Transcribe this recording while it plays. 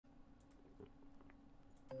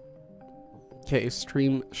Okay,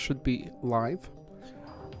 stream should be live.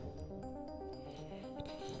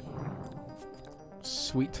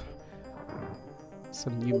 Sweet.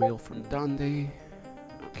 Some new mail from Dande.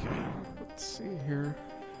 Okay, let's see here.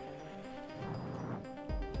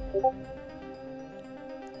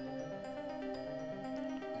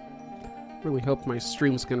 Really hope my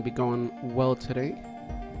stream's gonna be going well today.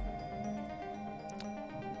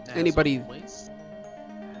 Anybody?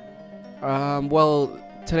 Well,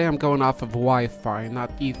 today I'm going off of Wi-Fi,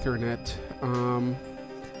 not Ethernet.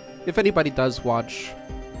 If anybody does watch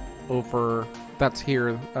over, that's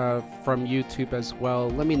here, from YouTube as well,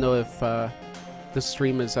 let me know if the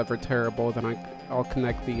stream is ever terrible, then I'll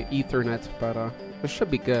connect the Ethernet, but it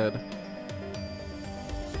should be good.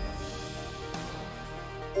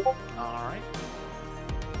 Alright.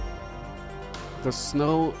 The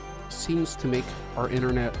snow seems to make our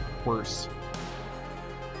internet worse.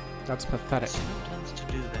 That's pathetic. Snow tends to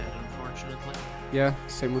do that, unfortunately. Yeah,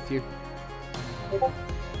 same with you. Well,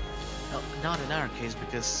 not in our case,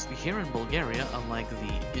 because here in Bulgaria, unlike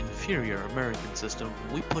the inferior American system,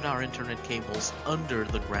 we put our internet cables under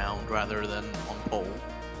the ground rather than on pole.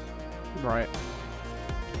 Right.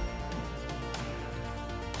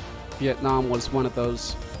 Vietnam was one of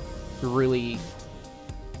those really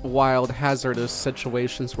wild, hazardous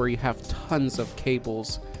situations where you have tons of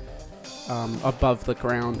cables above the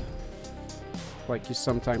ground, like you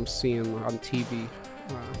sometimes see on TV.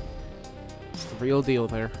 It's the real deal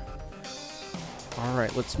there.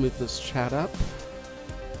 Alright, let's move this chat up.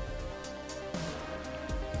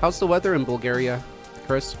 How's the weather in Bulgaria,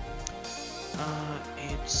 Chris?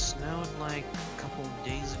 It snowed like a couple of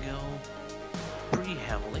days ago, pretty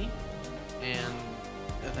heavily, and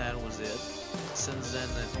that was it. Since then,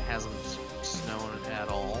 it hasn't snowed at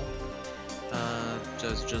all.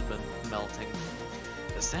 Just been melting.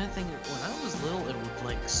 The sad thing, when I was little, it would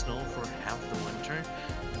like snow for half the winter,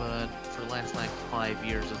 but for the last like 5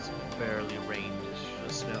 years, it's barely rained.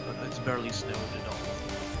 It's barely snowed at all.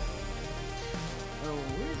 Well,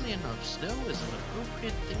 weirdly enough, snow is an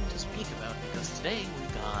appropriate thing to speak about because today we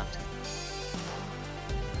got.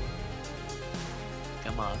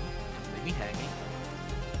 Come on, don't leave me hanging.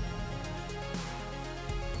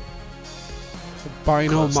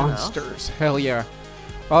 Albino Close Monsters. enough. Hell yeah.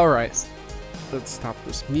 Alright. Let's stop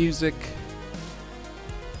this music.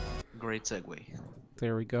 Great segue.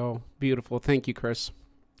 There we go. Beautiful. Thank you, Chris.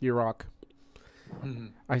 You rock. Mm-hmm.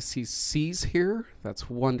 I see C's here. That's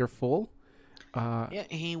wonderful. Yeah,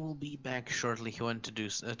 he will be back shortly. He went to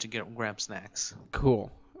grab snacks.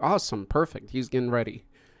 Cool. Awesome. Perfect. He's getting ready.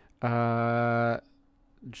 JMPF.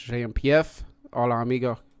 Hola,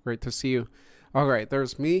 amigo. Great to see you. All right,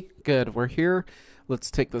 there's me. Good. We're here. Let's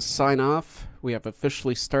take the sign off. We have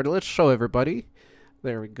officially started. Let's show everybody.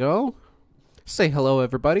 There we go. Say hello,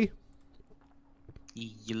 everybody.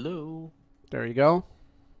 Yellow. There you go.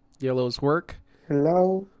 Yellows work.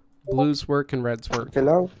 Hello. Blues work and reds work.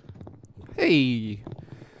 Hello. Hey.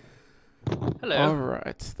 Hello. All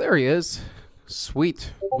right. There he is.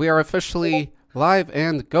 Sweet. We are officially live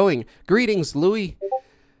and going. Greetings, Louis.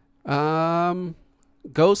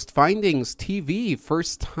 Ghost Findings TV.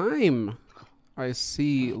 First time I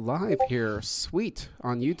see live here. Sweet.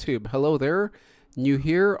 On YouTube. Hello there. New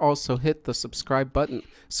here. Also hit the subscribe button.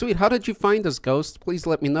 Sweet. How did you find us, Ghost? Please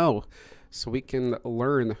let me know so we can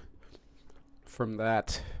learn from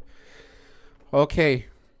that. Okay.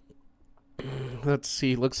 Let's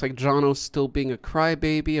see. Looks like Jono's still being a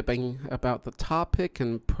crybaby about the topic,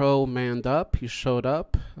 and Pro manned up. He showed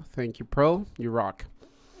up. Thank you, Pro. You rock.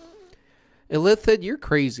 Illithid, you're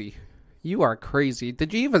crazy. You are crazy.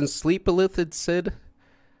 Did you even sleep, Illithid Sid?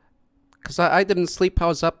 Because I didn't sleep. I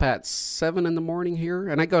was up at 7 in the morning here,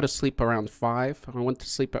 and I go to sleep around 5. I went to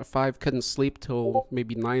sleep at 5, couldn't sleep till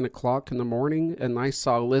maybe 9 o'clock in the morning, and I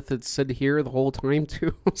saw Illithid Sid here the whole time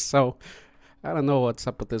too. So I don't know what's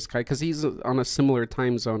up with this guy, because he's on a similar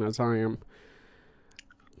time zone as I am.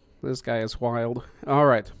 This guy is wild.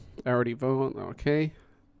 Alright, I already vote. Okay.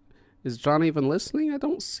 Is John even listening? I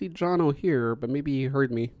don't see Jono here, but maybe he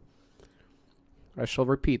heard me. I shall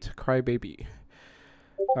repeat, crybaby.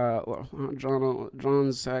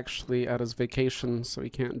 John's actually at his vacation, so he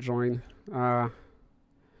can't join.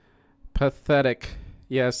 Pathetic.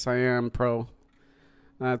 Yes, I am, Pro.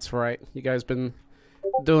 That's right. You guys been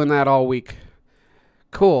doing that all week.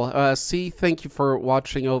 Cool. C, thank you for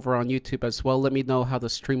watching over on YouTube as well. Let me know how the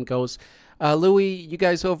stream goes. Louis, you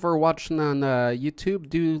guys over watching on YouTube,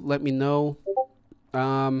 do let me know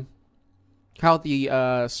how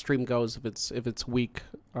the stream goes if it's weak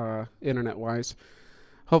internet-wise.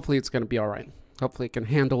 Hopefully it's going to be all right. Hopefully it can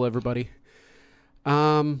handle everybody.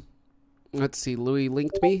 Let's see. Louis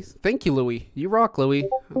linked me. Thank you, Louis. You rock, Louis.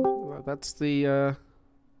 That's the.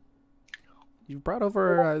 You brought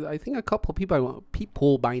over, I think, a couple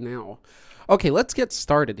people by now. Okay, let's get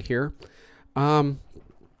started here.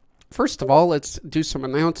 First of all, let's do some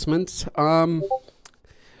announcements.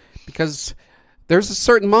 Because there's a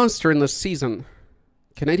certain monster in this season.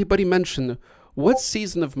 Can anybody mention what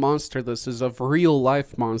season of Monster this is of real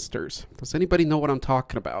life monsters? Does anybody know what I'm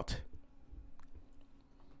talking about?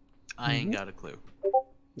 I ain't got a clue.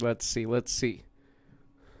 Let's see.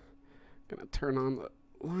 Gonna turn on the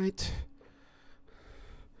light.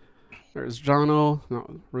 There's Jono. Not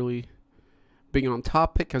really being on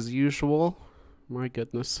topic as usual. My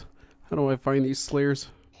goodness. How do I find these slayers?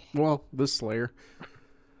 Well, this slayer.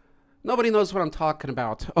 Nobody knows what I'm talking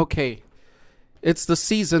about. Okay. It's the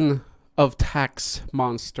season of Tax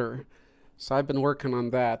Monster. So I've been working on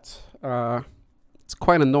that. It's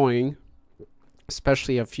quite annoying.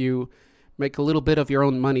 Especially if you make a little bit of your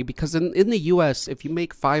own money. Because in the US, if you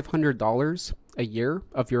make $500 a year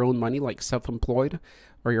of your own money, like self-employed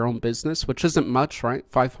or your own business, which isn't much, right?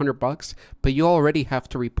 $500, but you already have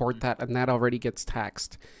to report that, and that already gets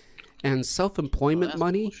taxed. And self-employment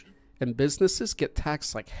money bullshit. And businesses get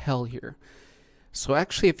taxed like hell here. So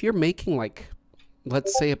actually, if you're making like,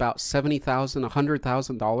 let's say about $70,000,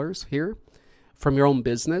 $100,000 here from your own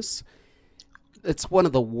business, it's one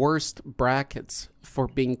of the worst brackets for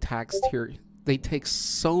being taxed here. They take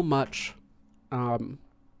so much.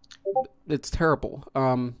 It's terrible.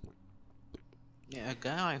 Yeah, a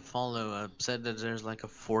guy I follow said that there's like a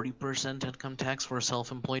 40% income tax for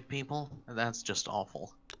self-employed people. That's just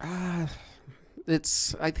awful. I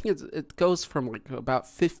think it goes from like about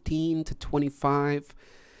 15 to 25.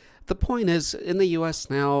 The point is, in the U.S.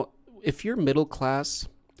 now, if you're middle class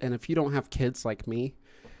and if you don't have kids like me,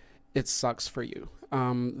 it sucks for you.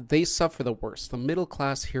 They suffer the worst. The middle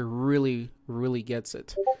class here really, really gets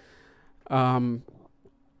it. You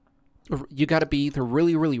got to be either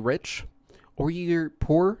really, really rich, or you're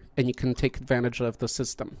poor and you can take advantage of the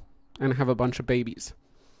system and have a bunch of babies.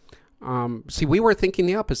 See, we were thinking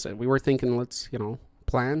the opposite. We were thinking, let's,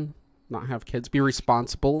 plan, not have kids, be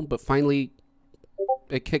responsible, but finally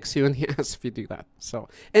it kicks you in the ass if you do that. So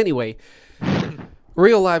anyway,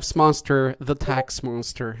 real life's monster, the tax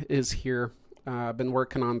monster, is here. I've been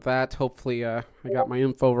working on that. Hopefully I got my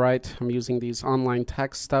info right. I'm using these online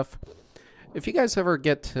tax stuff. If you guys ever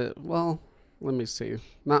get to, well, let me see.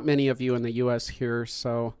 Not many of you in the U.S. here,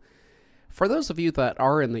 so for those of you that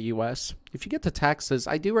are in the U.S., if you get to taxes,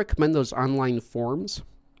 I do recommend those online forms.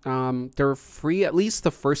 They're free, at least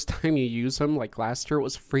the first time you use them. Like last year it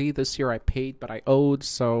was free. This year I paid, but I owed,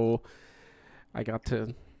 so I got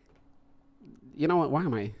to... You know what? Why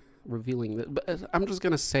am I revealing that? But I'm just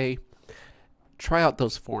going to say, try out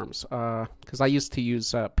those forms, because I used to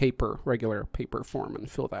use regular paper form and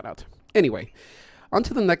fill that out. Anyway, on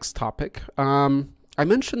to the next topic. I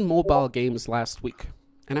mentioned mobile games last week,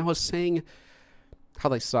 and I was saying how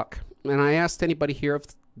they suck. And I asked anybody here if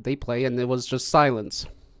they play, and it was just silence.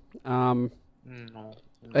 No.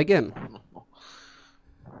 Again,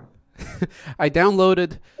 I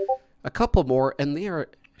downloaded a couple more, and they are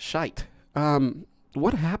shite.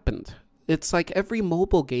 What happened? It's like every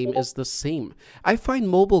mobile game is the same. I find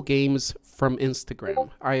mobile games from Instagram.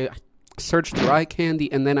 I search through eye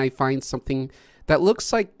candy, and then I find something that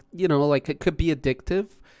looks like, like it could be addictive.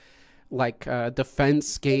 Like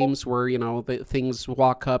defense games where, the things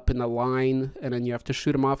walk up in a line and then you have to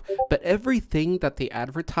shoot them off. But everything that they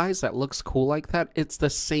advertise that looks cool like that, it's the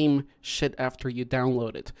same shit after you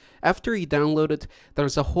download it. After you download it,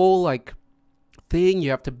 there's a whole, thing. You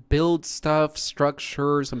have to build stuff,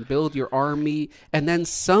 structures, and build your army. And then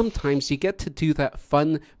sometimes you get to do that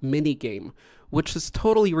fun mini game, which is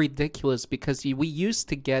totally ridiculous because we used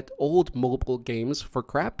to get old mobile games for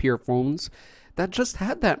crappier phones that just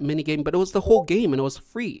had that mini game, but it was the whole game and it was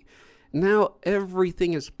free. Now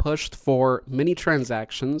everything is pushed for mini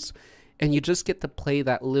transactions, and you just get to play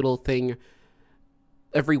that little thing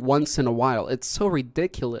every once in a while. It's so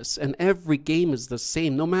ridiculous, and every game is the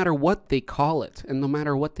same, no matter what they call it, and no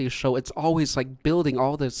matter what they show. It's always like building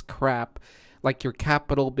all this crap, like your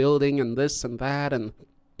Capitol building and this and that, and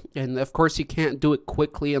of course you can't do it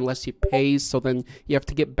quickly unless you pay, so then you have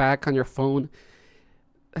to get back on your phone.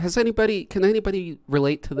 Can anybody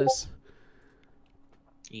relate to this?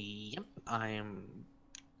 Yep, I am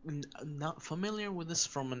not familiar with this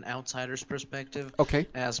from an outsider's perspective. Okay.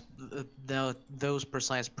 As those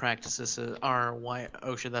precise practices are why...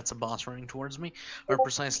 Oh shit, that's a boss running towards me. Are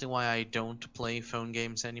precisely why I don't play phone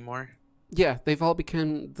games anymore. Yeah, they've all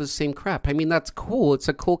become the same crap. I mean, that's cool. It's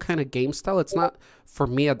a cool kind of game style. It's not for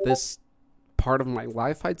me at this part of my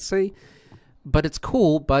life, I'd say. but it's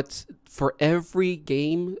cool. But for every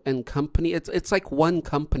game and company, it's like one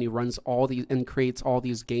company runs all these and creates all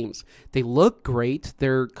these games. They look great,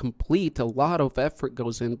 they're complete, a lot of effort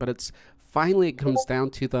goes in, but it's finally it comes down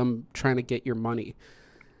to them trying to get your money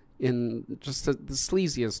in just the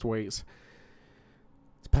sleaziest ways.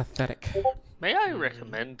 It's pathetic. May I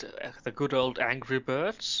recommend the good old Angry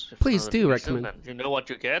Birds? If Please for do that reason, recommend. and you know what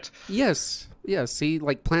you get. Yes, see,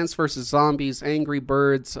 like Plants vs. Zombies, Angry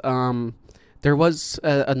Birds. There was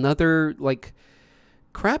another, like,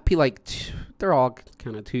 crappy, like, they're all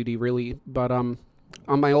kind of 2D, really. But on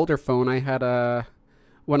my older phone, I had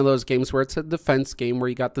one of those games where it's a defense game where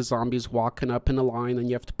you got the zombies walking up in a line and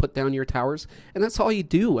you have to put down your towers. And that's all you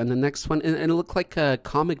do. And the next one, and it looked like a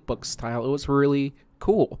comic book style. It was really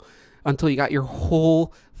cool. Until you got your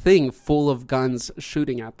whole thing full of guns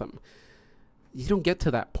shooting at them. You don't get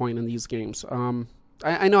to that point in these games.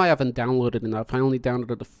 I know I haven't downloaded enough. I only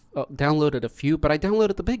downloaded a few, but I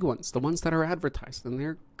downloaded the big ones, the ones that are advertised, and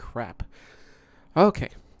they're crap. Okay.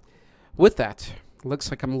 With that, looks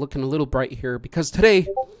like I'm looking a little bright here, because today,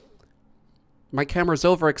 my camera's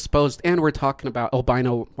overexposed, and we're talking about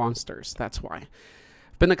albino monsters. That's why.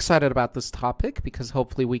 I've been excited about this topic, because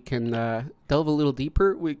hopefully we can delve a little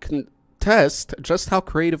deeper. We can test just how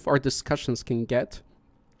creative our discussions can get.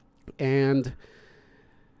 And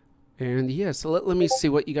yeah, so let me see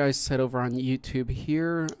what you guys said over on YouTube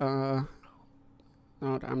here. No,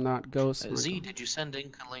 I'm not Ghost. Z, did you send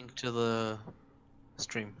Ink a link to the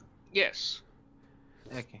stream? Yes.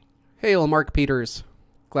 Okay. Hey, old Mark Peters.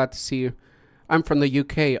 Glad to see you. I'm from the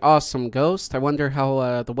UK. Awesome, Ghost. I wonder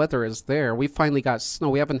how the weather is there. We finally got snow.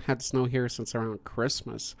 We haven't had snow here since around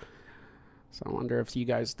Christmas. So I wonder if you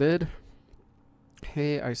guys did.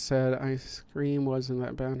 Hey, I said ice cream wasn't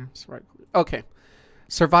that bad. That's right. Okay.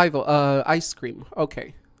 Survival. Ice cream.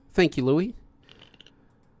 Okay. Thank you, Louie.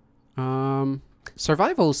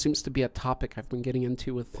 Survival seems to be a topic I've been getting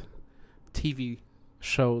into with TV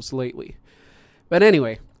shows lately. But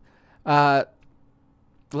anyway, let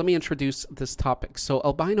me introduce this topic. So,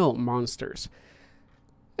 albino monsters.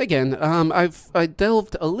 Again, I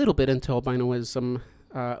delved a little bit into albinoism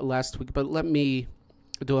last week, but let me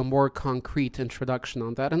do a more concrete introduction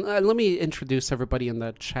on that. And let me introduce everybody in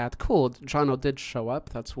the chat. Cool, Jono did show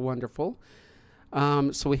up. That's wonderful.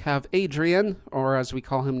 So we have Adrian, or as we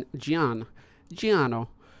call him, Giano.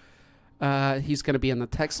 He's going to be in the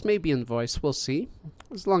text, maybe in voice. We'll see.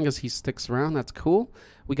 As long as he sticks around, that's cool.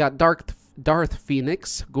 We got Darth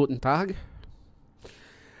Phoenix. Guten Tag.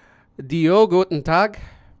 Dio, guten Tag.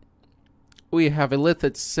 We have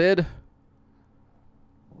Illithid Sid.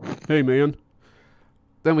 Hey, man.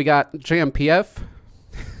 Then we got JMPF.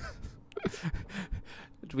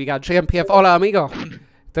 Hola, amigo.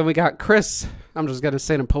 Then we got Chris. I'm just going to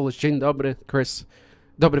say it in Polish. Dzień dobry, Chris.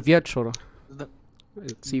 Dobry wieczór.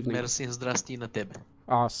 It's evening. Merci, zdrasti na tebe.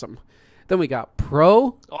 Awesome. Then we got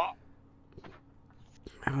Pro. Oh.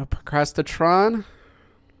 Procrastitron.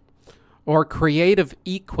 Or Creative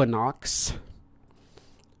Equinox.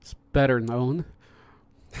 It's better known.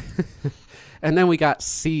 And then we got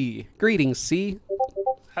C. Greetings, C.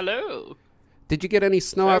 Hello. Did you get any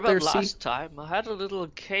snow out there, C? Last time I had a little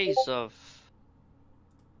case of...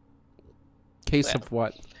 Of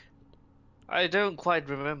what? I don't quite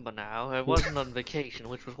remember now. I wasn't on vacation,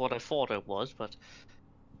 which was what I thought it was, but...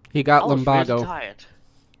 He got I was lumbago. really tired.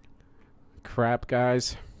 Crap,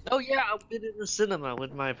 guys. Oh yeah, I've been in the cinema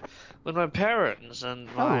with my parents and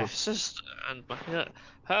my sister and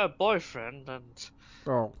her boyfriend and...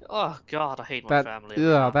 Oh God, I hate my family.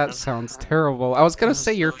 Yeah, that sounds terrible. I was gonna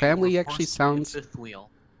say your family actually sounds. Fifth wheel.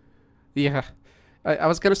 Yeah, I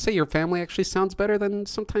was gonna say your family actually sounds better than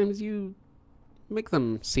sometimes you make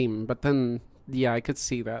them seem. But then, yeah, I could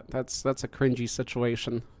see that. That's a cringy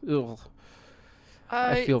situation. Ugh.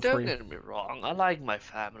 I feel don't for you. get me wrong. I like my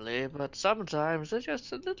family, but sometimes they're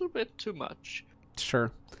just a little bit too much.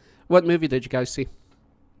 Sure. What movie did you guys see?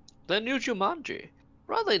 The new Jumanji.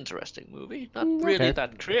 Rather interesting movie. Not really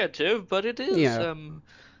that creative, but it is. Yeah.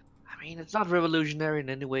 I mean, it's not revolutionary in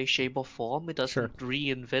any way, shape, or form. It doesn't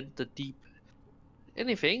reinvent the deep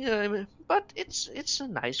anything. But it's a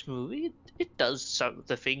nice movie. It does some of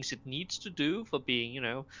the things it needs to do for being,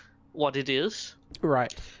 what it is.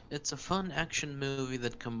 Right. It's a fun action movie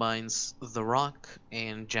that combines The Rock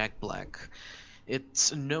and Jack Black.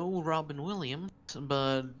 It's no Robin Williams,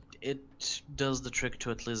 but it does the trick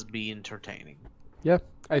to at least be entertaining. Yeah,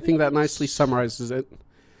 I think that nicely summarizes it.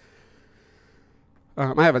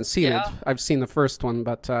 I haven't seen it. I've seen the first one,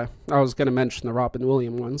 but I was going to mention the Robin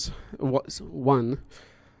Williams one.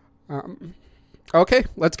 Okay,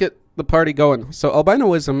 let's get the party going. So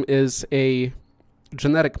albinoism is a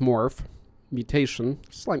genetic morph, mutation,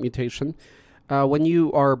 slight mutation, when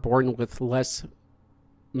you are born with less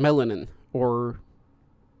melanin or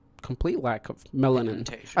complete lack of melanin.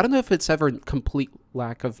 I don't know if it's ever complete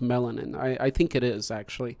lack of melanin. I think it is,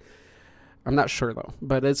 actually. I'm not sure though,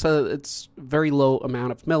 but it's very low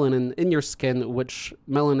amount of melanin in your skin, which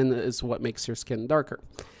melanin is what makes your skin darker.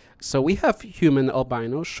 So we have human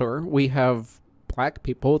albino, sure. We have black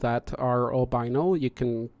people that are albino. You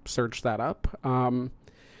can search that up.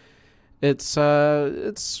 It's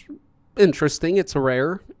interesting. It's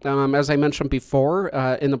rare. As I mentioned before,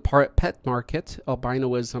 in the pet market,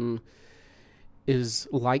 albinoism is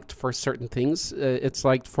liked for certain things. It's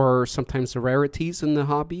liked for sometimes the rarities in the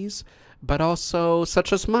hobbies, but also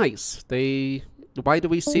such as mice. Why do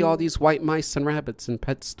we see all these white mice and rabbits in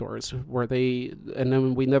pet stores and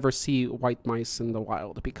then we never see white mice in the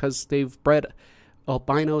wild? Because they've bred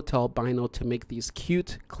albino to make these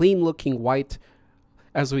cute, clean-looking white,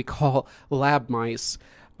 as we call, lab mice.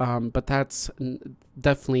 But that's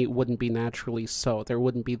definitely wouldn't be naturally so. There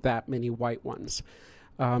wouldn't be that many white ones.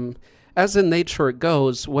 As in nature it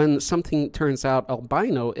goes, when something turns out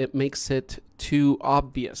albino, it makes it too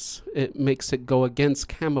obvious. It makes it go against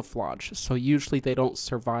camouflage. So usually they don't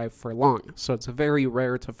survive for long. So it's very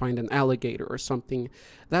rare to find an alligator or something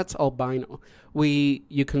that's albino.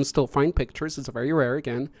 You can still find pictures. It's very rare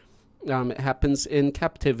again. It happens in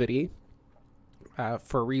captivity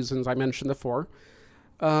for reasons I mentioned before.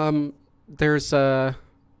 And it's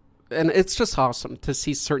just awesome to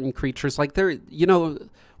see certain creatures like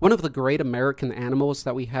one of the great American animals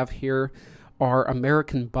that we have here are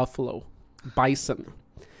American buffalo, bison.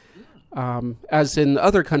 As in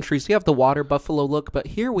other countries, you have the water buffalo look, but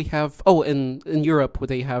here we have, in Europe, where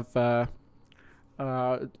they have the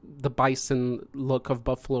bison look of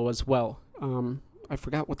buffalo as well. I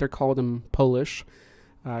forgot what they're called in Polish.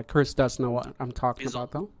 Chris does know what I'm talking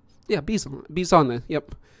about, though. Yeah, bison. Bisony,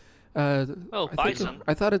 yep. Bison.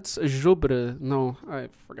 I thought it's żubry. No, I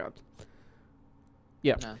forgot.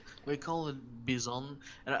 Yeah. No, we call it bison.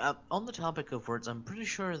 And on the topic of words, I'm pretty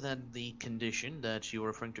sure that the condition that you were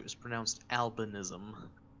referring to is pronounced albinism,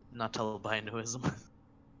 not albinoism.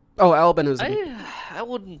 Oh, albinism. I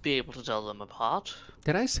wouldn't be able to tell them apart.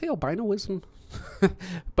 Did I say albinoism?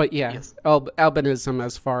 But yeah, yes. Albinism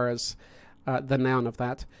as far as the noun of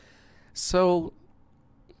that. So,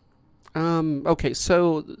 okay,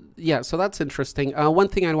 so that's interesting. One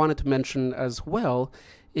thing I wanted to mention as well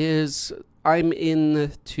is I'm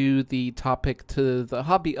into the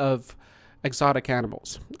hobby of exotic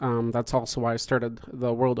animals. That's also why I started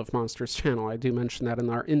the World of Monsters channel. I do mention that in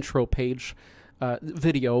our intro page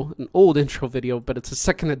video, an old intro video, but it's a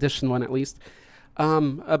second edition one at least,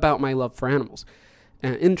 about my love for animals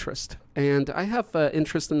and interest. And I have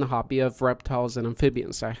interest in the hobby of reptiles and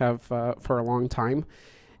amphibians. I have for a long time.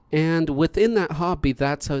 And within that hobby,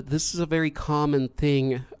 this is a very common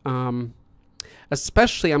thing.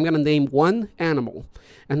 Especially, I'm going to name one animal,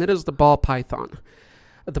 and that is the ball python.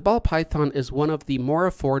 The ball python is one of the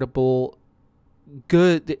more affordable,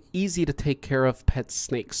 good, easy to take care of pet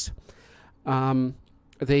snakes.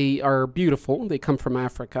 They are beautiful. They come from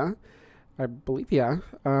Africa, I believe. Yeah,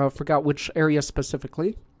 forgot which area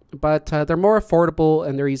specifically, but they're more affordable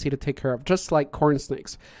and they're easy to take care of, just like corn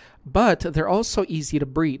snakes. But they're also easy to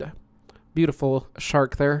breed. Beautiful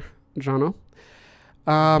shark there, Jono.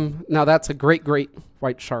 Now that's a great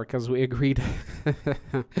white shark, as we agreed.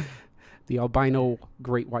 The albino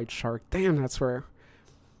great white shark. Damn, that's rare.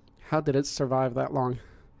 How did it survive that long?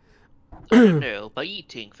 I don't know, by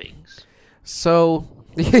eating things. So,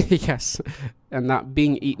 yes, and not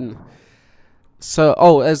being eaten.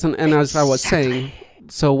 So, as I was saying,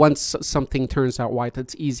 so once something turns out white,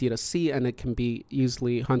 it's easy to see, and it can be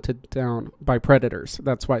easily hunted down by predators.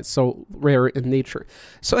 That's why it's so rare in nature.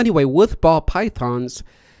 So anyway, with ball pythons,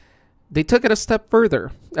 they took it a step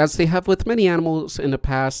further, as they have with many animals in the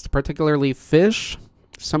past, particularly fish,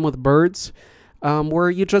 some with birds, where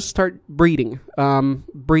you just start breeding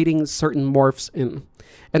certain morphs in.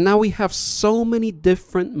 And now we have so many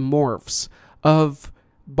different morphs of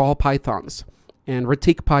ball pythons and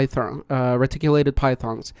reticulated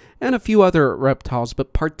pythons, and a few other reptiles,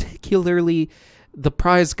 but particularly the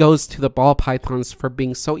prize goes to the ball pythons for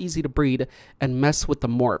being so easy to breed and mess with the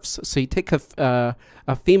morphs. So you take a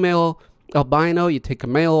female albino, you take a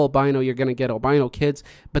male albino, you're going to get albino kids,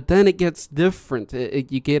 but then it gets different.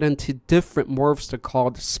 You get into different morphs. They're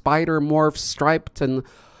called spider morphs, striped and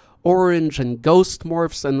orange, and ghost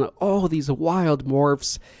morphs, and all these wild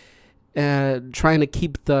morphs, trying to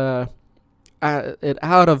keep it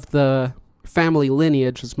out of the family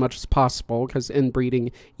lineage as much as possible, because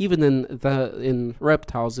inbreeding, even in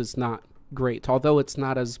reptiles, is not great. Although it's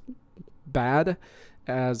not as bad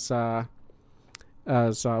as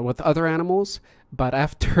with other animals, but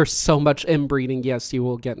after so much inbreeding, yes, you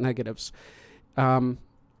will get negatives.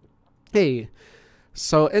 Hey,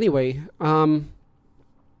 so anyway, what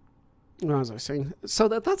was I saying? So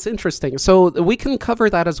that's interesting. So we can cover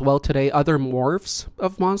that as well today. Other morphs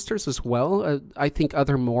of monsters as well. I think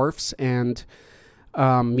other morphs and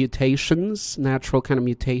mutations, natural kind of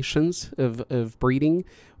mutations of breeding,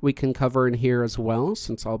 we can cover in here as well,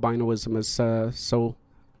 since albinoism is so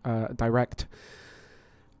direct.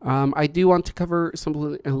 I do want to cover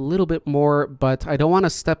something a little bit more, but I don't want to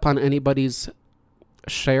step on anybody's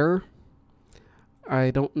share.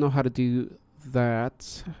 I don't know how to do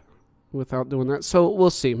that without doing that. So we'll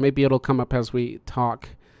see. Maybe it'll come up as we talk.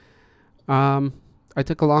 I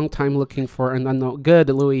took a long time looking for an unknown. Good,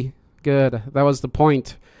 Louis. Good. That was the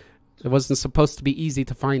point. It wasn't supposed to be easy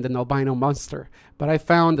to find an albino monster, but I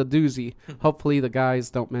found a doozy. Hopefully the guys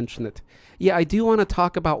don't mention it. Yeah, I do want to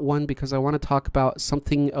talk about one because I want to talk about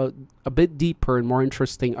something a bit deeper and more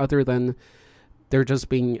interesting other than there just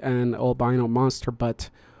being an albino monster, but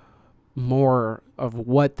more of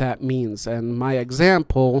what that means. And my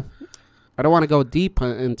example, I don't want to go deep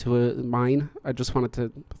into mine. I just wanted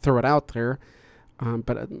to throw it out there.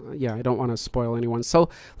 But yeah, I don't want to spoil anyone. So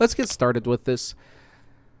let's get started with this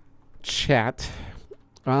chat.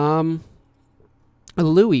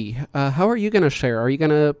 Louis, how are you going to share? Are you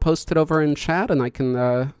going to post it over in chat and I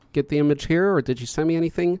can get the image here, or did you send me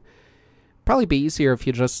anything? Probably be easier if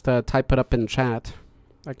you just type it up in chat.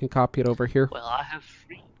 I can copy it over here. Well, I have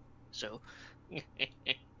 3, so... I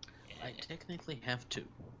technically have 2.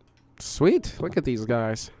 Sweet. Look at these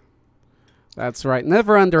guys. That's right.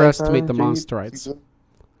 Never underestimate the Monsterites.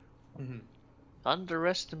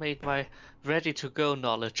 Underestimate my ready-to-go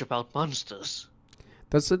knowledge about monsters.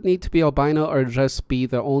 Does it need to be albino or just be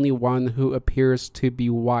the only one who appears to be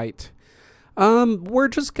white? We're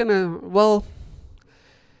just gonna... Well...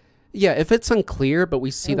 Yeah, if it's unclear, but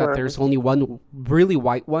we see that there's only one really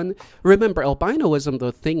white one. Remember, albinoism,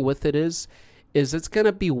 the thing with it is it's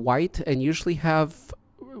gonna be white and usually have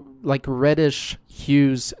like reddish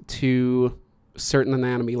hues to certain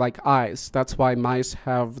anatomy, like eyes. That's why mice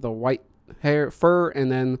have the white hair, fur, and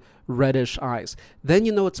then reddish eyes. Then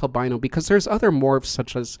you know it's albino, because there's other morphs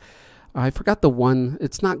such as, I forgot the one,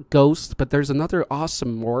 it's not ghost, but there's another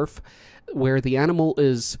awesome morph where the animal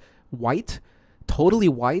is white, totally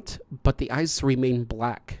white, but the eyes remain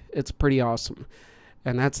black. It's pretty awesome.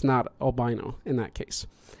 And that's not albino in that case.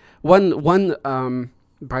 One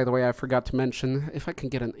by the way, I forgot to mention, if I can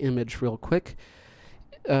get an image real quick,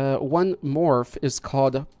 one morph is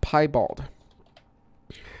called piebald.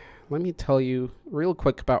 Let me tell you real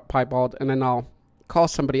quick about piebald, and then I'll call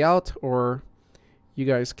somebody out, or you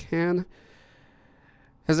guys can.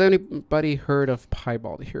 Has anybody heard of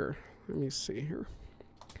piebald here? Let me see here.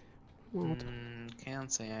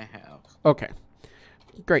 Can't say I have. Okay,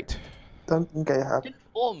 great. Don't think I have.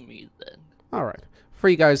 Inform me then. All right. For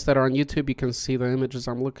you guys that are on YouTube, you can see the images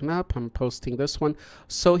I'm looking up. I'm posting this one.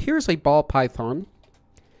 So here's a ball python,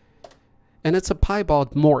 and it's a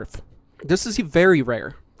piebald morph. This is very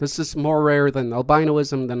rare. This is more rare than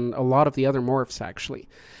albinoism than a lot of the other morphs, actually.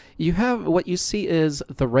 You have, what you see is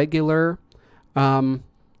the regular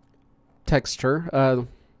texture,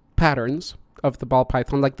 patterns of the ball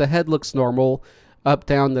python. Like the head looks normal, up,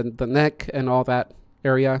 down, the neck, and all that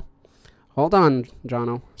area. Hold on,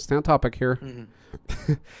 Jono. Stay on topic here.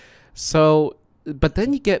 So, but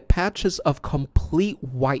then you get patches of complete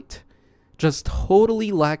white. Just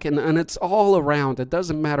totally lacking, and it's all around. It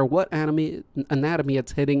doesn't matter what anatomy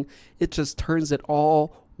it's hitting. It just turns it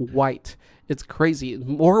all white. It's crazy.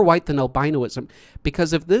 More white than albinoism.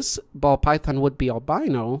 Because if this ball python would be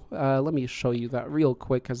albino, let me show you that real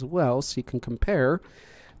quick as well so you can compare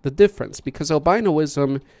the difference. Because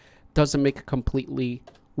albinoism doesn't make it completely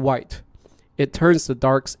white. It turns the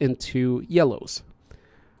darks into yellows.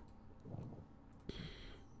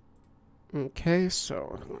 Okay,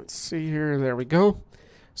 so let's see here. There we go.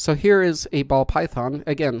 So here is a ball python.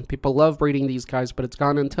 Again, people love breeding these guys, but it's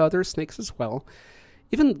gone into other snakes as well.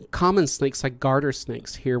 Even common snakes like garter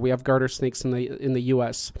snakes. Here we have garter snakes in the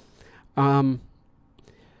U.S. Actually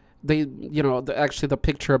the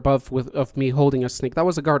picture above of me holding a snake, that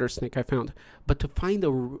was a garter snake I found. But to find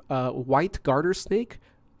a white garter snake,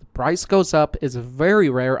 the price goes up. It's very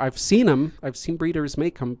rare. I've seen them. I've seen breeders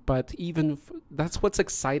make them. But even that's what's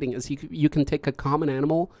exciting, is you can take a common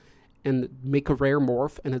animal and make a rare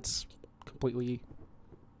morph, and it's completely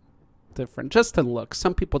different. Just to look.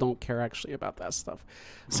 Some people don't care actually about that stuff.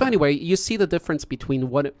 So anyway, you see the difference between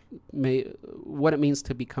what it means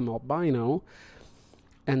to become albino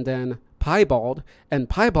and then piebald, and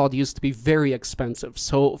piebald used to be very expensive.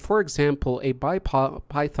 So, for example, a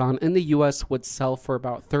python in the U.S. would sell for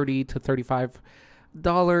about $30 to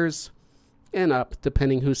 $35 and up,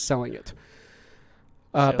 depending who's selling it.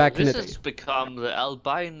 So Back in the this day, has become the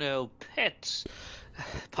albino pet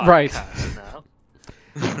right? podcast now.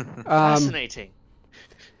 Fascinating.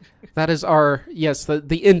 That is our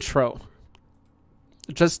the intro.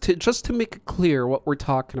 Just to make it clear what we're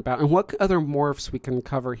talking about and what other morphs we can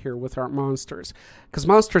cover here with our monsters, because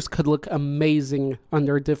monsters could look amazing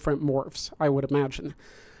under different morphs, I would imagine.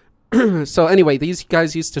 So anyway, these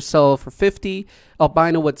guys used to sell for 50.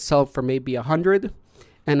 Albino would sell for maybe 100,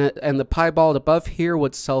 and the piebald above here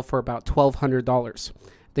would sell for about $1,200.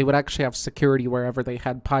 They would actually have security wherever they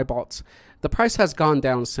had piebalds. The price has gone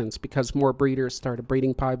down since because more breeders started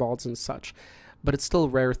breeding piebalds and such. But it's still a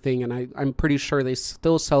rare thing, and I'm pretty sure they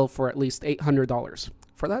still sell for at least $800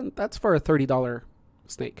 for that. That's for a $30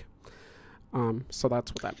 snake. So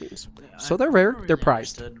that's what that means. So they're rare. They're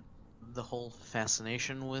prized. The whole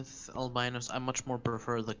fascination with albinos. I much more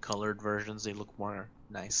prefer the colored versions. They look more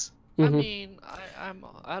nice. I mean,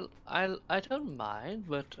 I don't mind,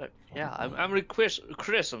 but yeah, I'm with Chris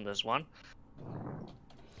on this one.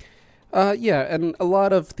 Yeah, and a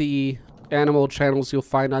lot of the animal channels you'll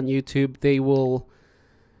find on YouTube, they will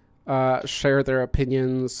share their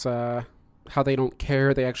opinions, how they don't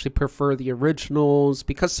care. They actually prefer the originals,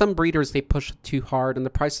 because some breeders, they push it too hard and the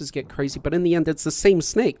prices get crazy. But in the end, it's the same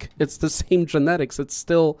snake. It's the same genetics. It's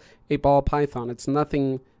still a ball python. It's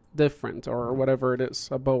nothing different, or whatever it is,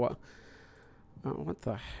 a boa. Oh, what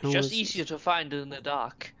the hell? It's just easier to find in the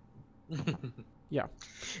dark. Yeah.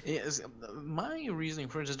 Yes, my reasoning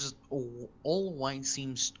for it is just all white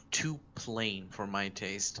seems too plain for my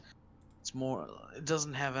taste. It's more, it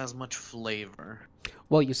doesn't have as much flavor.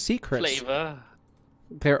 Well, you see, Chris, Flavor.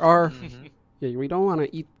 there are. Yeah, we don't want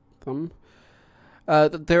to eat them.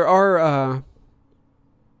 There are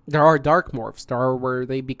dark morphs. There are where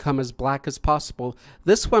they become as black as possible.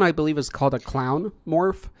 This one, I believe, is called a clown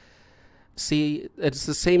morph. See, it's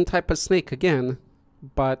the same type of snake again.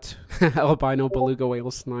 But albino beluga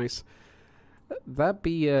whale's nice. That'd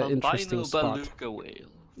be an interesting spot. Albino beluga whale.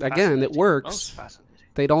 Again, it works. Most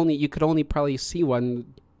fascinating. You could only probably see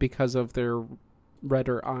one because of their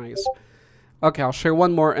redder eyes. Okay, I'll share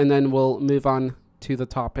one more, and then we'll move on to the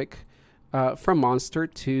topic from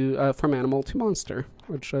animal to monster,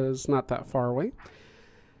 which is not that far away.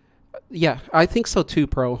 Yeah, I think so too,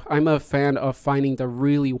 Pro. I'm a fan of finding the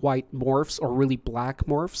really white morphs or really black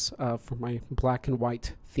morphs for my black and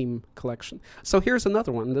white theme collection. So here's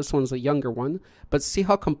another one. This one's a younger one, but see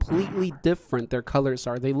how completely different their colors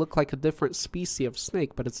are. They look like a different species of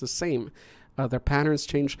snake, but it's the same. Their patterns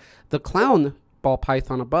change. The clown ball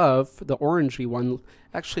python above, the orangey one,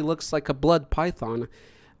 actually looks like a blood python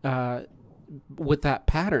with that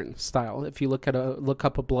pattern style. If you look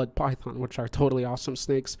up a blood python, which are totally awesome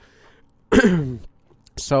snakes.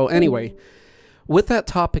 So anyway, with that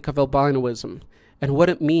topic of albinoism and what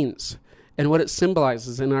it means and what it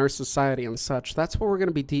symbolizes in our society and such, that's what we're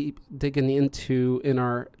going to be digging into in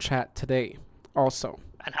our chat today also.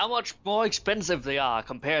 And how much more expensive they are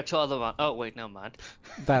compared to other ones. Oh, wait, never mind.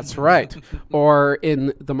 That's right. Or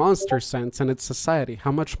in the monster sense and its society,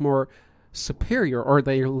 how much more superior, or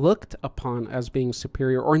they looked upon as being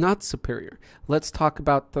superior or not superior. Let's talk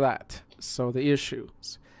about that. So the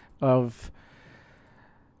issues of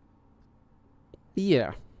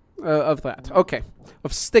that. Okay.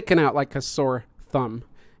 Of sticking out like a sore thumb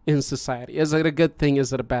in society. Is it a good thing?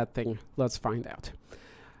 Is it a bad thing? Let's find out.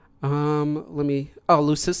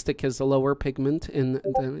 Leucistic is a lower pigment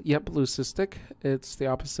leucistic. It's the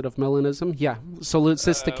opposite of melanism. Yeah. So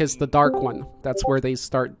leucistic is the dark one. That's where they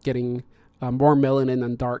start getting more melanin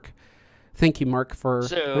and dark. Thank you, Mark, for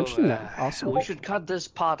mentioning that. Awesome. We should cut this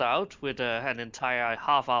part out with an entire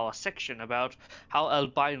half-hour section about how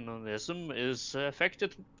albinism is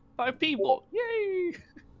affected by people. Yay!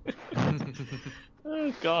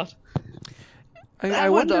 Oh, God. I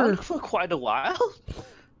wonder on for quite a while.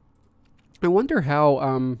 I wonder how,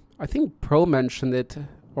 I think Pro mentioned it,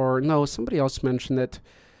 or no, somebody else mentioned it.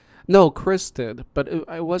 No, Chris did, but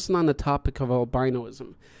I wasn't on the topic of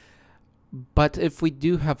albinoism. But if we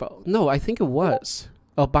do have... I think it was.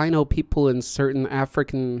 Albino people in certain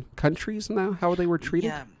African countries now, how they were treated?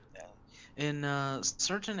 Yeah. In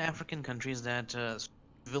certain African countries that...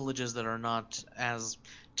 villages that are not as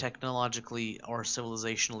technologically or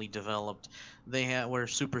civilizationally developed, where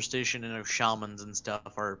superstition and shamans and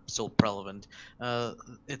stuff are still prevalent.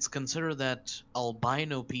 It's considered that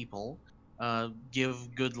albino people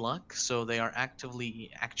give good luck, so they are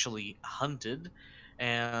actually hunted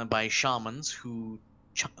by shamans who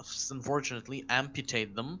unfortunately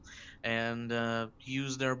amputate them and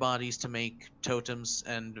use their bodies to make totems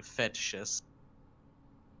and fetishes.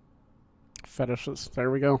 Fetishes.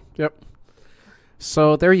 There we go. Yep.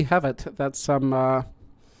 So there you have it. That's some,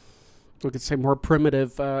 we could say, more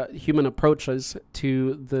primitive human approaches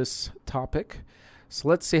to this topic. So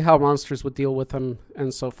let's see how monsters would deal with them,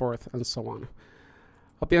 and so forth and so on.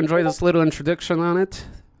 Hope you enjoyed this little introduction on it.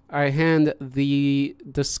 I hand the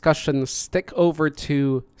discussion stick over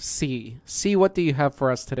to C. C, what do you have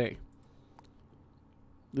for us today?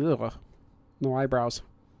 Ugh. No eyebrows.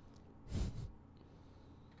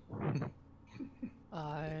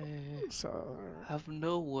 I have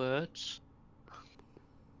no words.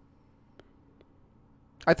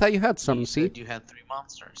 I thought you had some, You C. said you had 3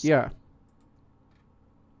 monsters. Yeah.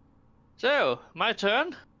 So, my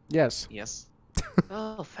turn? Yes. Yes.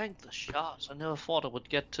 Oh, thank the stars. I never thought I would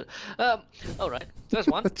get to... alright, first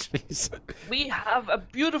one. Jeez. We have a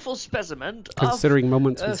beautiful specimen Considering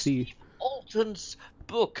moments of with C. Steve Alton's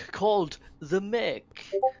book called The Meg.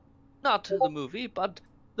 Not the movie, but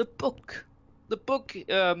the book. The book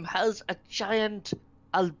has a giant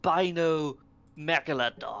albino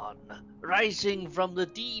megalodon rising from the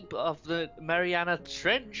deep of the Mariana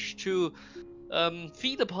Trench to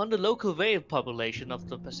feed upon the local whale population of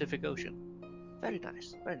the Pacific Ocean. Very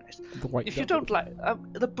nice, very nice. The white If you devil. don't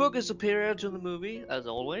like, the book is superior to the movie as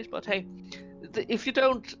always. But hey, if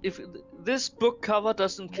this book cover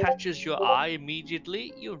doesn't catches your eye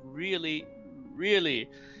immediately, you really, really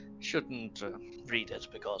shouldn't read it,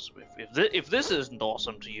 because if this isn't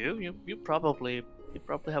awesome to you, you probably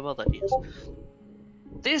have other ideas.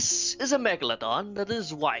 This is a megalodon that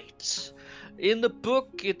is white. In the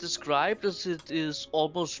book, it described as it is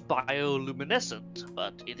almost bioluminescent,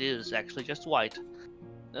 but it is actually just white.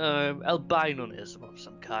 Albinoism of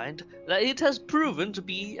some kind. It has proven to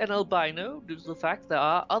be an albino due to the fact there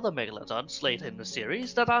are other megalodons later in the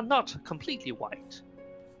series that are not completely white.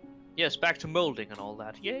 Yes, back to molding and all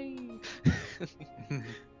that. Yay!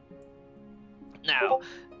 Now,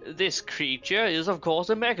 this creature is of course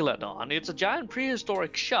a megalodon. It's a giant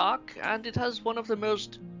prehistoric shark, and it has one of the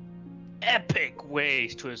most epic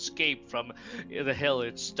ways to escape from the hell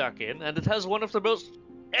it's stuck in, and it has one of the most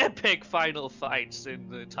epic final fights in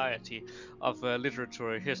the entirety of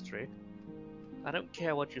literary history. I don't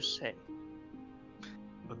care what you say.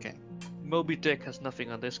 Okay. Moby Dick has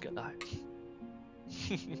nothing on this guy.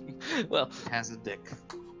 Well, Has a dick.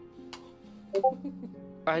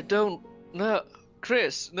 I don't know.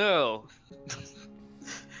 Chris, no.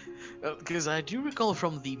 Because I do recall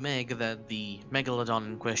from the Meg that the megalodon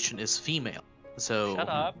in question is female. So Shut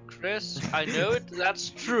up, Chris. I know that's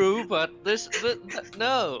true, but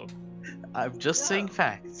no. I'm just saying No.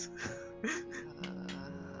 facts.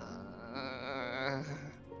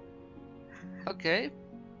 Okay.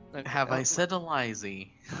 Have I said a lie, Z?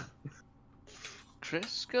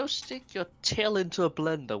 Chris, go stick your tail into a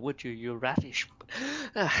blender, would you, you radish?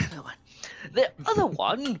 No one. The other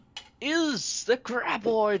one is the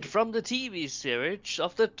graboid from the TV series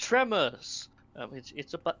of the Tremors.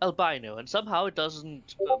 It's albino, and somehow it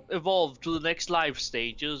doesn't evolve to the next life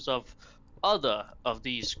stages of other of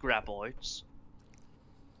these graboids.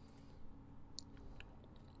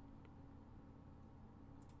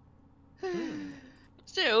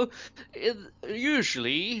 So,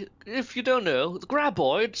 usually, if you don't know, the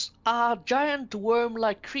graboids are giant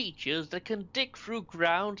worm-like creatures that can dig through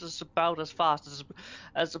ground about as fast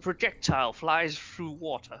as a projectile flies through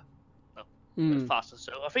water. No, faster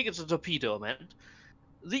so. I think it's a torpedo, I meant.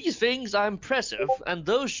 These things are impressive, and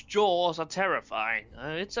those jaws are terrifying.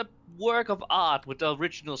 It's a work of art with the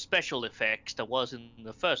original special effects that was in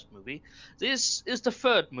the first movie. This is the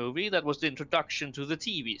third movie that was the introduction to the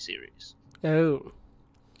TV series. Oh.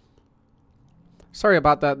 Sorry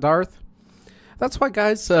about that, Darth. That's why,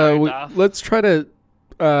 guys, Darth. let's try to,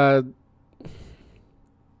 for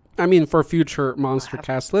future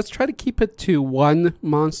Monstercast, let's try to keep it to one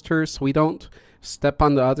monster so we don't step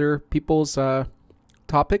on the other people's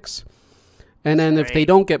topics. And then if they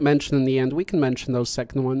don't get mentioned in the end, we can mention those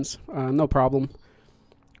second ones. No problem.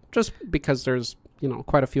 Just because there's,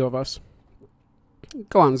 quite a few of us.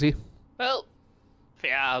 Go on, Z. Well,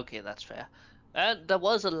 yeah, okay, that's fair. And there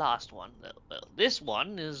was a last one. Well, this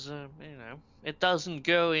one is, it doesn't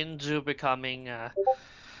go into becoming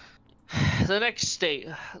the next stage.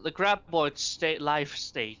 The graboid life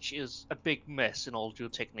stage is a big mess in all due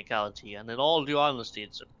technicality, and in all due honesty,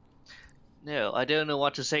 no, I don't know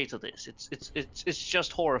what to say to this. It's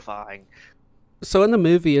just horrifying. So in the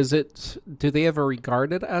movie, do they ever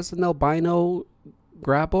regard it as an albino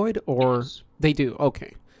graboid, or Yes. They do?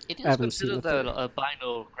 Okay. It I is haven't seen considered the an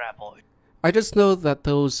albino graboid. I just know that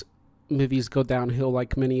those movies go downhill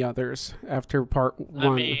like many others after part 1.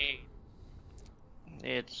 I mean,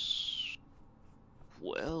 it's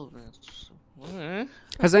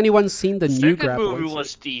Has anyone seen the new second movie Grapplers?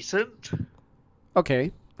 was decent.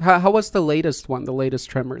 Okay. How was the latest one, the latest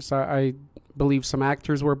Tremors? I believe some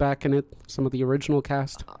actors were back in it, some of the original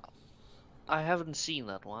cast. I haven't seen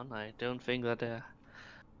that one. I don't think that.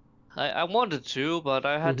 I wanted to, but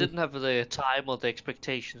I didn't have the time or the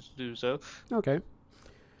expectations to do so. Okay.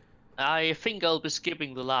 I think I'll be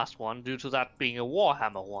skipping the last one due to that being a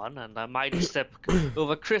Warhammer one, and I might step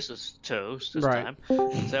over Chris's toes this time.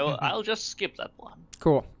 So I'll just skip that one.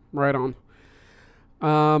 Cool. Right on.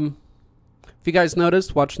 If you guys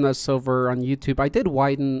noticed watching us over on YouTube, I did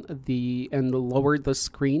widen and lowered the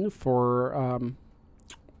screen for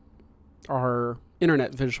our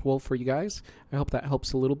internet visual for you guys. I hope that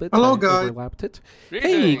helps a little bit. Hello, I guys. Overlapped it.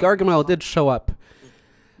 Hey, Gargamel did show up.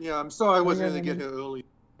 Yeah, I'm sorry I wasn't going to get here early.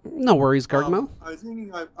 No worries, Gargamel. I was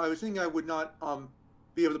thinking I would not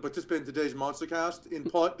be able to participate in today's Monstercast, in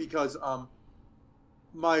part because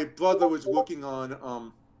my brother was working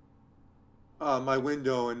on my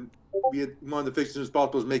window, and one of the fixtures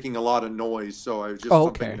responsible was making a lot of noise, so I was just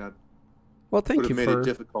something that well, thank you made it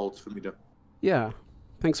difficult for me to. Yeah,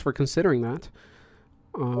 thanks for considering that.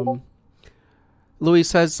 Louis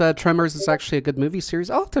says Tremors is actually a good movie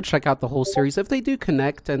series. I'll have to check out the whole series if they do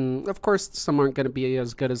connect, and of course some aren't going to be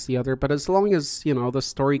as good as the other, but as long as, you know, the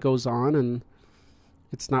story goes on and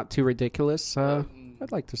it's not too ridiculous,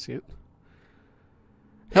 I'd like to see it.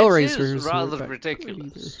 Hellraiser is rather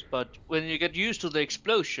ridiculous, but when you get used to the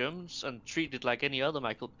explosions and treat it like any other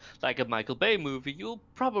a Michael Bay movie, you'll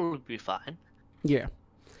probably be fine. Yeah.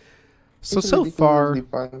 So far,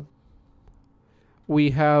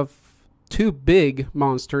 we have 2 big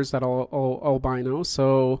monsters that are albino.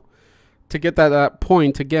 So to get that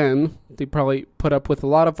point again, they probably put up with a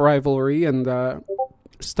lot of rivalry and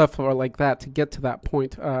stuff like that to get to that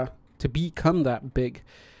point, to become that big.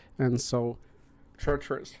 And so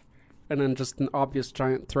treacherous. And then just an obvious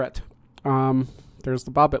giant threat. There's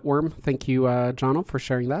the bobbit worm. Thank you, Jono, for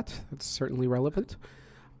sharing that. That's certainly relevant.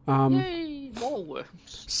 Yay, more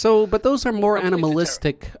worms. So, but those are more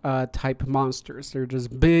animalistic type monsters. They're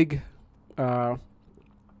just big,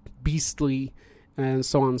 beastly, and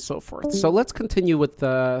so on and so forth. So let's continue with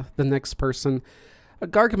the next person.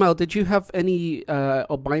 Gargamel, did you have any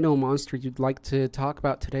albino monster you'd like to talk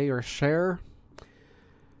about today or share?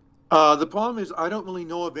 The problem is I don't really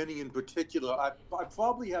know of any in particular. I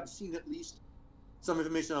probably have seen at least some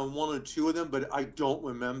information on 1 or 2 of them, but I don't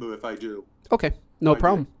remember if I do. Okay, no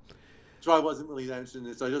problem. So I wasn't really that interested in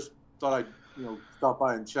this. I just thought I'd stop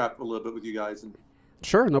by and chat a little bit with you guys and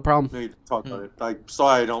sure, no problem. maybe talk about it. I'm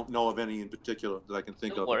sorry I don't know of any in particular that I can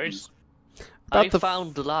think of. No worries. I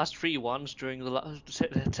found the last 3 ones during the last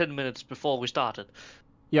 10 minutes before we started.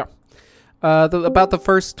 Yeah. About the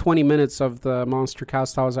first 20 minutes of the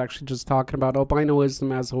Monstercast, I was actually just talking about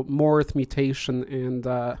albinoism as a morph mutation and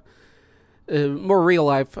more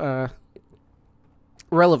real-life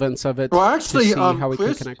relevance of it. Well, actually, to see how we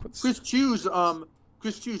can connect with Chris Chew's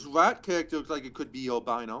rat character looks like it could be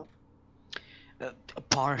albino.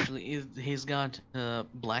 Partially, he's got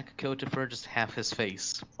black coat for just half his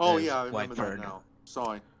face. Oh yeah, I remember that now.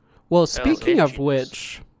 Sorry. Well, speaking of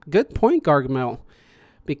which, good point, Gargamel.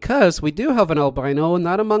 Because we do have an albino,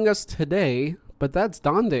 not among us today, but that's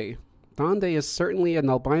Donde. Donde is certainly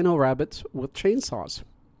an albino rabbit with chainsaws.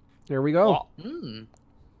 There we go.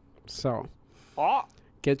 So,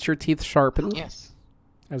 get your teeth sharpened. Yes.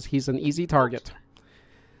 As he's an easy target.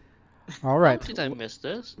 All right. How did I miss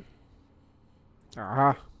this?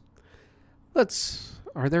 Are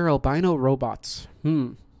there albino robots?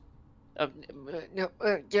 Well,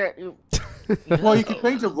 you can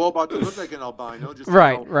paint a robot to look like an albino. Just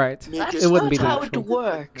right. That's it wouldn't be how natural. it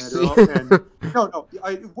works.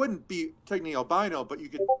 It wouldn't be technically albino, but you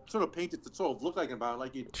could sort of paint it to sort of look like an albino,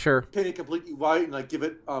 like you paint it completely white and like give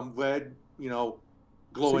it red,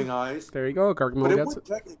 glowing eyes. There you go, Gargamel. But it wouldn't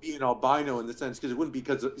technically be an albino in the sense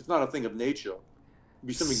because it's not a thing of nature. It'd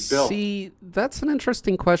be something built. See, that's an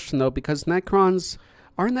interesting question though, because Necrons.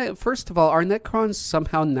 First of all, are Necrons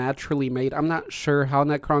somehow naturally made? I'm not sure how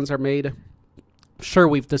Necrons are made. Sure,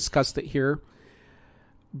 we've discussed it here.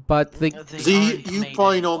 But Z, you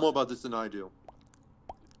probably know more about this than I do.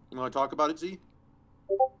 You want to talk about it, Z?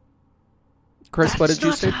 Chris, what did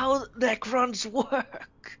you say? That's not how Necrons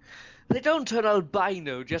work. They don't turn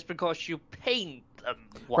albino just because you paint them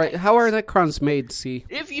white. Right, how are Necrons made, Z?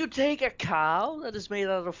 If you take a cow that is made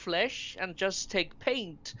out of flesh and just take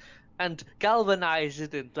paint and galvanize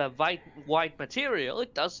it into white material,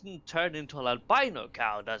 it doesn't turn into an albino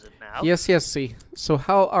cow, does it now? Yes, see. So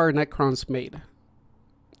how are Necrons made?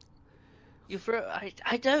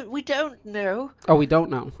 We don't know. Oh, we don't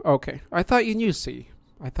know. Okay. I thought you knew, see.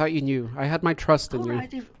 I thought you knew. I had my trust in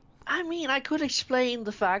you. I mean, I could explain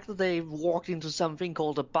the fact that they walked into something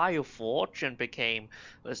called a bioforge and became...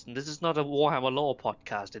 Listen, this is not a Warhammer lore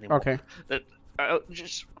podcast anymore. Okay.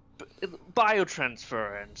 Just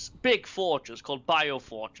biotransference. Big forges called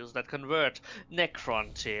bioforges that convert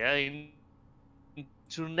Necrons here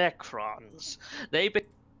into Necrons. They became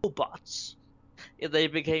robots. They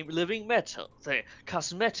became living metal. The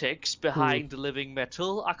cosmetics behind the living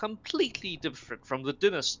metal are completely different from the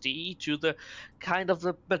dynasty to the kind of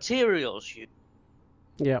the materials you...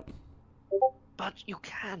 Yeah. But you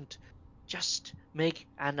can't just make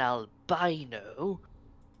an albino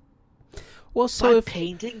well, so if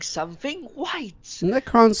painting something white.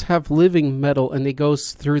 Necrons have living metal and it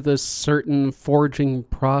goes through this certain forging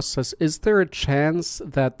process, is there a chance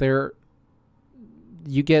that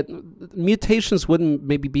you get mutations wouldn't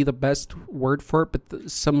maybe be the best word for it,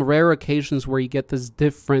 but some rare occasions where you get this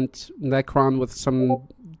different Necron with some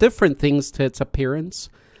different things to its appearance?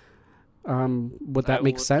 Would that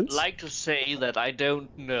make sense? I would like to say that I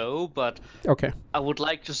don't know, but okay. I would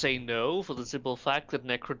like to say no for the simple fact that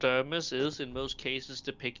necrodermis is in most cases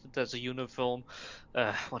depicted as a uniform,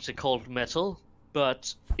 what's it called, metal,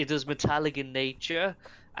 but it is metallic in nature.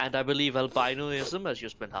 And I believe albinoism, as you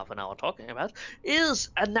spent half an hour talking about, is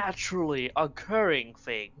a naturally occurring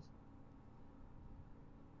thing.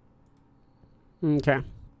 Okay.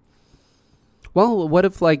 Well, what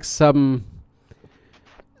if like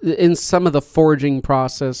in some of the forging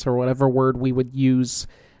process or whatever word we would use,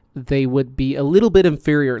 they would be a little bit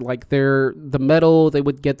inferior. Like the metal they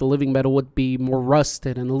would get, the living metal would be more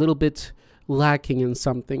rusted and a little bit lacking in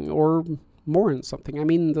something, or more in something. I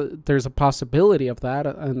mean, there's a possibility of that,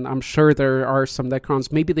 and I'm sure there are some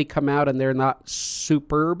Necrons. Maybe they come out and they're not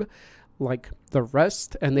superb like the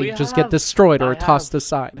rest, and they just get destroyed or tossed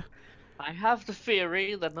aside. I have the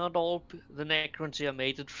theory that not all the Necrons here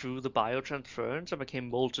made it through the biotransference and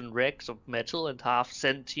became molten wrecks of metal and half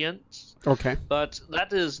sentient. Okay. But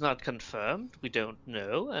that is not confirmed. We don't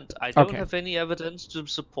know, and I don't have any evidence to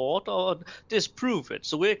support or disprove it.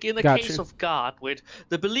 So we're in a case of God where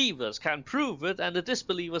the believers can prove it and the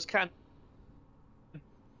disbelievers can't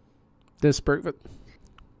disprove it.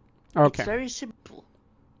 Okay. It's very simple.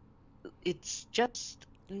 It's just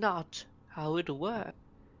not how it works.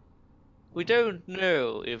 We don't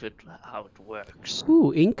know how it works.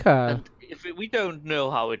 Ooh, Inca. And we don't know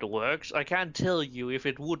how it works, I can't tell you if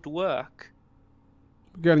it would work.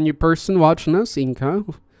 We got a new person watching us, Inca.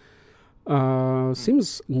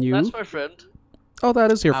 Seems new. That's my friend. Oh,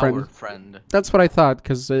 that is your Our friend. That's what I thought,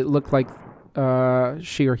 because it looked like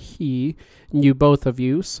she or he knew both of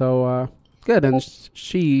you. So, good. And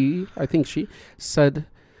I think she said,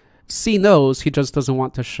 C knows, he just doesn't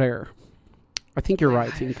want to share. I think you're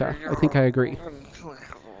right, Inca. I think I agree.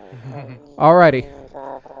 Alrighty.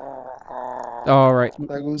 Alright.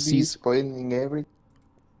 I will be spoiling everything.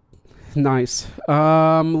 Nice.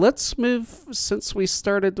 Let's move, since we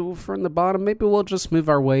started from the bottom, maybe we'll just move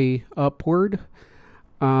our way upward.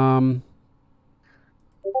 Yeah,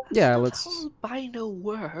 let's... Albino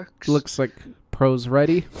works. Looks like pro's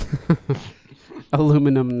ready.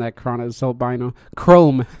 Aluminum Necron is albino.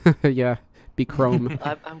 Chrome. Yeah. Be chrome.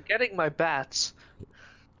 I'm getting my bats.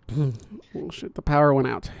 Oh shit, the power went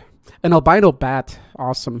out. An albino bat.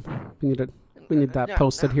 Awesome. We need that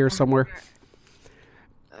posted here somewhere.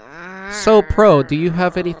 So, Pro, do you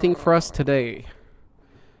have anything for us today?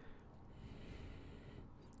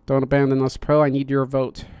 Don't abandon us, Pro. I need your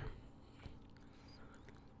vote.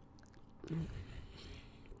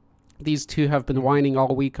 These two have been whining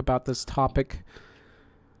all week about this topic.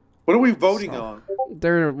 What are we voting on?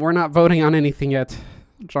 We're not voting on anything yet.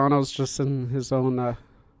 Jono's just in his own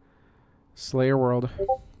Slayer world.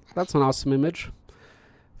 That's an awesome image.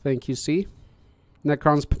 Thank you, C.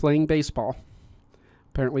 Necron's playing baseball.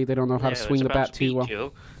 Apparently they don't know how to swing the bat too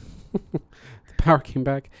well. The power came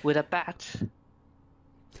back. With a bat.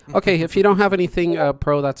 Okay, if you don't have anything,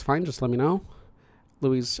 Pro, that's fine. Just let me know.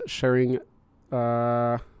 Louis sharing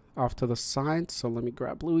off to the side. So let me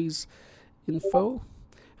grab Louis' info.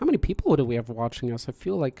 How many people do we have watching us? I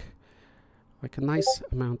feel like a nice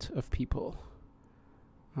amount of people.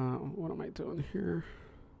 What am I doing here?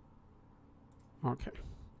 Okay.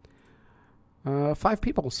 5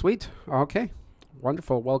 people. Sweet. Okay.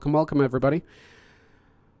 Wonderful. Welcome, welcome, everybody.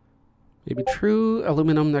 Maybe true.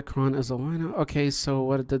 Aluminum Necron is albino. Okay, so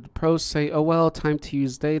what did Pro say? Oh, well, time to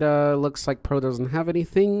use data. Looks like Pro doesn't have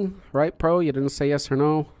anything. Right, Pro? You didn't say yes or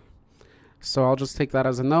no. So I'll just take that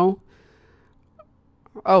as a no.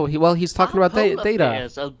 Oh, he's talking about data.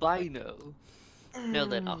 Yes, albino. No,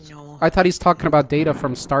 they're not. No. I thought he's talking about Data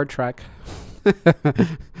from Star Trek.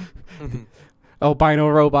 Albino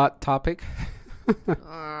robot topic.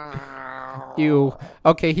 You.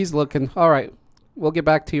 Okay, he's looking. All right. We'll get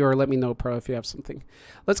back to you, or let me know, Pro, if you have something.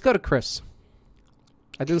 Let's go to Chris.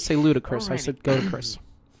 I didn't say ludicrous. I said go to Chris.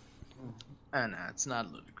 No, it's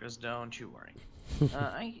not ludicrous. Don't you worry.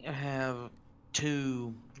 I have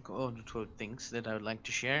two things that I would like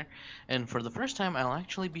to share, and for the first time, I'll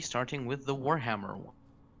actually be starting with the Warhammer one.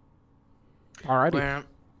 Alrighty. Where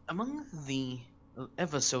among the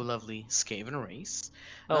ever so lovely Skaven race,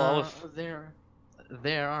 there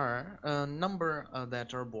are a number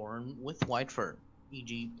that are born with white fur,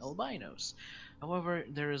 e.g. albinos. However,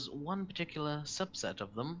 there is one particular subset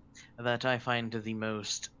of them that I find the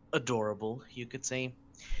most adorable, you could say.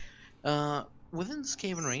 Within the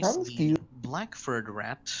Skaven race, Sounds the cute. black-furred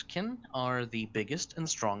ratkin are the biggest and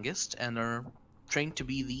strongest and are trained to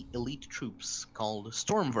be the elite troops called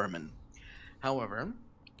storm vermin. However,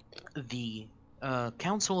 the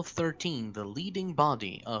Council of 13, the leading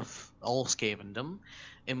body of all Skavendom,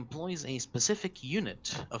 employs a specific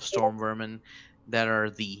unit of storm vermin that are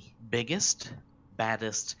the biggest,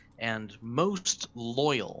 baddest, and most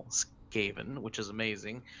loyal Skaven, which is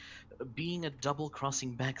amazing. Being a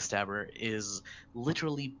double-crossing backstabber is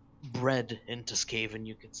literally bred into Skaven,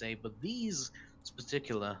 you could say, but these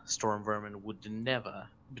particular storm vermin would never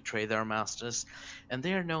betray their masters, and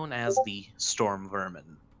they are known as the storm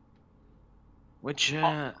vermin. Which,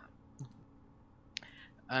 I'm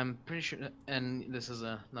pretty sure, and this is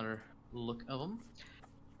another look of them,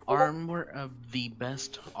 are the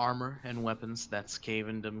best armor and weapons that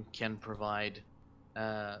Skavendom can provide,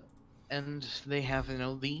 and they have,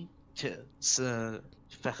 the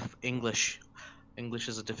English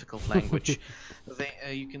is a difficult language.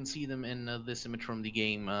 You can see them in this image from the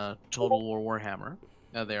game Total War Warhammer.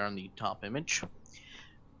 They're on the top image.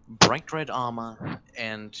 Bright red armor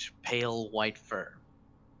and pale white fur.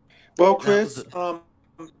 Well, Chris, you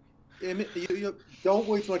don't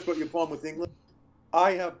worry too much about your problem with English.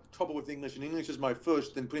 I have trouble with English, and English is my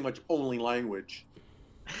first and pretty much only language.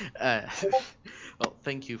 Well,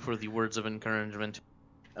 thank you for the words of encouragement.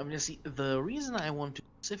 You see, the reason I want to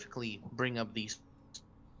specifically bring up these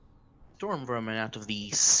storm vermin out of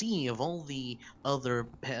the sea of all the other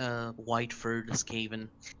white-furred Skaven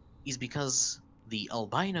is because the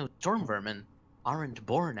albino storm vermin aren't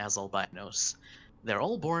born as albinos. They're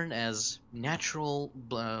all born as natural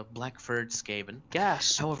black-furred Skaven.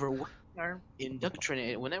 Yes. However,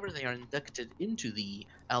 whenever they are inducted into the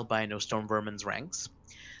albino storm vermin's ranks,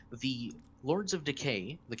 the Lords of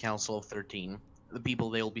Decay, the Council of 13, the people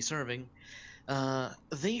they'll be serving,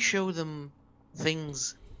 they show them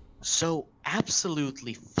things so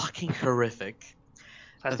absolutely fucking horrific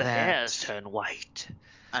And the hairs turn white.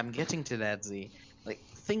 I'm getting to that, Z. Like,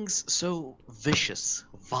 things so vicious,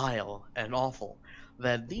 vile, and awful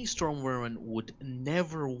that these storm vermin would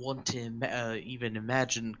never want to even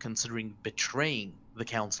imagine considering betraying the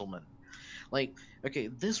councilman. Like, okay,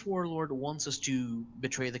 this warlord wants us to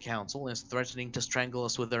betray the council and is threatening to strangle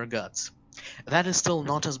us with their guts. That is still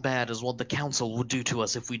not as bad as what the council would do to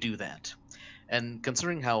us if we do that. And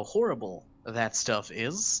considering how horrible that stuff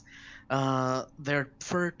is, their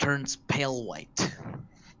fur turns pale white.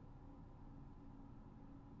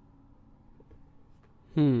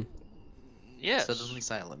 Yes. Suddenly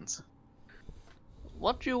silence.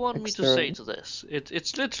 What do you want me to say to this?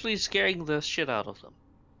 It's literally scaring the shit out of them.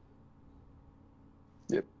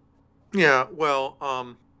 Yep. Yeah, well,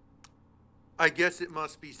 I guess it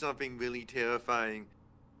must be something really terrifying.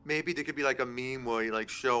 Maybe there could be like a meme where you like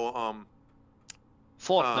show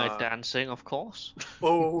Fortnite dancing, of course.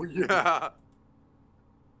 Oh yeah.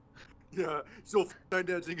 Yeah. So Fortnite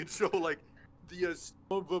dancing and show like the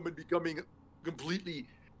storm vermin becoming completely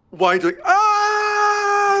white, like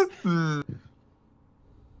ah.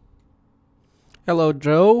 Hello,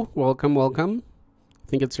 Joe. Welcome, welcome. I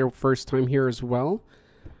think it's your first time here as well,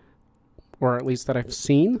 or at least that I've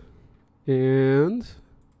seen. And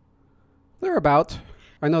they're about.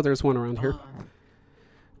 I know there's one around here.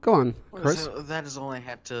 Go on, Chris. So that is all I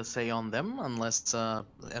had to say on them, unless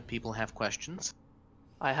people have questions.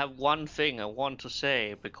 I have one thing I want to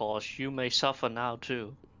say, because you may suffer now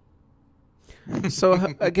too.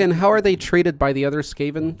 So, again, how are they treated by the other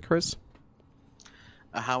Skaven, Chris?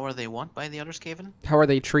 How are they what by the other Skaven? How are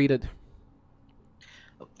they treated?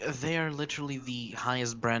 They are literally the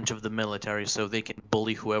highest branch of the military, so they can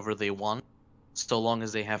bully whoever they want, so long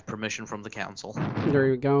as they have permission from the council. There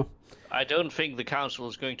you go. I don't think the council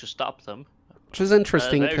is going to stop them. Which is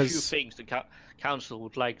interesting Very few because things the council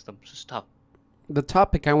would like them to stop. the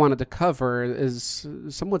topic I wanted to cover is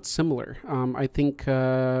somewhat similar. I think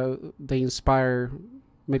they inspire,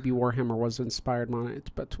 maybe Warhammer was inspired on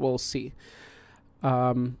it, but we'll see.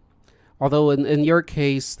 Although in your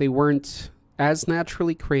case, they weren't as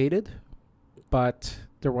naturally created, but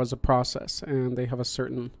there was a process, and they have a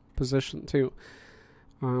certain position too.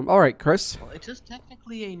 All right, Chris. Well, it is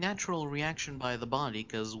technically a natural reaction by the body,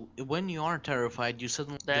 because when you are terrified, you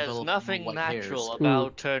suddenly There's develop nothing white natural hairs.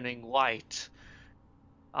 about turning white.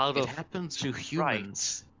 It happens to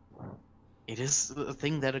humans. It is a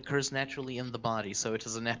thing that occurs naturally in the body, so it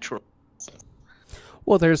is a natural process.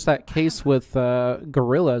 Well, there's that case with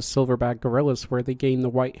gorillas, silverback gorillas, where they gain the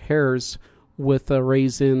white hairs with a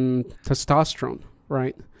raise in testosterone,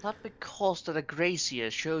 right? Not because that a Gracia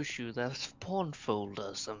shows you that spawn folder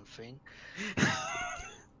or something.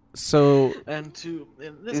 So, And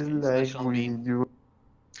in this It's case, I like shall we be do.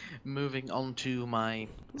 moving on to my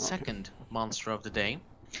second monster of the day,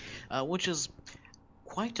 which is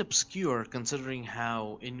quite obscure considering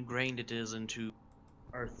how ingrained it is into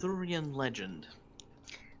Arthurian legend,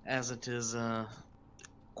 as it is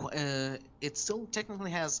it still technically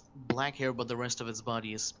has black hair, but the rest of its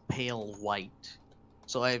body is pale white,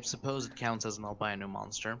 so I suppose it counts as an albino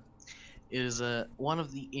monster. It is one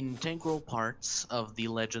of the integral parts of the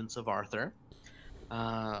Legends of Arthur,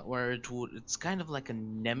 where it's kind of like a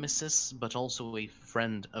nemesis, but also a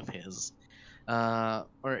friend of his.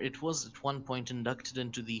 Or it was at one point inducted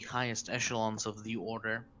into the highest echelons of the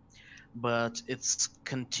order, but its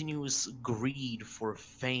continuous greed for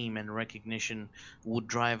fame and recognition would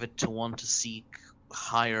drive it to want to seek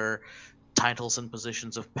higher titles and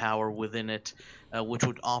positions of power within it, which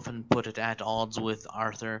would often put it at odds with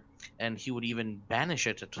Arthur, and he would even banish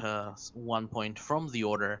it at one point from the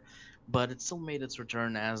order, but it still made its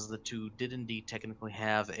return, as the two did indeed technically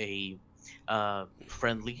have a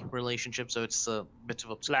friendly relationship, so it's a bit of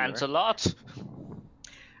obscure. Lancelot?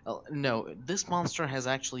 No, this monster has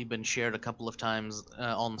actually been shared a couple of times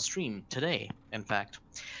on stream today, in fact,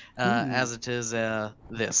 as it is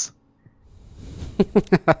this.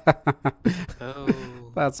 Oh.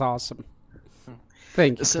 that's awesome.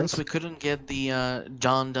 Thank you, Since Chris. we couldn't get the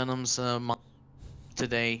John Dunham's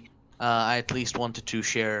today, I at least wanted to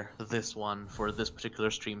share this one for this particular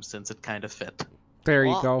stream since it kind of fit. There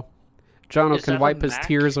you What? go. Jono Is can that a wipe his Mac?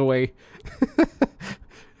 tears away.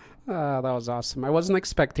 That was awesome. I wasn't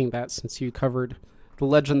expecting that since you covered the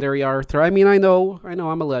legendary Arthur. I mean, I know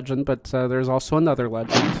I'm a legend, but there's also another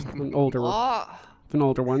legend, an older one.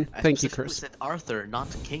 I Thank you, specifically Chris. said Arthur,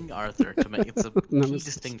 not King Arthur, to make it's a key Nemesis.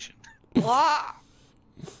 distinction.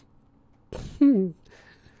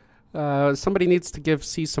 Somebody needs to give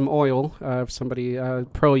C some oil. If somebody,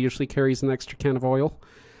 Pro usually carries an extra can of oil.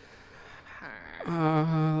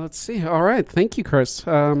 Let's see. All right. Thank you, Chris.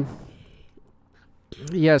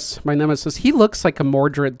 Yes, my nemesis. He looks like a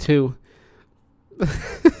Mordred, too.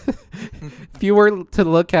 If you were to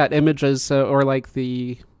look at images or like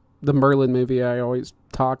the Merlin movie I always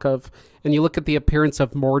talk of, and you look at the appearance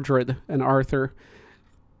of Mordred and Arthur,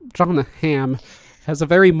 John Hamm has a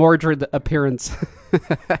very Mordred appearance,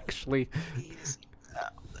 actually.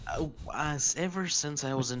 Ever since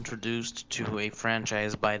I was introduced to a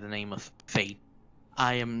franchise by the name of Fate,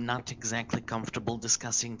 I am not exactly comfortable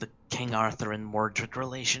discussing the King Arthur and Mordred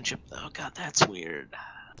relationship, though. God, that's weird.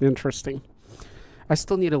 Interesting. I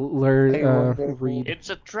still need to learn, read. It's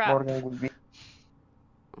a trap. Morgan would be.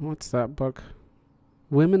 What's that book?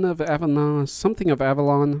 Women of Avalon, something of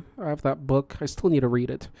Avalon. I have that book. I still need to read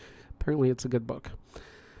it. Apparently it's a good book.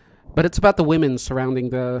 But it's about the women surrounding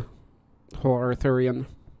the whole Arthurian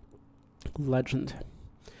legend.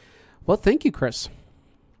 Well, thank you, Chris.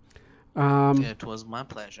 It was my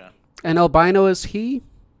pleasure. And albino is he?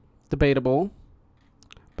 Debatable.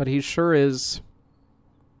 But he sure is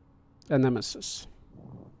a nemesis.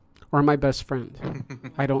 Or my best friend.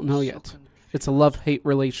 I don't know yet. It's a love-hate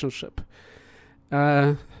relationship.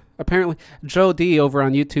 Apparently, Joe D over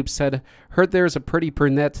on YouTube said, heard there's a pretty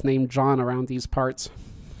brunette named John around these parts.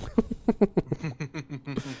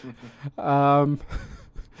 Jono,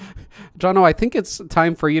 I think it's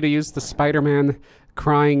time for you to use the Spider-Man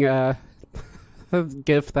crying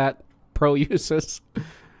gif that Pro uses.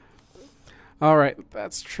 All right,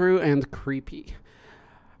 that's true and creepy.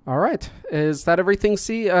 All right, is that everything,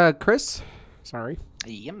 Chris? Sorry.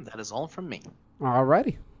 Yep, that is all from me. All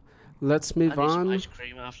righty. Let's I move need some on ice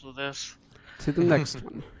cream after this. to the next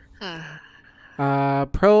one.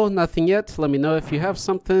 Pro, nothing yet. Let me know if you have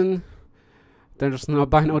something. There's no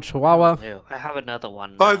albino chihuahua. No, I have another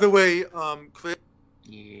one. By now. the way, Chris,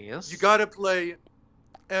 Yes. you gotta play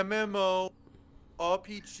MMO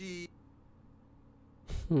RPG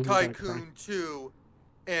Tycoon 2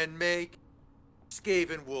 and make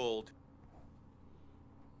Skaven World.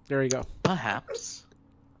 There you go. Perhaps.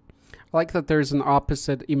 I like that there's an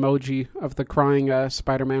opposite emoji of the crying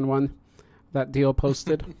Spider-Man one that Dio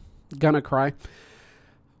posted. Gonna cry.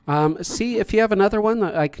 See, if you have another one,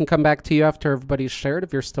 I can come back to you after everybody's shared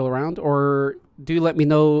if you're still around. Or do let me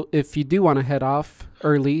know if you do want to head off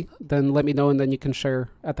early. Then let me know and then you can share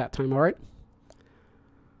at that time, all right?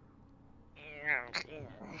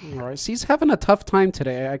 All right. See, he's having a tough time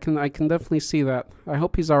today. I can definitely see that. I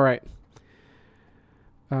hope he's all right.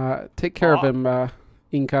 Take care of him,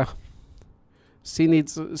 Inca. C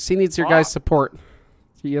needs your guys' support.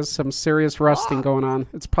 He has some serious rusting going on.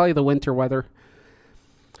 It's probably the winter weather.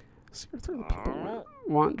 People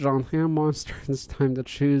want John Ham Monster. It's time to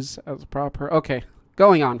choose as proper. Okay,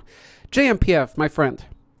 going on. JMPF, my friend.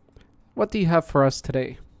 What do you have for us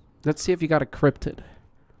today? Let's see if you got a cryptid.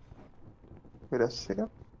 Wait a second.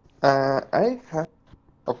 I have,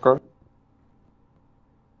 of course.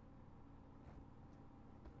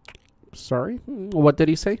 Sorry, what did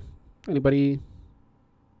he say? Anybody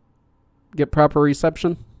get proper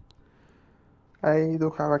reception? I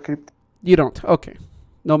do have a crypt. You don't. Okay.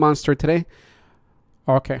 No monster today?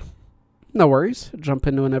 Okay. No worries. Jump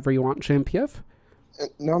in whenever you want, JMPF.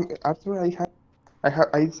 No, Arthur,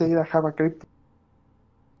 I say I have a crypt.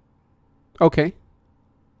 Okay.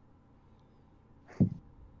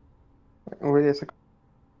 Wait a second.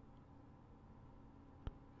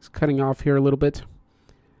 He's cutting off here a little bit.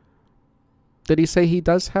 Did he say he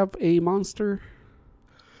does have a monster?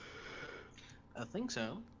 I think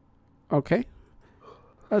so. Okay.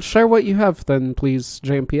 Share what you have then, please,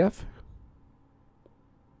 JMPF.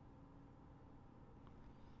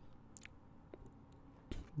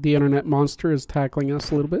 The internet monster is tackling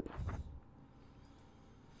us a little bit.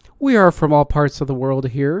 We are from all parts of the world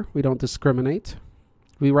here. We don't discriminate.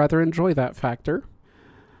 We rather enjoy that factor.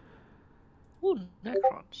 Ooh,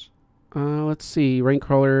 Necrons. Let's see.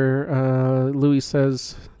 Raincrawler, Louis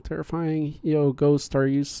says, terrifying. Yo, Ghost, are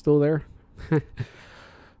you still there?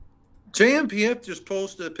 JMPF just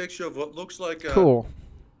posted a picture of what looks like Cool.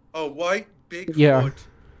 a white Bigfoot, Yeah.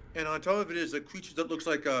 and on top of it is a creature that looks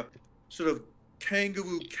like a sort of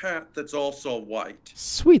kangaroo cat that's also white.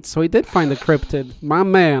 Sweet. So he did find a cryptid. My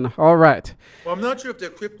man. All right. Well, I'm not sure if they're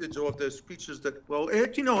cryptids or if there's creatures that, well,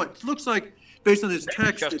 you know, it looks like, based on his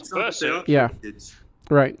text, Just it's not that they are Yeah. cryptids.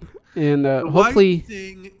 Right. And The hopefully... white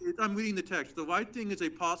thing, I'm reading the text. The white thing is a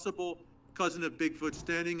possible cousin of Bigfoot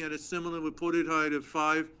standing at a similar reported height of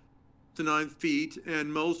 5 to 9 feet,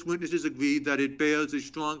 and most witnesses agree that it bears a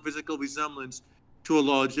strong physical resemblance to a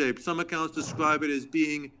large ape. Some accounts describe it as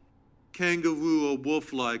being kangaroo or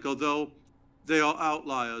wolf-like, although they are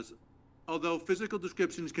outliers. Although physical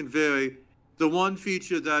descriptions can vary, the one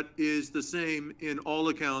feature that is the same in all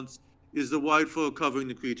accounts is the white fur covering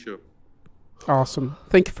the creature. Awesome.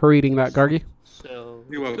 Thank you for reading that, Gargi. So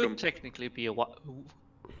You're it welcome. could technically be one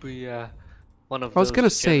of I was those going to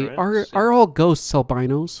say, generates. are all ghosts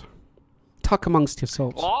albinos? Talk amongst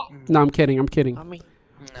yourselves. Oh, No, I'm kidding. I'm kidding. I mean,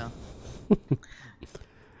 No.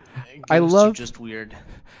 I Ghosts love- are just weird.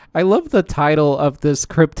 I love the title of this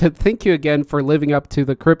cryptid. Thank you again for living up to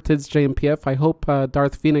the cryptids, JMPF. I hope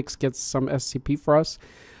Darth Phoenix gets some SCP for us.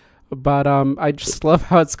 But I just love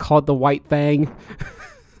how it's called the White Thang.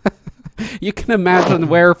 You can imagine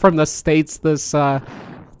where from the States this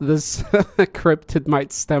cryptid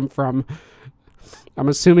might stem from. I'm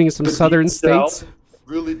assuming some southern Deep South. states.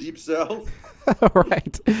 Really deep south.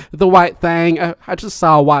 Right. The White Thang. I just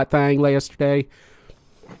saw a White Thang yesterday.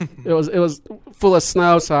 It was full of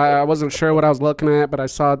snow, so I wasn't sure what I was looking at, but I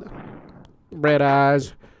saw red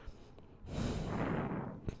eyes.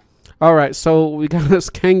 All right, so we got this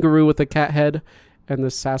kangaroo with a cat head and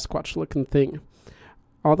this Sasquatch-looking thing.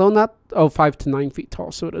 Although not 5 to 9 feet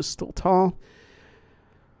tall, so it is still tall.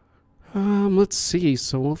 Let's see.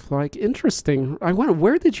 So, like, interesting. I wonder,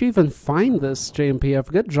 where did you even find this, JMPF?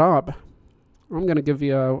 Good job. I'm gonna give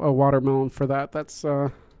you a watermelon for that. That's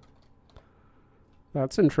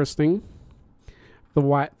interesting. The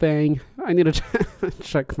White Thing. I need to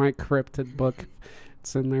check my cryptid book.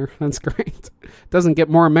 It's in there. That's great. Doesn't get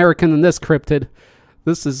more American than this cryptid.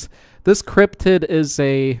 This cryptid is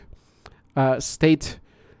a state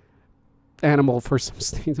animal for some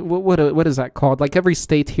state. What is that called? Like every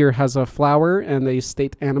state here has a flower and a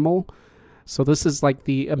state animal. So this is like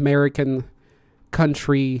the American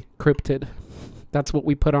country cryptid. That's what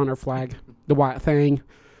we put on our flag. The white thing.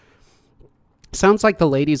 Sounds like the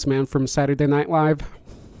ladies' man from Saturday Night Live.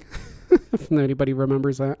 If anybody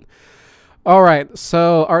remembers that. All right,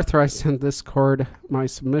 so Arthur, I sent Discord my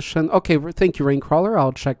submission. Okay, thank you, Raincrawler.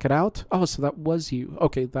 I'll check it out. Oh, so that was you.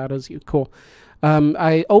 Okay, that is you. Cool.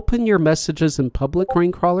 I open your messages in public,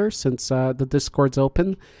 Raincrawler, since the Discord's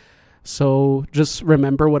open. So just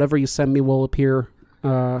remember, whatever you send me will appear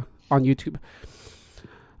on YouTube.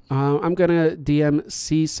 I'm going to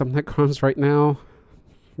DMC some Necrons right now.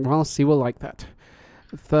 Well, C will like that.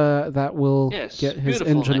 That will get his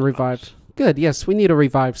engine Necrons revived. Good, yes, we need a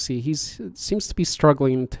revive C. He seems to be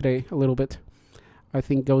struggling today a little bit. I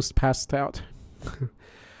think Ghost passed out.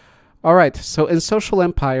 All right, so in Social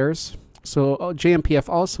Empires, so JMPF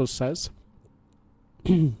also says,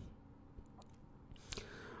 in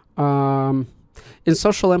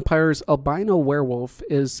Social Empires, Albino Werewolf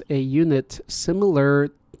is a unit similar.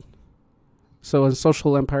 So in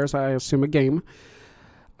Social Empires, I assume a game.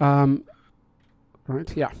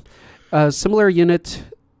 Right, yeah. A similar unit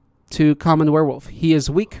to Common Werewolf. He is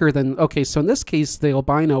weaker than... Okay, so in this case, the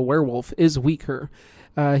Albino Werewolf is weaker.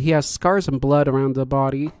 He has scars and blood around the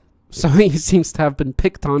body, so he seems to have been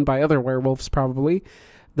picked on by other werewolves, probably.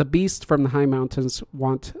 The beast from the high mountains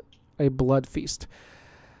want a blood feast.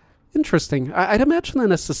 Interesting. I'd imagine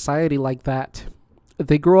in a society like that,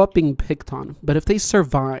 they grow up being picked on, but if they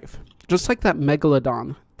survive, just like that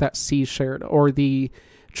Megalodon that C shared, or the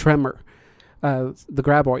Tremor, the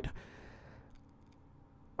Graboid,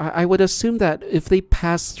 I would assume that if they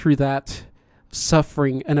pass through that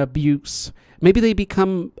suffering and abuse, maybe they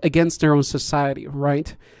become against their own society,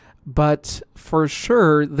 right? But for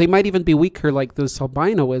sure, they might even be weaker like this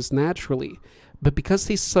albino is naturally. But because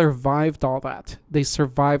they survived all that, they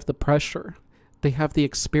survived the pressure, they have the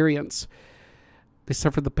experience, they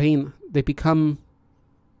suffer the pain, they become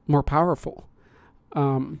more powerful.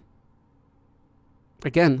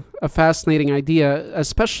 Again, a fascinating idea,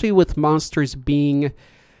 especially with monsters being...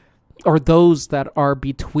 or those that are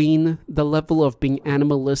between the level of being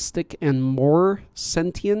animalistic and more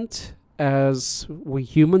sentient as we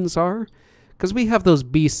humans are. Because we have those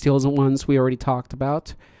bestial ones we already talked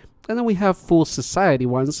about. And then we have full society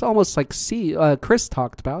ones, almost like Chris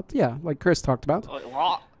talked about. Yeah, like Chris talked about.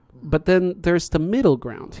 But then there's the middle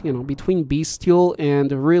ground, between bestial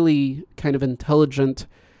and really kind of intelligent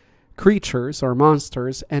creatures or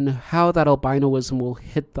monsters, and how that albinoism will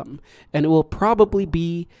hit them. And it will probably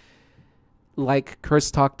be... like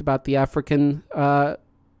Chris talked about the African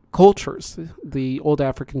cultures, the old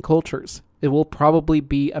African cultures. It will probably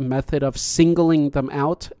be a method of singling them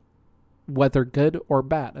out, whether good or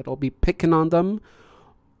bad. It'll be picking on them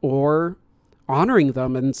or honoring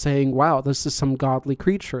them and saying, wow, this is some godly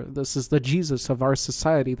creature. This is the Jesus of our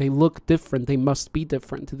society. They look different. They must be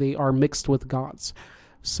different. They are mixed with gods.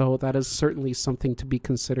 So that is certainly something to be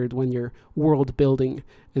considered when you're world building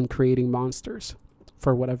and creating monsters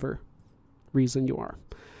for whatever reason you are.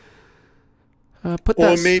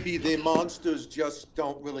 Or maybe the monsters just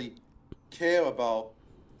don't really care about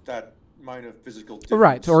that minor physical difference.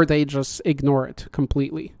 Right, or they just ignore it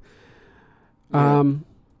completely. Yeah.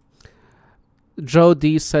 Joe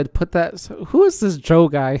D said, put that... So who is this Joe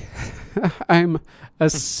guy? I'm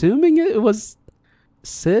assuming it was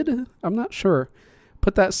Sid? I'm not sure.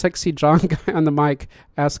 Put that sexy John guy on the mic.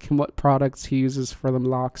 Ask him what products he uses for them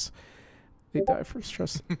locks. They die from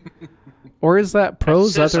stress. Or is that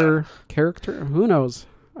Pro's other character? Who knows?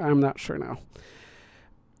 I'm not sure now.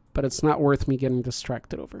 But it's not worth me getting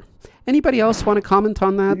distracted over. Anybody else want to comment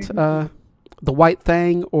on that? The white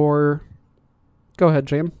thing, or... Go ahead,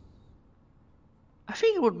 Jam. I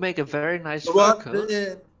think it would make a very nice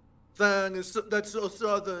worker. That's so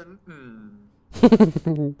southern.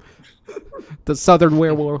 The southern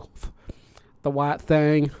werewolf. The white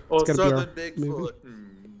thing. Or southern Bigfoot.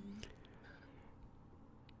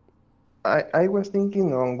 I was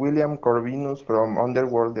thinking on William Corvinus from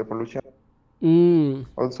Underworld Evolution.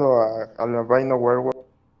 Also an albino werewolf,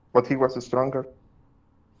 but he was stronger.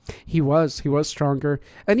 He was stronger.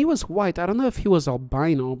 And he was white. I don't know if he was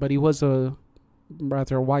albino, but he was a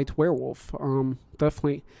rather white werewolf.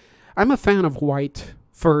 Definitely. I'm a fan of white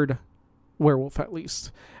furred werewolf, at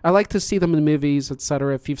least. I like to see them in movies,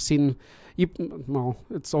 etc. If you've seen... well,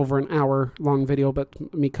 it's over an hour long video,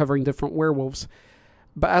 but me covering different werewolves.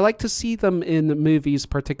 But I like to see them in movies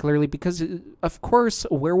particularly because, of course,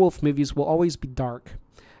 werewolf movies will always be dark.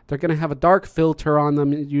 They're going to have a dark filter on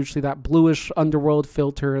them, usually that bluish underworld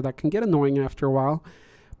filter that can get annoying after a while.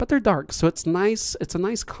 But they're dark, so it's nice. It's a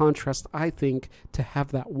nice contrast, I think, to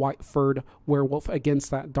have that white furred werewolf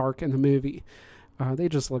against that dark in the movie. They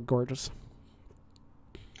just look gorgeous.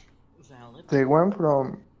 The one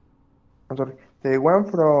from I'm sorry. The one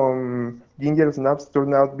from Ginger Snaps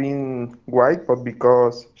turned out being white, but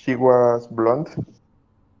because she was blonde.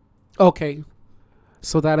 Okay.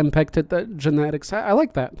 So that impacted the genetics. I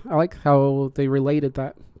like that. I like how they related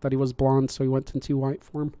that he was blonde, so he went into white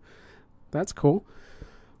form. That's cool.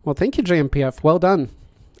 Well, thank you, JMPF. Well done.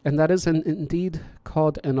 And that is indeed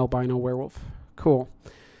called an albino werewolf. Cool.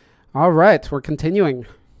 All right, we're continuing.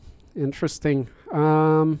 Interesting.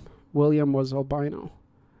 William was albino.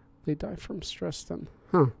 They died from stress then.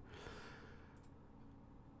 Huh.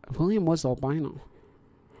 William was albino.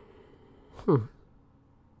 Huh.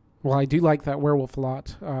 Well, I do like that werewolf a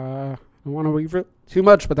lot. I don't want to read it too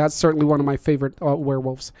much, but that's certainly one of my favorite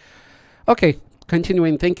werewolves. Okay,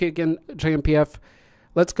 continuing. Thank you again, JMPF.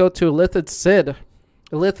 Let's go to Elithid Sid.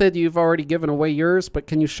 Elithid, you've already given away yours, but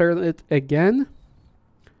can you share it again?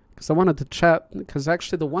 Because I wanted to chat, because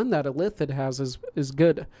actually the one that Elithid has is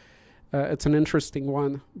good. It's an interesting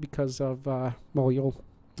one because of, well, you'll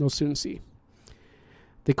soon see.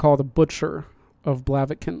 They call the Butcher of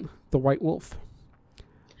Blaviken the White Wolf.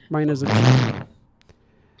 Mine is a cheat.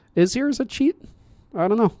 Is yours a cheat? I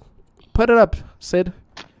don't know. Put it up, Sid.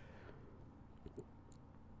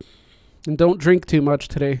 And don't drink too much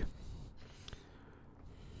today.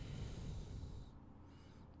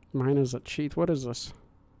 Mine is a cheat. What is this?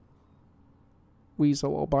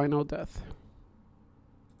 Weasel albino death.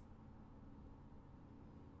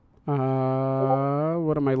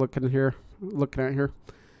 What am I looking at here?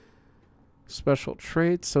 Special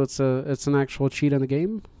traits. So it's an actual cheat in the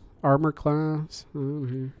game. Armor class.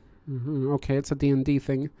 Okay, it's a D&D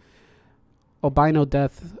thing. Albino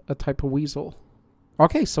death, a type of weasel.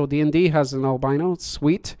 Okay, so D&D has an albino.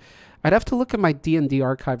 Sweet. I'd have to look at my D&D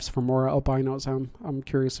archives for more albinos. I'm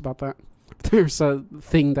curious about that. There's a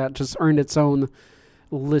thing that just earned its own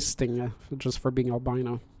listing just for being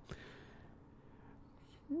albino.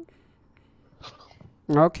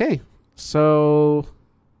 Okay, so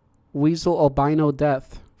weasel albino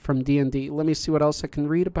death from D&D. Let me see what else I can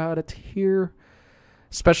read about it here.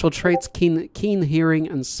 Special traits, keen hearing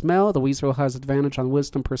and smell. The weasel has advantage on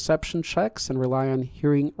wisdom perception checks and rely on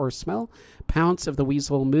hearing or smell. Pounce if the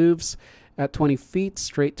weasel moves at 20 feet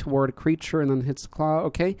straight toward a creature and then hits the claw.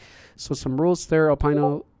 Okay, so some rules there.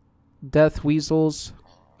 Albino death weasels,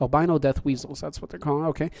 that's what they're calling.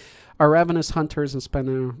 Okay, are ravenous hunters and spend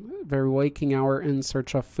a very waking hour in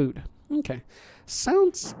search of food. Okay,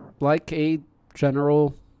 sounds like a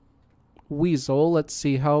general weasel. Let's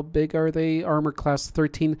see, how big are they? Armor class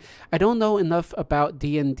 13. I don't know enough about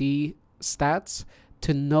D&D stats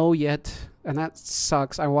to know yet, and that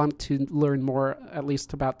sucks. I want to learn more, at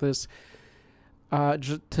least about this,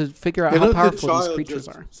 to figure out how powerful these creatures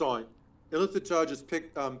are. Sorry, unless the child just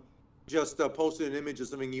posted an image of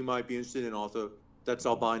something you might be interested in also. That's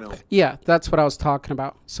albino. Yeah, that's what I was talking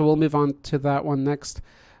about. So we'll move on to that one next.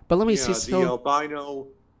 But let me see. The albino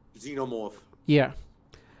xenomorph. Yeah.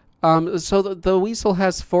 So the weasel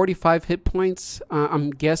has 45 hit points.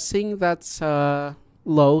 I'm guessing that's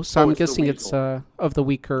low, so I'm guessing it's of the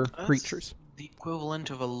weaker creatures. The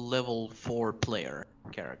equivalent of a level 4 player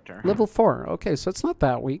character. Level 4. Okay, so it's not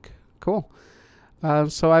that weak. Cool.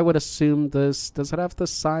 So I would assume this. Does it have the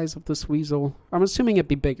size of this weasel? I'm assuming it'd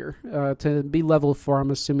be bigger. To be level 4,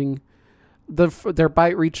 I'm assuming their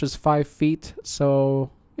bite reach is 5 feet.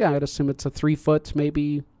 So yeah, I'd assume it's a 3 foot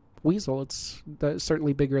maybe weasel. It's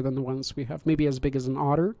certainly bigger than the ones we have. Maybe as big as an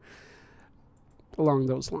otter. Along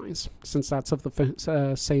those lines, since that's of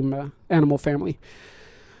the same animal family.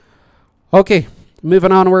 Okay,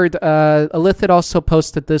 moving onward. Elithid also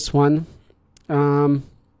posted this one.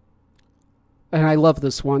 And I love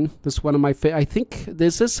this one. This one of my I think,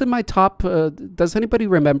 is this in my top? Does anybody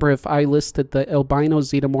remember if I listed the albino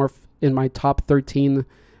xenomorph in my top 13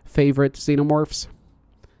 favorite xenomorphs?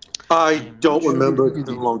 I don't remember. It's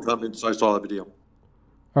been a long time since I saw that video.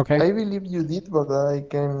 Okay. I believe you did, but I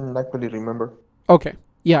can actually remember. Okay.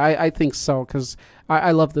 Yeah, I think so, because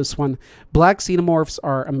I love this one. Black xenomorphs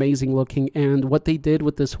are amazing looking, and what they did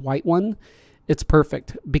with this white one, it's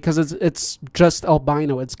perfect, because it's just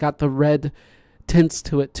albino. It's got the red tints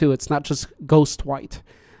to it, too. It's not just ghost white.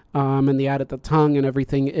 And they added the tongue and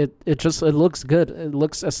everything. It looks good. It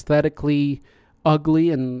looks aesthetically ugly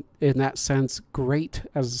and, in that sense, great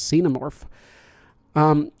as a xenomorph.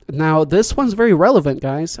 Now, this one's very relevant,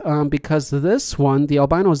 guys, because this one, the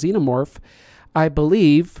albino xenomorph, I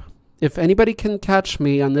believe, if anybody can catch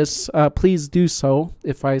me on this, please do so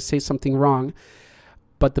if I say something wrong.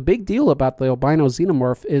 But the big deal about the albino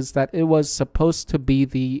xenomorph is that it was supposed to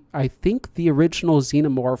be I think the original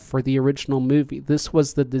xenomorph for the original movie. This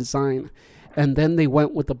was the design. And then they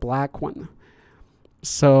went with the black one.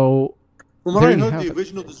 So From what I heard, the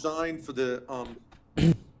original design for the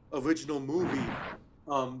original movie,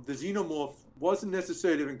 the xenomorph wasn't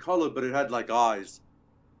necessarily in color, but it had like eyes.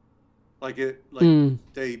 Like that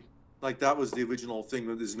was the original thing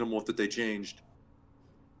with the xenomorph that they changed.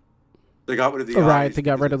 They got rid of the eyes. Right, they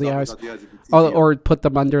got rid of the eyes. Or put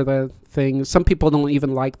them under the thing. Some people don't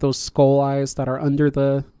even like those skull eyes that are under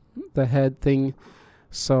the head thing.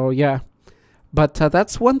 So, yeah. But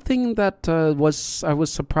that's one thing that I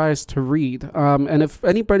was surprised to read. And if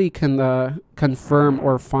anybody can confirm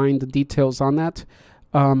or find the details on that,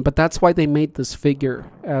 but that's why they made this figure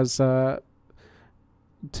as to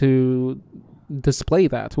display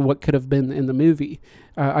that, what could have been in the movie.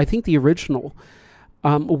 I think the original.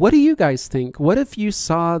 What do you guys think? What if you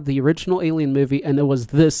saw the original Alien movie and it was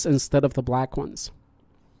this instead of the black ones?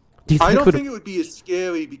 Do you think I don't think it would be as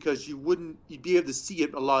scary because you'd be able to see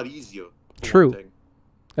it a lot easier. True.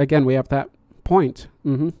 Again, we have that point.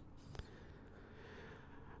 Mm-hmm.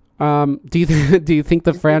 Do you think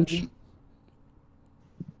the French?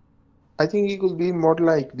 I think it would be more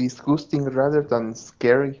like disgusting rather than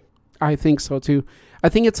scary. I think so too. I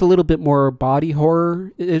think it's a little bit more body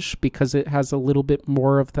horror-ish because it has a little bit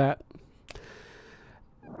more of that,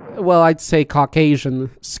 well, I'd say Caucasian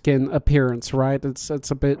skin appearance, right? It's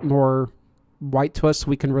a bit more white to us.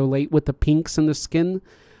 We can relate with the pinks in the skin.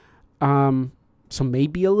 So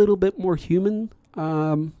maybe a little bit more human,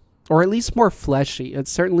 or at least more fleshy. It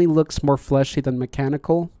certainly looks more fleshy than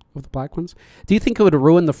mechanical with the black ones. Do you think it would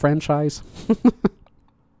ruin the franchise?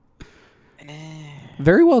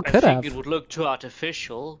 Very well could have. I think it would look too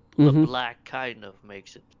artificial. The black kind of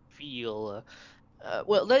makes it feel...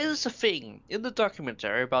 well, there is a thing in the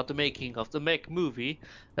documentary about the making of the Mech movie.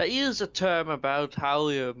 There is a term about how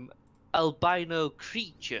albino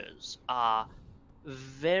creatures are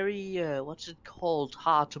very, what's it called,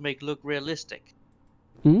 hard to make look realistic.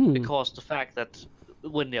 Because the fact that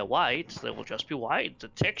when they're white, they will just be white. The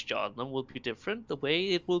texture on them will be different. The way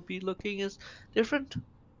it will be looking is different.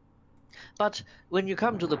 But when you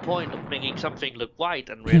come to the point of making something look white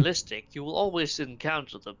and realistic, you will always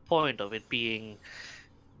encounter the point of it being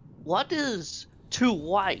what is too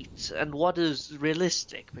white and what is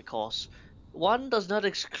realistic, because one does not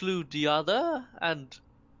exclude the other and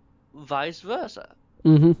vice versa.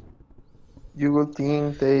 You would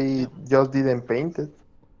think they just didn't paint it.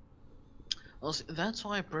 Well, see, that's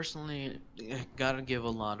why I personally gotta give a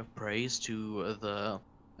lot of praise to the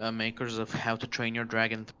makers of How to Train Your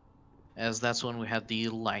Dragon, as that's when we had the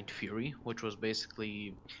Light Fury, which was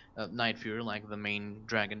basically Night Fury, like the main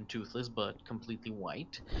dragon, toothless, but completely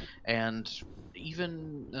white. And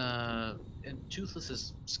even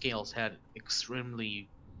Toothless's scales had extremely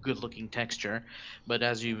good-looking texture, but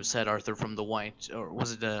as you said, Arthur, from the white, or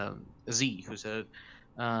was it Z who said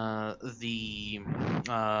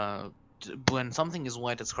when something is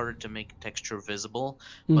white, it's harder to make texture visible,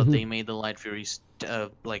 but they made the Light Fury's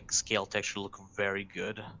like scale texture look very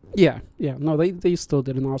good. Yeah. No, they still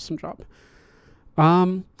did an awesome job.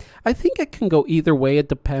 I think it can go either way. It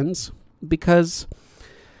depends, because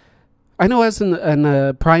I know as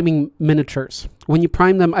in priming miniatures, when you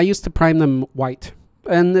prime them, I used to prime them white,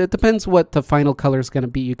 and it depends what the final color is going to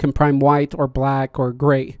be. You can prime white or black or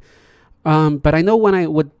gray. But I know when I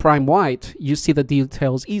would prime white, you see the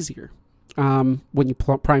details easier. When you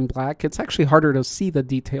prime black, it's actually harder to see the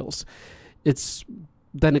details.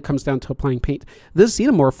 Then it comes down to applying paint. This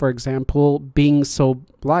xenomorph, for example, being so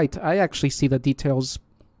light, I actually see the details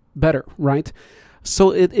better, right?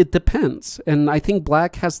 So it depends. And I think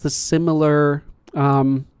black has the similar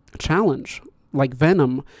challenge, like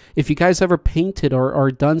Venom. If you guys ever painted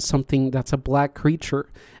or done something that's a black creature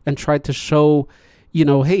and tried to show,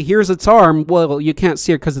 hey, here's its arm. Well, you can't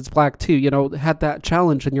see it because it's black too. Had that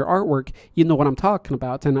challenge in your artwork. You know what I'm talking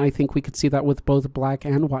about. And I think we could see that with both black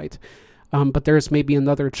and white. But there's maybe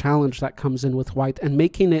another challenge that comes in with white and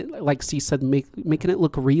making it, like C said, making it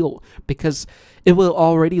look real, because it will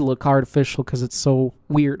already look artificial because it's so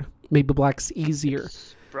weird. Maybe black's easier.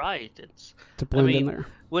 It's bright. It's to blend in there.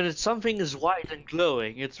 When something is white and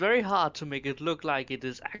glowing, it's very hard to make it look like it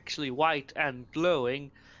is actually white and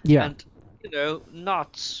glowing. Yeah. And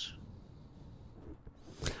not.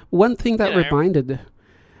 One thing that reminded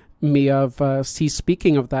me of,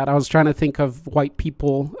 speaking of that, I was trying to think of white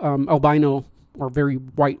people, albino or very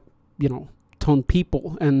white, toned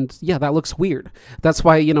people, and yeah, that looks weird. That's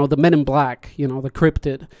why, the Men in Black, the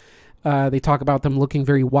cryptid, they talk about them looking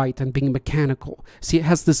very white and being mechanical. See, it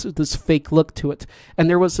has this fake look to it. And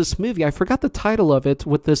there was this movie, I forgot the title of it,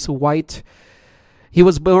 with this white, he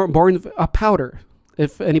was born a Powder.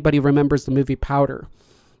 If anybody remembers the movie Powder,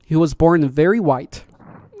 he was born very white,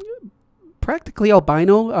 practically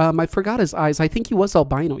albino. I forgot his eyes. I think he was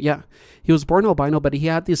albino. Yeah, he was born albino, but he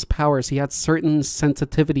had these powers. He had certain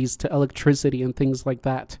sensitivities to electricity and things like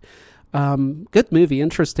that. Good movie,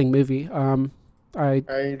 interesting movie. I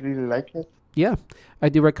really like it. Yeah, I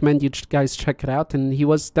do recommend you guys check it out. And he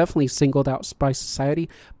was definitely singled out by society,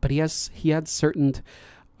 but he had certain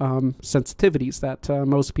sensitivities that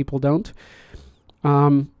most people don't.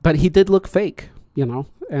 But he did look fake,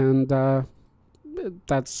 and I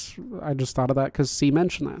just thought of that because C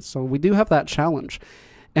mentioned that. So we do have that challenge.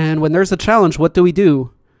 And when there's a challenge, what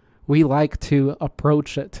do? We like to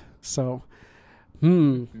approach it. So,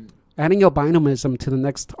 adding albinism to the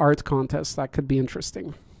next art contest, that could be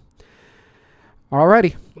interesting.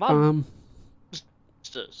 Alrighty.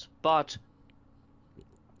 But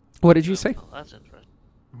what did you say? Oh, that's interesting.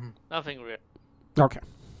 Nothing real. Okay.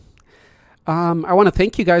 I want to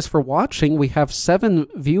thank you guys for watching. We have 7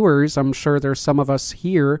 viewers. I'm sure there's some of us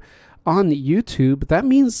here on YouTube. That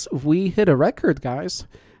means we hit a record, guys.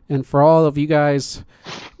 And for all of you guys,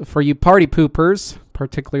 for you party poopers,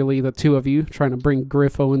 particularly the 2 of you trying to bring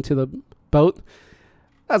Griffo into the boat,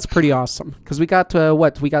 that's pretty awesome. Because we got,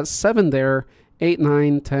 we got 7 there. 8,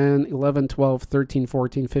 9, 10, 11, 12, 13,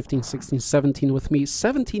 14, 15, 16, 17 with me.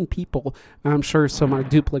 17 people. I'm sure some are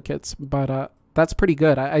duplicates, but that's pretty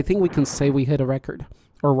good. I think we can say we hit a record,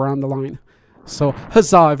 or we're on the line. So,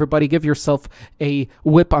 huzzah, everybody. Give yourself a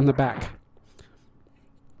whip on the back.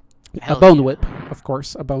 A bone whip, of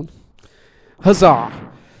course. A bone. Huzzah.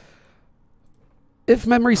 If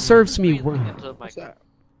memory serves me... Go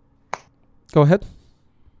ahead.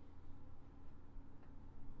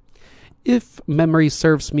 If memory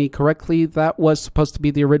serves me correctly, that was supposed to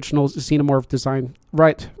be the original Xenomorph design.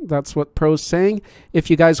 Right, that's what Pro's saying.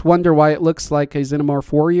 If you guys wonder why it looks like a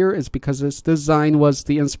Xenomorph warrior, it's because this design was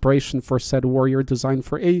the inspiration for said warrior design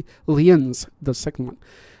for Aliens, the second one.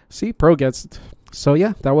 See, Pro gets it. So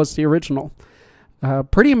yeah, that was the original.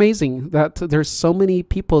 Pretty amazing that there's so many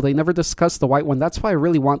people, they never discussed the white one. That's why I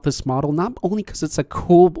really want this model, not only because it's a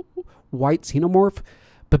cool white Xenomorph,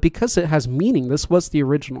 but because it has meaning. This was the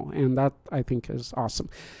original, and that, I think, is awesome.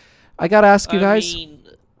 I gotta ask you guys...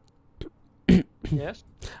 Yes?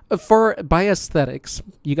 By aesthetics,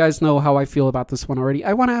 you guys know how I feel about this one already.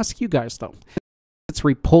 I want to ask you guys, though. It's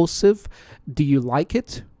repulsive. Do you like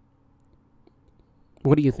it?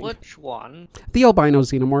 What do you think? Which one? The albino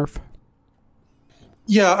Xenomorph.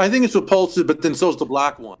 Yeah, I think it's repulsive, but then so's the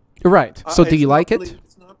black one. Right. So do you like it?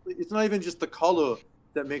 It's not even just the color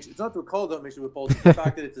that makes it's not the color that makes it repulsive. It's the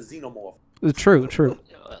fact that it's a xenomorph. True.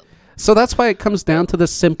 So that's why it comes down to the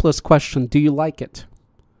simplest question: do you like it?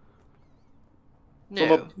 No.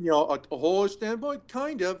 From a horror standpoint,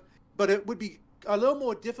 kind of, but it would be a little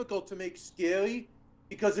more difficult to make scary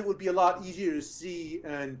because it would be a lot easier to see,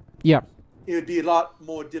 and it would be a lot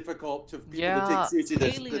more difficult to people to take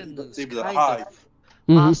seriously than able to hide.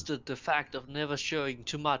 Mastered the fact of never showing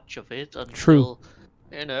too much of it until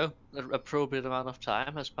an appropriate amount of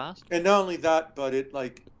time has passed. And not only that, but it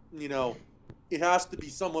it has to be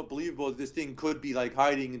somewhat believable that this thing could be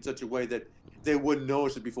hiding in such a way that they wouldn't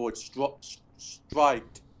notice it before it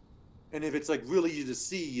striked. And if it's really easy to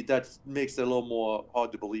see, that makes it a little more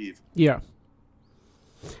hard to believe. Yeah.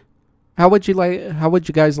 How would you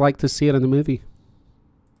guys like to see it in the movie?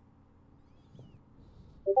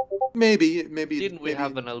 Maybe. Didn't we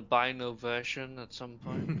have an albino version at some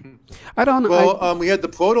point? I don't know. Well, we had the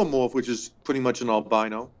protomorph, which is pretty much an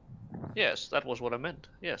albino. Yes, that was what I meant.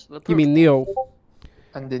 Yes. You mean Neo?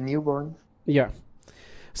 And the newborn? Yeah.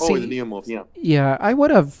 See, the neomorph, yeah. Yeah, I would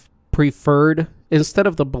have preferred, instead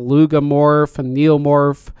of the beluga morph and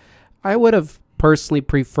neomorph, I would have personally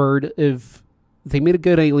preferred if they made a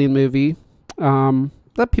good alien movie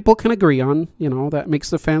that people can agree on, that makes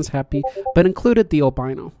the fans happy, but included the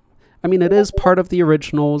albino. I mean, it is part of the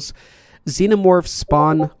originals. Xenomorphs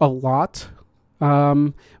spawn a lot.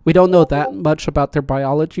 We don't know that much about their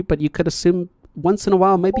biology, but you could assume once in a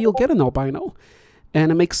while maybe you'll get an albino.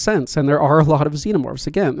 And it makes sense. And there are a lot of xenomorphs.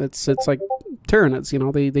 Again, it's like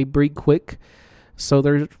Tyranids, they breed quick. So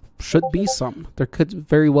there should be some. There could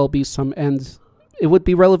very well be some. And it would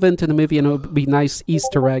be relevant in the movie, and it would be nice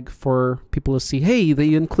Easter egg for people to see, hey,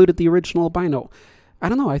 they included the original albino. I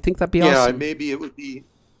don't know. I think that'd be awesome. Yeah,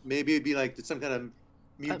 maybe it'd be like some kind of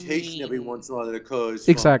mutation every once in a while that occurs.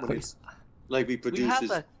 Exactly.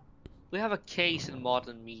 We have a case in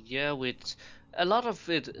modern media which a lot of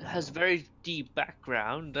it has very deep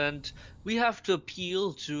background, and we have to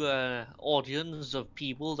appeal to an audience of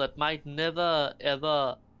people that might never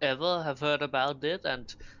ever have heard about it,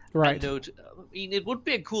 and Right. I mean, it would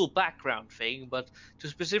be a cool background thing, but to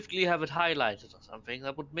specifically have it highlighted or something,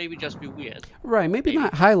 that would maybe just be weird. Right, maybe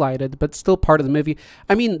not highlighted, but still part of the movie.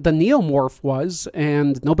 I mean, the Neomorph was,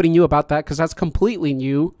 and nobody knew about that because that's completely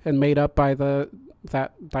new and made up by that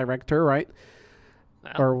director, right?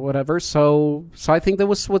 Well, or whatever. So I think that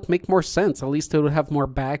would make more sense. At least it would have more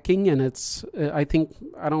backing, and I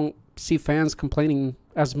don't see fans complaining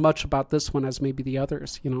as much about this one as maybe the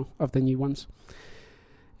others, of the new ones.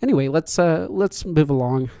 Anyway, let's move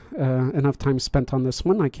along. Enough time spent on this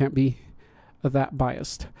one. I can't be that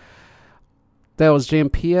biased. That was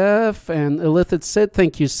JMPF and Illithid Sid.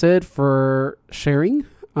 Thank you, Sid, for sharing.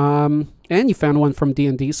 And you found one from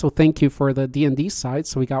D&D, so thank you for the D&D side.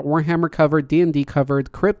 So we got Warhammer covered, D&D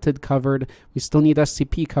covered, Cryptid covered. We still need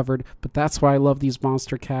SCP covered, but that's why I love these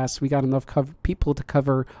monster casts. We got enough people to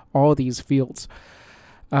cover all these fields.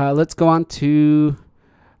 Let's go on to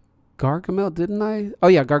Gargamel, didn't I? Oh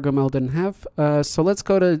yeah, Gargamel didn't have. So let's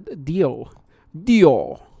go to Dio.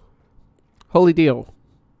 Holy Dio.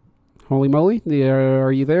 Holy moly,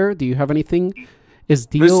 are you there? Do you have anything? Is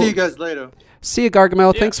Dio... We'll see you guys later. See you,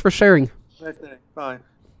 Gargamel. Yeah. Thanks for sharing. Bye.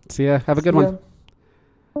 See ya. Have a good one.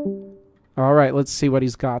 All right, let's see what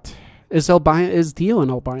he's got. Is Dio an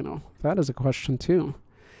albino? That is a question, too.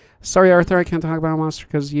 Sorry, Arthur, I can't talk about Monster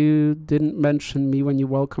because you didn't mention me when you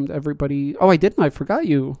welcomed everybody. Oh, I didn't. I forgot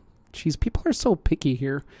you. Jeez, people are so picky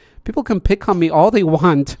here. People can pick on me all they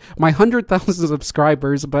want. My 100,000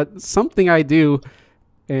 subscribers, but something I do.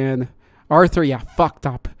 And Arthur, yeah, fucked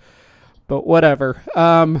up. But whatever.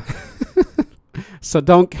 So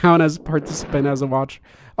don't count as participant as a watcher.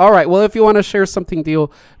 All right. Well, if you want to share something,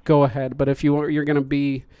 Deal, go ahead. But if you're going to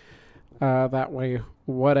be that way,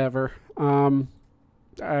 whatever.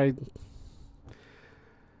 Okay.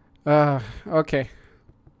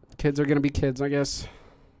 Kids are going to be kids, I guess.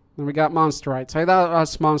 Then we got Monsterites. I thought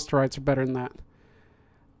us Monsterites are better than that.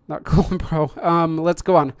 Not cool, bro. Let's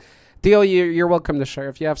go on. Deal, you're welcome to share.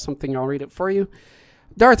 If you have something, I'll read it for you.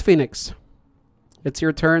 Darth Phoenix, it's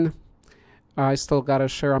your turn. I still got to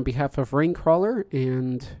share on behalf of Raincrawler.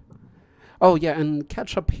 And, oh, yeah, and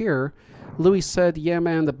catch up here. Louis said, yeah,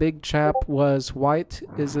 man, the big chap was white.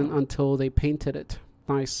 Isn't until they painted it.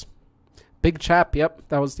 Nice. Big chap, yep.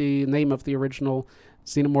 That was the name of the original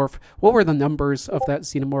xenomorph. What were the numbers of that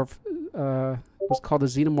xenomorph? It was called a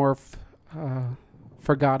xenomorph.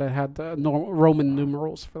 Forgot it had the Roman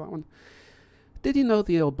numerals for that one. Did you know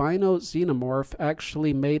the albino xenomorph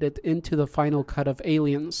actually made it into the final cut of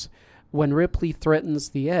Aliens? When Ripley threatens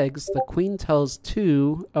the eggs, the Queen tells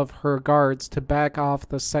 2 of her guards to back off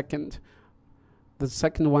the second. The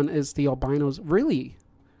second one is the albinos. Really?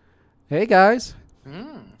 Hey, guys.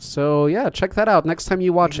 So, yeah, check that out. Next time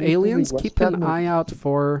you watch Aliens, keep an eye out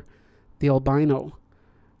for the albino.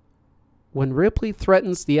 When Ripley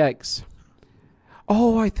threatens the eggs.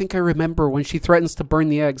 Oh, I think I remember when she threatens to burn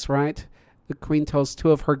the eggs, right? The Queen tells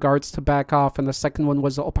 2 of her guards to back off, and the second one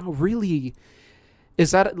was albino. Really?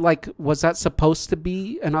 Is that, was that supposed to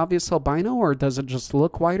be an obvious albino, or does it just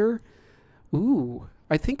look whiter? Ooh,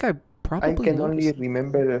 I think I probably I can only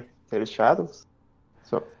remember their shadows.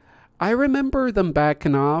 So I remember them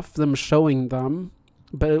backing off, them showing them,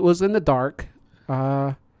 but it was in the dark.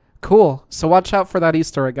 Cool. So watch out for that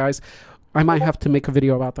Easter egg, guys. I might have to make a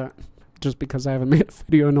video about that, just because I haven't made a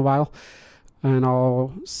video in a while. And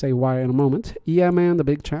I'll say why in a moment. Yeah, man, the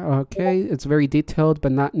big chat. Okay, it's very detailed,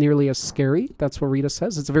 but not nearly as scary. That's what Rita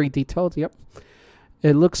says. It's very detailed, yep.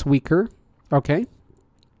 It looks weaker. Okay.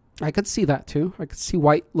 I could see that, too. I could see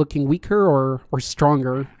white looking weaker or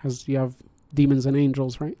stronger, as you have demons and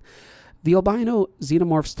angels, right? The albino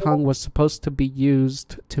xenomorph's tongue was supposed to be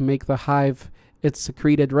used to make the hive it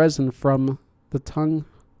secreted resin from the tongue.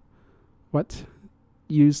 What?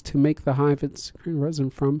 Used to make the hive it secreted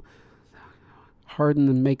resin from... harden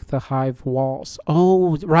and make the hive walls.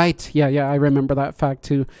 Oh, right. Yeah, I remember that fact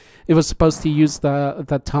too. It was supposed to use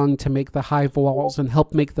the tongue to make the hive walls and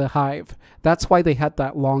help make the hive. That's why they had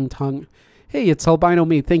that long tongue. Hey, it's albino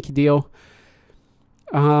me. Thank you, Dio.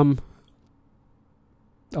 Albino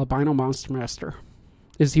Monster Master.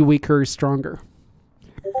 Is he weaker or stronger?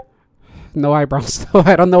 No eyebrows though.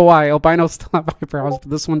 I don't know why. Albinos still have eyebrows, but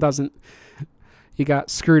this one doesn't. He got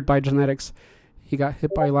screwed by genetics. He got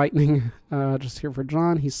hit by lightning. Just here for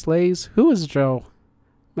John. He slays. Who is Joe?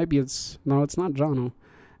 Maybe it's... No, it's not John. I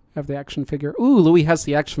have the action figure. Ooh, Louis has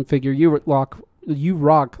the action figure. You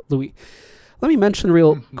rock, Louis. Let me mention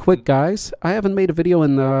real quick, guys. I haven't made a video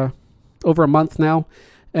in over a month now.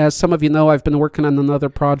 As some of you know, I've been working on another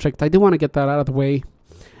project. I do want to get that out of the way.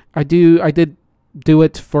 I did do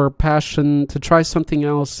it for passion, to try something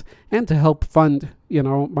else, and to help fund,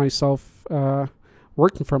 myself...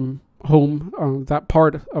 working from home, that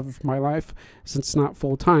part of my life, since it's not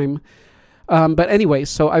full time. But anyway,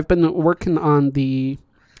 so I've been working on the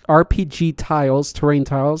RPG tiles, terrain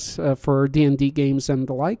tiles, for D&D games and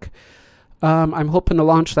the like. I'm hoping to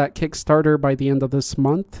launch that Kickstarter by the end of this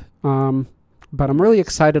month. But I'm really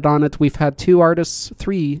excited on it. We've had 2 artists,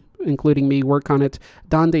 3, including me, work on it.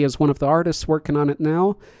 Dande is one of the artists working on it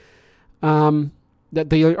now. That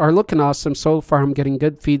they are looking awesome so far. I'm getting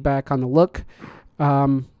good feedback on the look.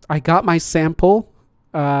 I got my sample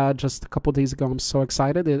just a couple days ago. I'm so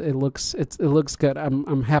excited. It looks good.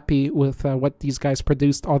 I'm happy with what these guys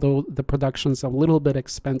produced, although the production's a little bit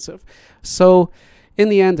expensive. So in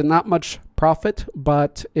the end, not much profit,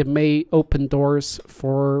 but it may open doors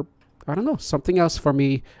for, I don't know, something else for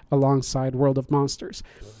me alongside World of Monsters.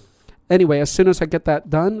 Anyway, as soon as I get that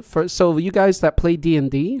done, so you guys that play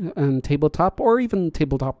D&D and tabletop, or even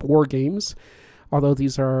tabletop war games, although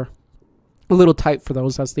these are a little tight for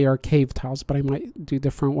those as they are cave tiles, but I might do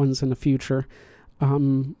different ones in the future.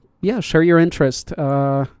 Yeah, share your interest.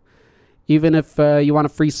 Even if you want a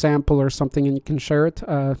free sample or something and you can share it,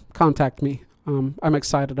 contact me. I'm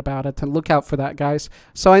excited about it, and look out for that, guys.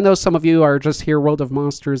 So I know some of you are just here, World of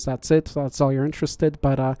Monsters, that's it. That's all you're interested.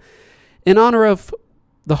 But in honor of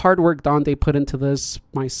the hard work Dande put into this,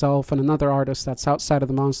 myself, and another artist that's outside of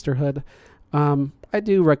the Monsterhood, I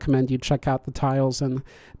do recommend you check out the tiles. And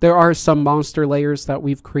there are some monster layers that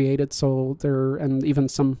we've created, so and even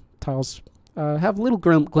some tiles have little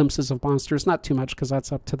glimpses of monsters. Not too much, because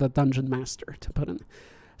that's up to the dungeon master to put in.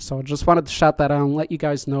 So just wanted to shout that out and let you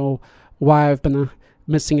guys know why I've been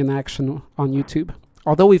missing in action on YouTube.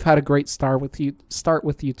 Although we've had a great start with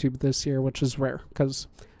YouTube this year, which is rare, because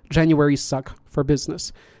January suck for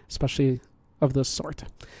business, especially of this sort.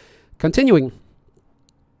 Continuing.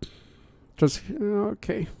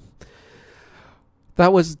 Okay.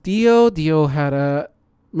 That was Dio. Dio had a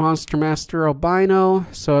Monster Master albino,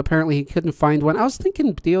 so apparently he couldn't find one. I was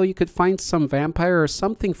thinking, Dio, you could find some vampire or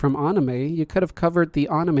something from anime. You could have covered the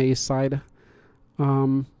anime side.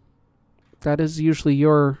 That is usually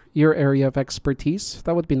your area of expertise.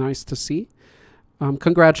 That would be nice to see.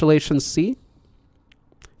 Congratulations, C.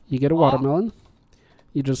 You get a watermelon.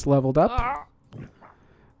 You just leveled up.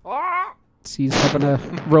 C's having a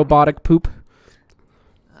robotic poop.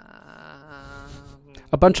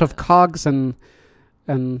 A bunch of cogs and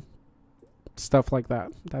stuff like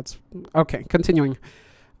that. That's okay. Continuing.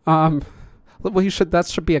 That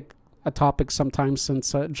should be a topic sometime,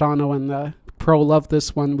 since Jono and Pro love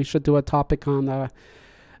this one. We should do a topic on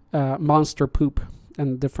monster poop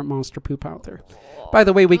and different monster poop out there. By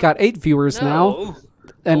the way, we got 8 viewers now.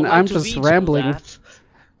 And I'm just rambling.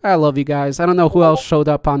 I love you guys. I don't know who else showed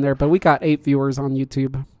up on there, but we got 8 viewers on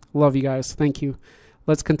YouTube. Love you guys. Thank you.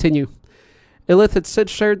 Let's continue. Illithid Sid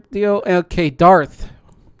shared the... Okay, Darth.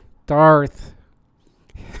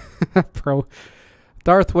 Pro.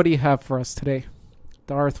 Darth, what do you have for us today?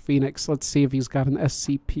 Darth Phoenix. Let's see if he's got an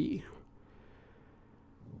SCP.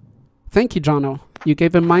 Thank you, Jono. You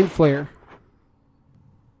gave him Mind Flare.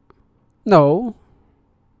 No.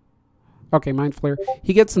 Okay, Mind Flare.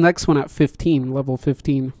 He gets the next one at 15, level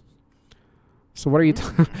 15. So what are you...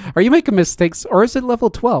 Are you making mistakes? Or is it level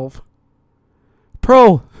 12?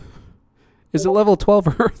 Pro! Is it level 12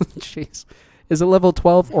 or... Jeez. Is it level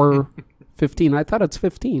 12 or 15? I thought it's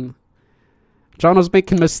 15. Jono's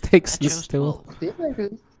making mistakes. He's still...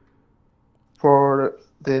 For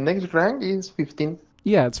the next rank is 15.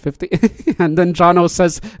 Yeah, it's 15. And then Jono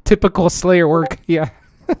says, typical Slayer work. Yeah.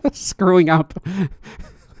 Screwing up.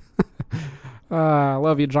 I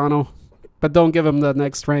love you, Jono. But don't give him the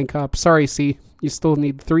next rank up. Sorry, C. You still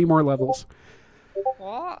need 3 more levels.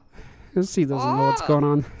 C doesn't know what's going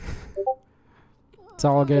on. It's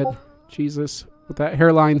all good. Jesus. With that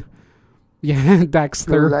hairline. Yeah,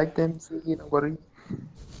 Daxter. Like them, C, don't worry.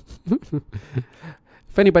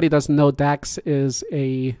 If anybody doesn't know, Dax is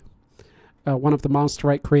a one of the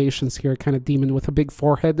Monsterite creations here. Kind of demon with a big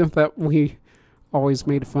forehead that we always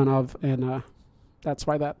made fun of. And that's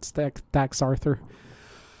why that's Dax Arthur.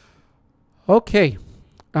 Okay.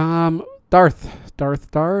 Darth.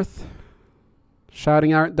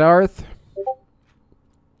 Shouting out Darth.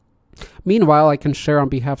 Meanwhile, I can share on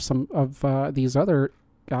behalf of these other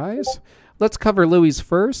guys. Let's cover Louis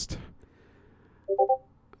first.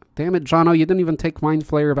 Damn it, Jono, you didn't even take Mind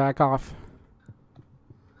Flayer back off.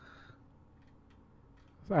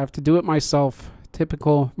 I have to do it myself.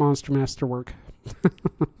 Typical Monster Master work.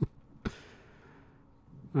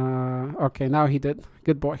 Okay, now he did.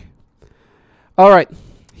 Good boy. All right.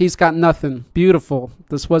 He's got nothing. Beautiful.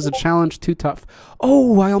 This was a challenge too tough.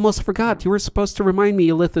 Oh, I almost forgot. You were supposed to remind me,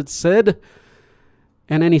 Illithid Sid.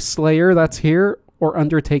 And any Slayer that's here. or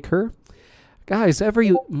Undertaker. Guys,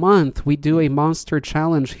 every month we do a monster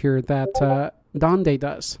challenge here that Donde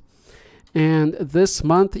does. And this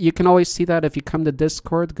month, you can always see that if you come to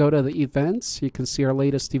Discord, go to the events. You can see our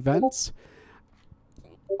latest events.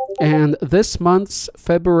 And this month's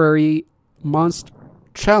February Monster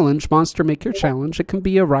Challenge, Monster Maker Challenge, it can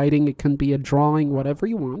be a writing, it can be a drawing, whatever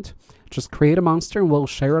you want. Just create a monster and we'll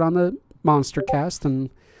share it on the Monstercast. And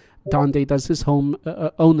Donde does his own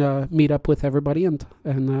meetup with everybody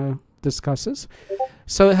and discusses.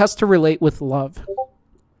 So it has to relate with love.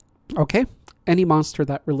 Okay? Any monster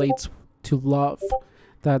that relates to love.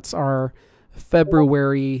 That's our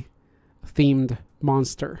February themed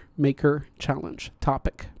Monster Maker Challenge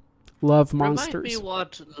topic. Love monsters. Remind me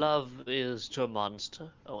what love is to a monster.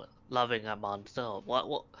 Oh, loving a monster.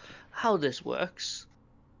 What how this works.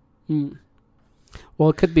 Well,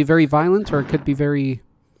 it could be very violent or it could be very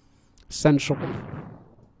sensual.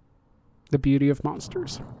 The beauty of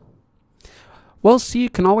monsters. Well, see, you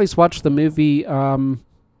can always watch the movie, the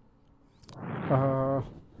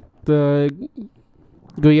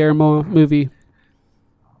Guillermo movie.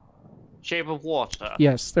 Shape of Water.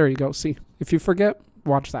 Yes, there you go. See, if you forget,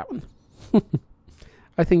 watch that one.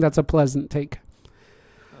 I think that's a pleasant take.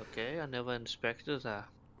 Okay, I never inspected that.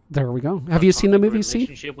 There we go. Have you seen the movie, See?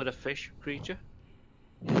 Relationship with a fish creature?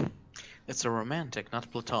 It's a romantic, not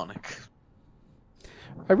platonic.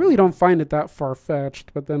 I really don't find it that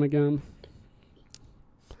far-fetched, but then again.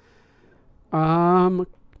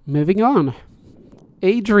 Moving on.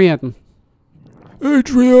 Adrian.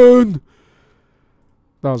 That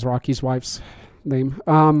was Rocky's wife's name.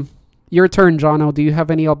 Your turn, Jono. Do you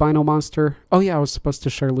have any albino monster? Oh, yeah, I was supposed to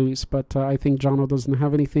share Luis, but I think Jono doesn't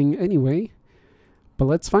have anything anyway. But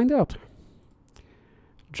let's find out.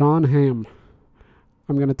 John Ham.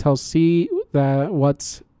 I'm going to tell C that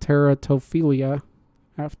what's teratophilia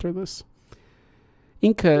after this.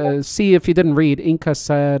 Inca, C, if you didn't read, Inca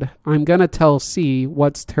said, I'm going to tell C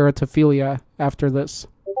what's teratophilia after this.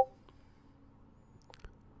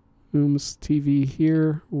 Whom's TV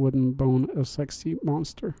here wouldn't bone a sexy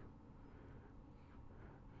monster.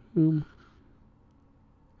 Whom?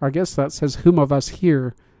 I guess that says whom of us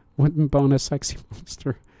here wouldn't bone a sexy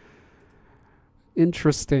monster.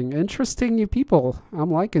 Interesting. Interesting, you people.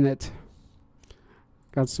 I'm liking it.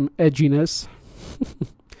 Got some edginess.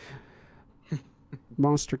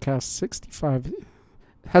 Monstercast 65.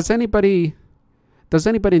 Does anybody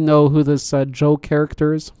know who this Joe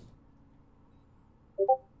character is?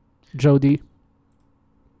 Jody.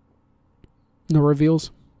 No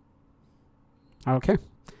reveals? Okay.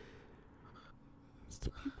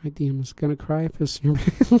 My DM is gonna cry if it's your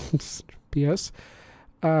BS.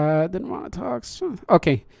 Didn't want to talk.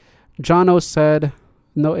 Okay. Jono said,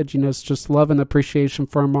 no edginess, just love and appreciation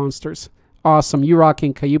for our monsters. Awesome. You rock,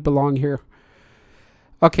 Inca. You belong here.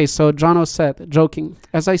 Okay, so Jono said, joking,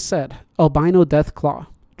 as I said, albino Deathclaw,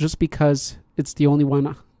 just because it's the only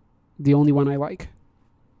one I like.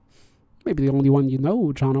 Maybe the only one you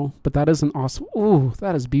know, Jono, but that is an awesome. Ooh,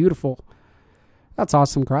 that is beautiful. That's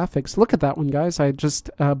awesome graphics. Look at that one, guys. I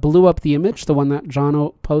just blew up the image, the one that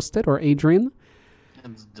Jono posted, or Adrian.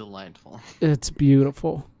 It's delightful. It's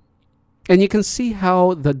beautiful. And you can see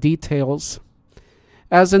how the details,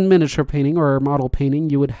 as in miniature painting or model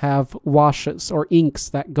painting, you would have washes or inks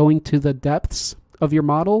that go into the depths of your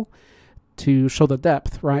model to show the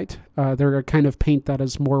depth, right? They're a kind of paint that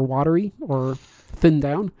is more watery or thinned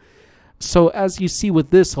down. So as you see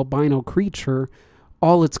with this albino creature,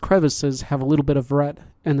 all its crevices have a little bit of red,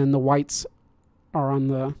 and then the whites are on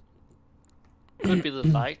the... Could be the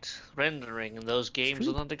light rendering in those games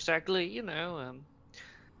are not exactly,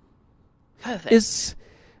 perfect. Is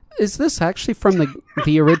this actually from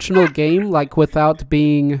the original game, like without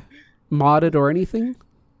being modded or anything?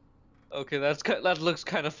 Okay, that looks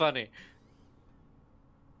kind of funny.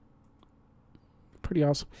 Pretty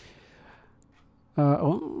awesome.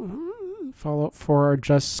 Follow-up for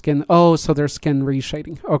just skin. Oh, so they're skin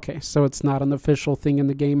reshading. Okay, so it's not an official thing in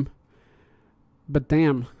the game. But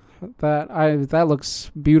damn, that looks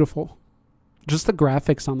beautiful. Just the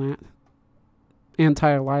graphics on that.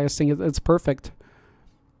 Anti-aliasing, it's perfect.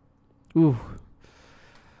 Ooh.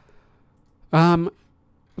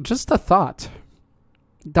 Just a thought.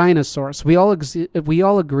 Dinosaurs. We all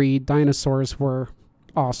agree dinosaurs were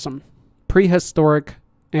awesome. Prehistoric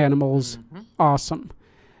animals, awesome.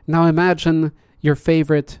 Now imagine your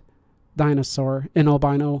favorite dinosaur in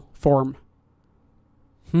albino form.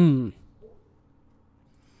 I'm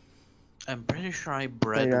pretty sure I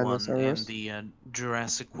bred one in the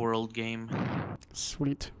Jurassic World game.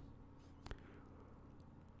 Sweet.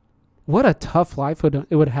 What a tough life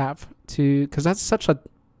it would have to, because that's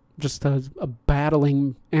just a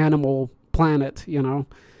battling animal planet, you know,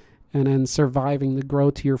 and then surviving to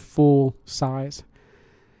grow to your full size.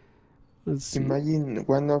 Let's see. Imagine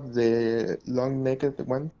one of the long-necked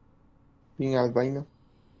one being albino,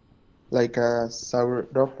 like a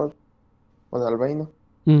sauropod or albino.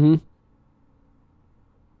 Mm-hmm.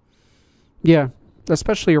 Yeah,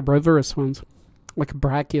 especially herbivorous ones, like a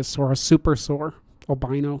brachiosaur or a supersaur,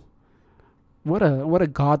 albino. What a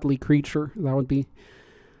godly creature that would be.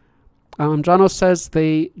 Jono says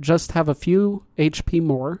they just have a few HP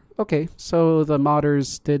more. Okay, so the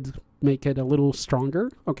modders did make it a little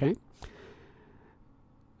stronger. Okay.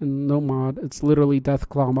 And no mod, it's literally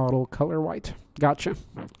Deathclaw model color white. Gotcha.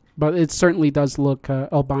 But it certainly does look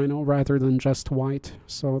albino rather than just white,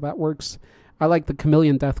 so that works. I like the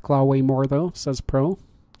chameleon Deathclaw way more though, says Pro.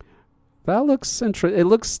 That looks interesting. It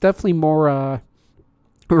looks definitely more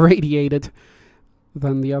radiated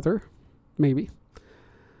than the other, maybe.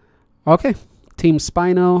 Okay, Team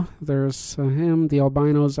Spino. There's him. The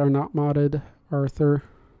albinos are not modded. Arthur.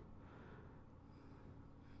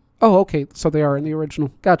 Oh, okay. So they are in the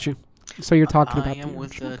original. Gotcha. So you're talking about I am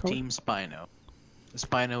with Team Spino.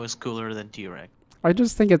 Spino is cooler than T-Rex. I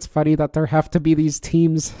just think it's funny that there have to be these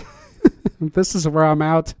teams. This is where I'm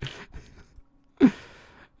out.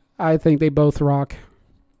 I think they both rock.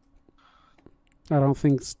 I don't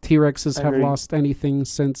think T-Rexes have lost anything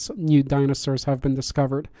since new dinosaurs have been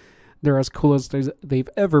discovered. They're as cool as they've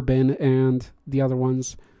ever been, and the other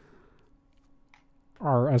ones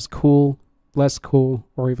are as cool, less cool,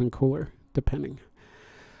 or even cooler, depending.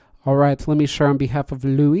 All right, let me share on behalf of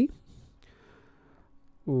Louis.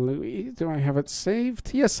 Louis, do I have it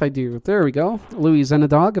saved? Yes, I do. There we go. Louis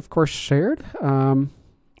Zenadog, of course, shared.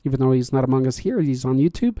 Even though he's not among us here, he's on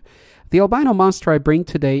YouTube. The albino monster I bring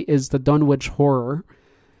today is the Dunwich Horror.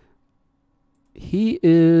 He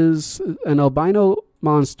is an albino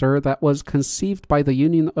monster that was conceived by the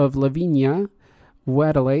union of Lavinia,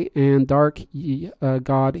 Wedele, and dark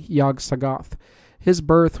god Yog-Sagoth. His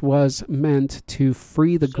birth was meant to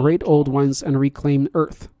free the great old ones and reclaim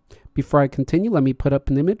Earth. Before I continue, let me put up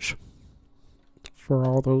an image for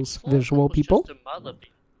all those visual people.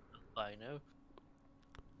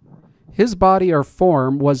 His body or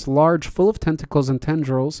form was large, full of tentacles and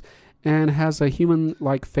tendrils, and has a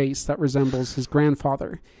human-like face that resembles his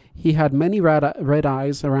grandfather. He had many red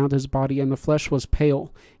eyes around his body, and the flesh was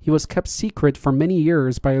pale. He was kept secret for many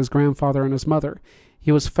years by his grandfather and his mother.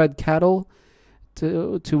 He was fed cattle,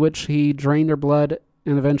 to which he drained their blood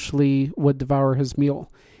and eventually would devour his meal.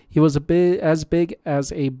 He was as big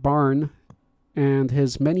as a barn, and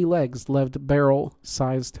his many legs left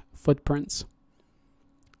barrel-sized footprints.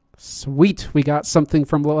 Sweet, we got something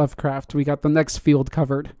from Lovecraft. We got the next field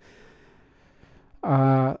covered.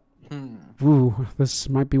 Ooh, this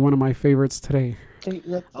might be one of my favorites today. Hey,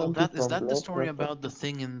 is that the story about the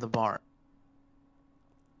thing in the barn?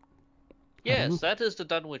 Yes, that is the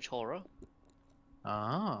Dunwich Horror.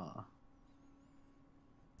 Ah.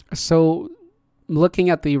 So,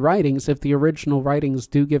 looking at the writings, if the original writings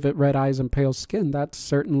do give it red eyes and pale skin, that's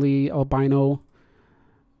certainly albino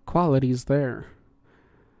qualities there.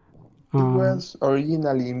 It was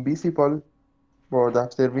originally invisible, but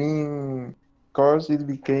after being cursed, it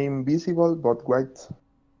became visible but white.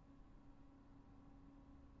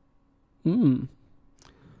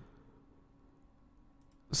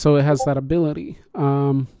 So it has that ability.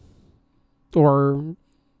 Or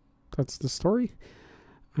that's the story.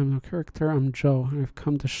 I'm no character. I'm Joe. I've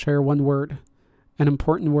come to share one word. An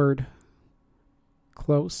important word.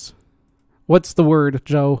 Close. What's the word,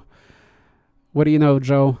 Joe? What do you know,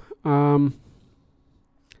 Joe? Don't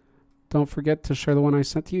forget to share the one I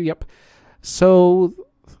sent to you. Yep. So,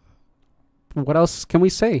 what else can we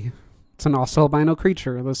say? It's an also albino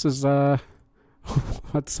creature. This is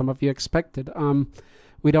what some of you expected.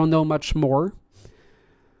 We don't know much more.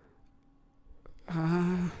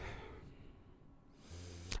 I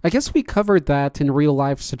guess we covered that in real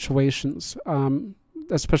life situations,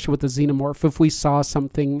 especially with the xenomorph. If we saw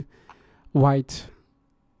something white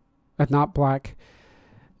and not black.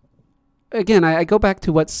 Again, I go back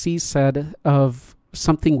to what C said of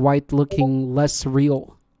something white looking less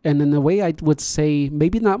real. And in a way, I would say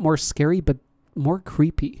maybe not more scary, but more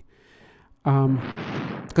creepy.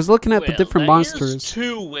 Because looking at the different monsters... There's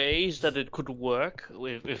two ways that it could work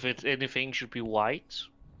if anything should be white.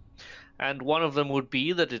 And one of them would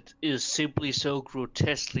be that it is simply so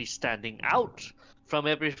grotesquely standing out from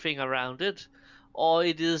everything around it. Or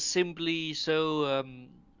it is simply so...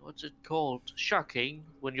 what's it called? Shocking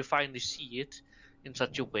when you finally see it in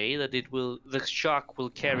such a way that the shock will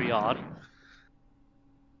carry on.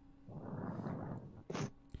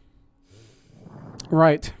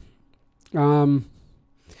 Right. With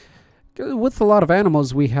a lot of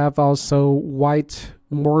animals, we have also white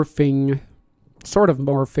sort of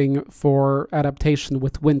morphing for adaptation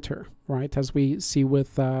with winter, right? As we see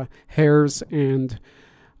with hares and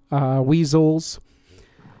weasels.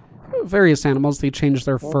 Various animals, they change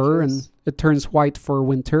their fur and it turns white for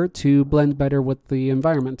winter to blend better with the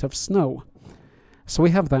environment of snow. So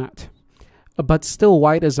we have that. But still,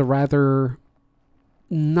 white is a rather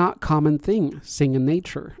not common thing seeing in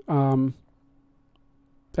nature. And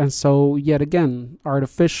so, yet again,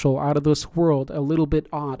 artificial, out of this world, a little bit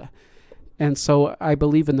odd. And so I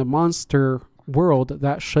believe in the monster world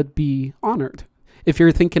that should be honored. If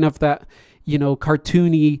you're thinking of that,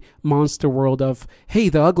 cartoony monster world of, hey,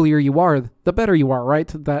 the uglier you are, the better you are, right?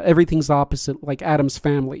 That everything's opposite, like Addams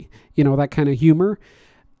Family, that kind of humor.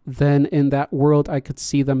 Then in that world, I could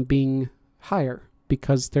see them being higher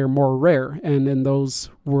because they're more rare. And in those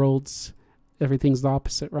worlds, everything's the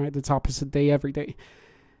opposite, right? It's opposite day every day.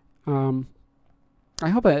 I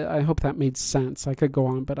hope that made sense. I could go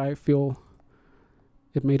on, but I feel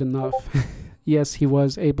it made enough. Yes, he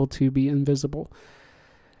was able to be invisible.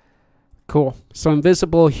 Cool. So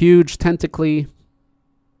invisible, huge, tentacly.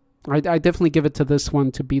 I definitely give it to this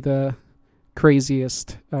one to be the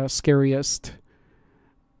craziest, scariest,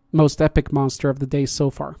 most epic monster of the day so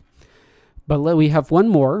far. But we have one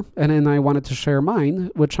more, and then I wanted to share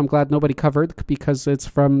mine, which I'm glad nobody covered because it's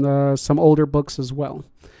from some older books as well.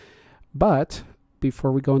 But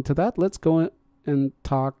before we go into that, let's go and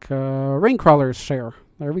talk Raincrawler's share.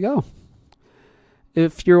 There we go.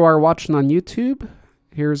 If you are watching on YouTube,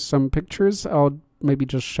 here's some pictures. I'll maybe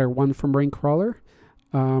just share one from Raincrawler.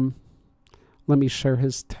 Let me share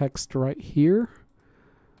his text right here.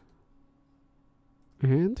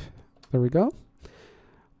 And there we go.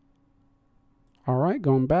 All right,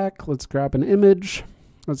 going back. Let's grab an image.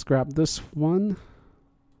 Let's grab this one.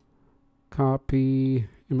 Copy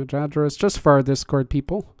image address just for our Discord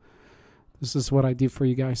people. This is what I do for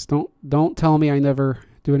you guys. Don't tell me I never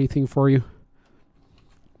do anything for you.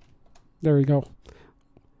 There we go.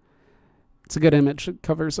 It's a good image. It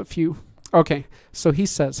covers a few. Okay, so he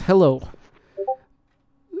says, hello.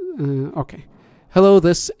 Okay. Hello,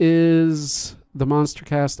 this is the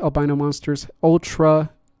Monstercast, Albino Monsters,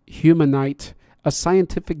 Ultra Humanite, a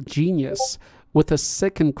scientific genius with a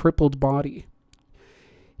sick and crippled body.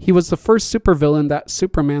 He was the first supervillain that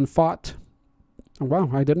Superman fought. Oh, wow,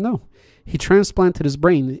 I didn't know. He transplanted his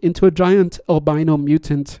brain into a giant albino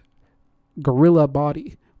mutant gorilla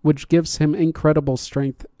body, which gives him incredible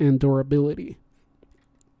strength and durability.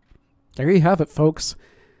 There you have it, folks.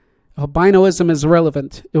 Albinoism is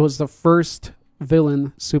relevant. It was the first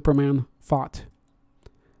villain Superman fought.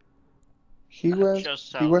 He was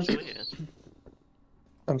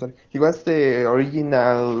I'm sorry. He was the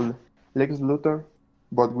original Lex Luthor,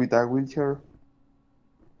 but with a wheelchair.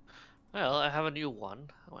 Well, I have a new one.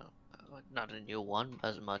 Well, not a new one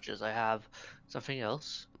as much as I have something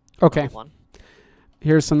else. Okay.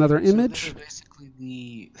 Here's another image. So basically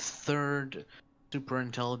the third super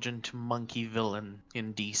intelligent monkey villain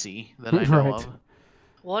in DC that I know of.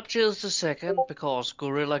 What just a second, because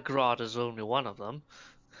Gorilla Grodd is only one of them.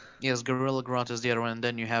 Yes, Gorilla Grodd is the other one, and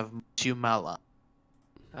then you have Tumala.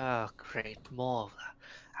 Oh, great, more of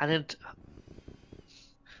that. And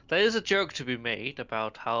there is a joke to be made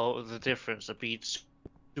about how the difference between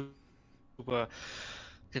super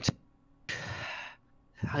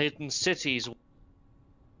hidden cities.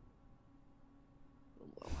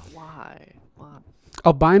 Why?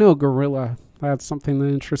 Albino gorilla. That's something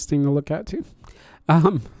interesting to look at too.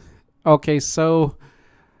 Okay, so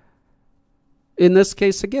in this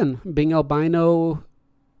case, again, being albino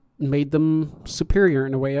made them superior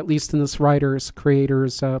in a way, at least in this writer's,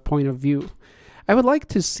 creator's point of view. I would like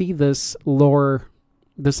to see this lore,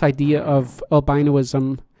 this idea of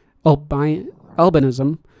albinism.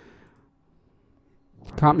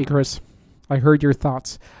 Caught me, Chris. I heard your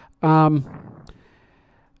thoughts.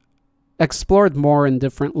 Explored more in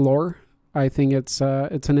different lore. I think it's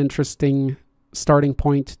an interesting starting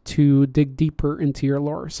point to dig deeper into your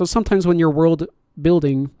lore. So sometimes when you're world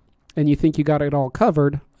building and you think you got it all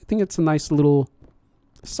covered, I think it's a nice little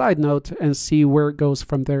side note and see where it goes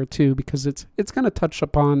from there too, because it's going to touch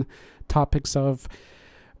upon topics of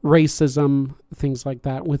racism, things like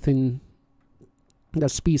that within the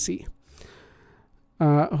species.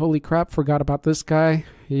 Holy crap, forgot about this guy.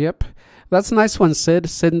 Yep. That's a nice one, Sid.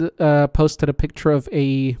 Sid posted a picture of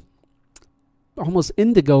a almost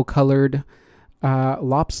indigo colored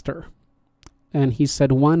lobster. And he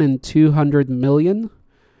said 1 in 200 million.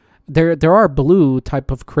 There are blue type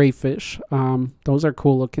of crayfish. Those are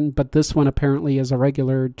cool looking. But this one apparently is a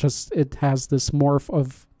regular, just it has this morph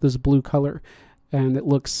of this blue color, and it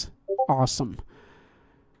looks awesome.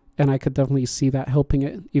 And I could definitely see that helping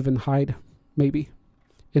it even hide, maybe,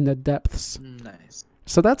 in the depths. Nice.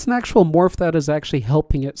 So that's an actual morph that is actually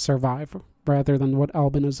helping it survive, rather than what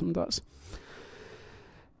albinism does.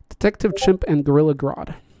 Detective Chimp and Gorilla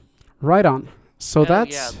Grodd. Right on. So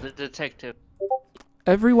that's... Yeah, the detective.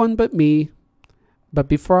 Everyone but me. But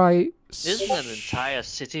before I... Isn't an entire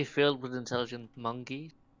city filled with intelligent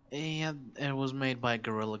monkeys? Yeah, it was made by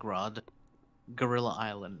Gorilla Grodd. Gorilla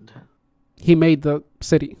Island. He made the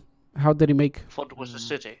city. How did he make... I thought it was a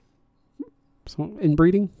city. So,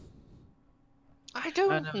 inbreeding? I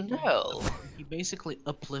don't know. He basically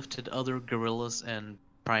uplifted other gorillas and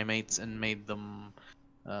primates and made them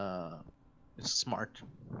smart.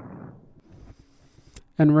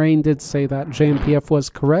 And Rain did say that JMPF was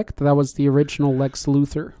correct. That was the original Lex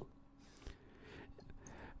Luthor.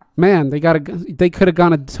 Man, they could have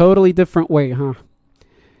gone a totally different way, huh?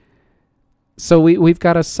 So we've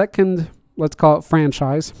got a second, let's call it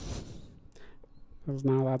franchise. Because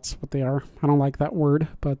now that's what they are. I don't like that word,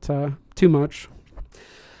 but too much.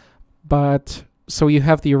 But so you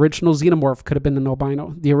have the original Xenomorph, could have been an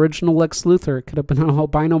albino. The original Lex Luthor could have been an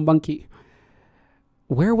albino monkey.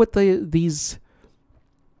 Where would these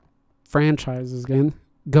franchises again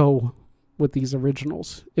go with these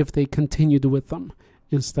originals if they continued with them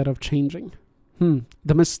instead of changing?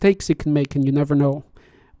 The mistakes you can make, and you never know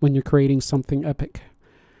when you're creating something epic.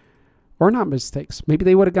 Or not mistakes. Maybe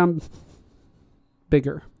they would have gone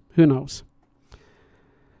bigger. Who knows?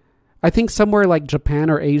 I think somewhere like Japan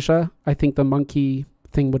or Asia, I think the monkey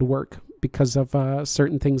thing would work because of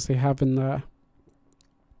certain things they have in the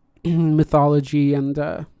mythology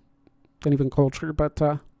and even culture. But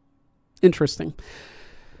interesting.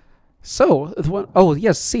 So, oh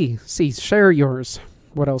yes, C, share yours.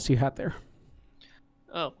 What else you had there?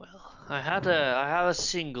 Oh well, I have a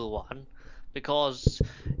single one because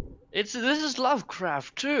this is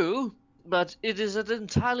Lovecraft too, but it is an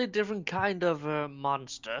entirely different kind of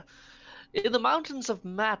monster. In the Mountains of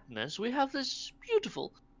Madness, we have this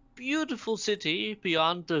beautiful, beautiful city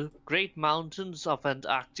beyond the great mountains of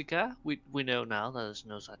Antarctica. We know now that there's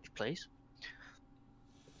no such place.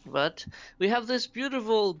 But we have this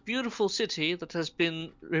beautiful, beautiful city that has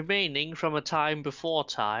been remaining from a time before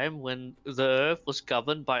time when the Earth was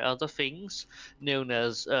governed by other things known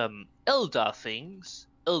as elder things.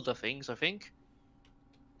 Elder things, I think.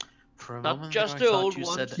 For a Not moment just there, I the thought old you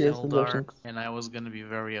ones. said Yes, Eldar, Elder. and I was gonna be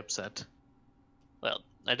very upset. Well,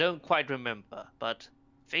 I don't quite remember, but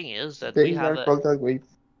thing is that They we have are called that way.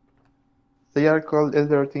 They are called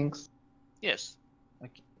elder things. Yes.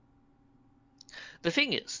 Okay. The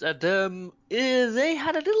thing is that they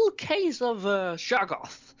had a little case of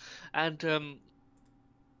Shoggoth, and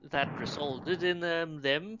that resulted in them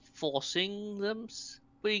being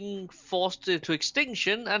forced into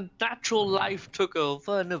extinction, and natural life took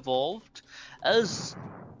over and evolved as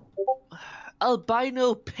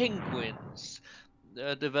albino penguins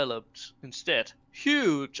developed instead.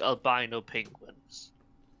 Huge albino penguins.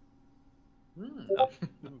 Oh,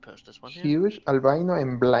 let me post this one here. Huge, albino,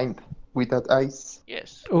 and blind, without eyes.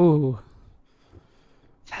 Yes. Oh,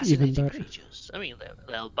 Fascinating better. creatures. I mean,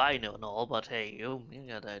 they're albino and all, but hey, you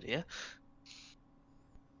got the idea.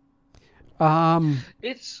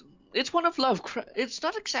 It's one of Lovecraft. It's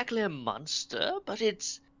not exactly a monster, but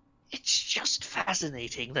it's just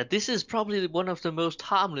fascinating that this is probably one of the most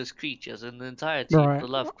harmless creatures in the entirety of the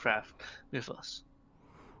Lovecraft mythos.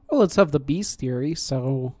 Well, it's of the beast theory,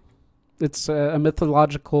 so it's a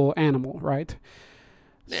mythological animal, right?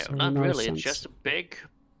 No, So not really. sense. It's just a big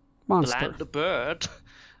Monster. bland bird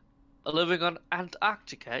living on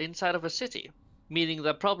Antarctica inside of a city. Meaning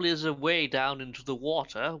there probably is a way down into the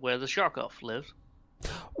water where the Shoggoth lives.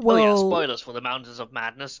 Well, Oh yeah, spoilers for the Mountains of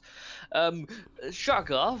Madness.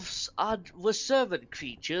 Shoggoths were servant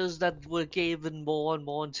creatures that were given more and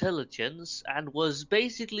more intelligence and was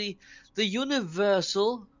basically the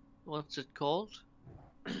universal... What's it called?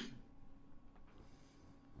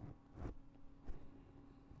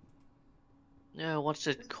 Yeah, what's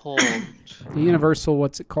it called? the universal,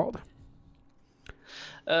 what's it called?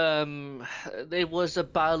 It was a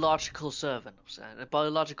biological servant, a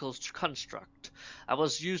biological construct. I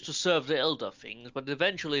was used to serve the elder things, but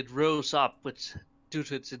eventually it rose up due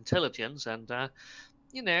to its intelligence and,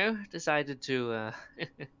 decided to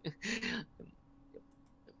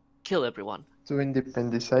kill everyone. To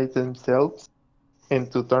independize themselves and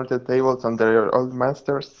to turn the tables on their old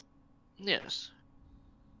masters. Yes.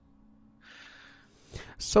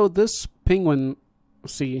 So this penguin,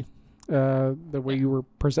 the way you were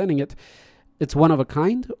presenting it, it's one of a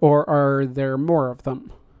kind, or are there more of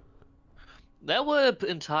them? There were an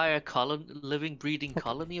entire living, breeding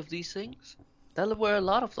colony of these things. There were a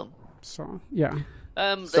lot of them. So, yeah.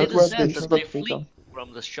 They just said that they flee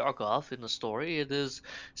from the Shoggoth in the story. It is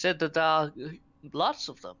said that there are lots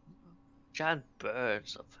of them. Giant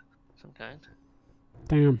birds of some kind.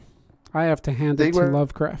 Damn. I have to hand it to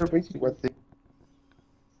Lovecraft.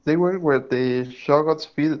 They were where the Shoggoths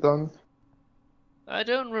feed on. I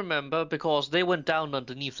don't remember because they went down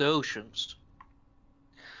underneath the oceans.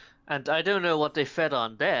 And I don't know what they fed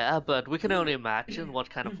on there, but we can only imagine what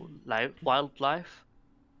kind of wildlife.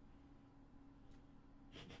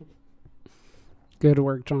 Good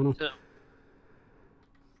work, Jono.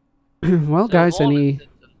 Well, guys, for all any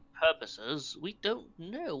intents and purposes, we don't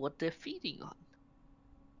know what they're feeding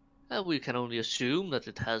on. We can only assume that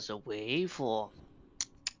it has a way for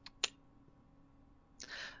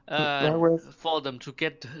them to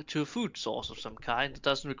get to a food source of some kind that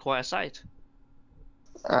doesn't require sight.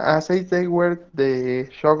 I say they were the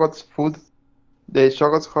Shoggoths' food. The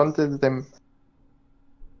Shoggoths hunted them.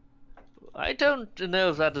 I don't know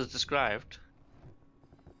if that is described.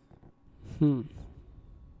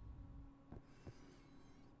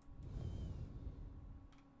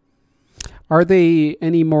 Are they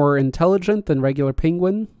any more intelligent than regular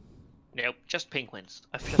penguin? Nope, just penguins.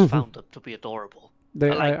 I've just found them to be adorable.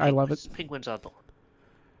 I love it. Penguins are adorable.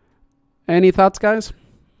 Any thoughts, guys?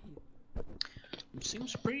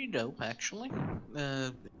 Seems pretty dope, actually.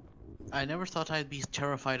 I never thought I'd be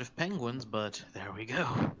terrified of penguins, but there we go.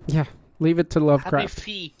 Yeah, leave it to Lovecraft. Happy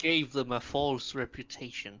Feet gave them a false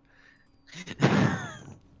reputation.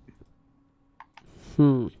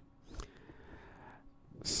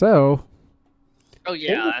 So. Oh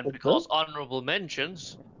yeah, and because honorable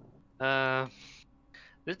mentions.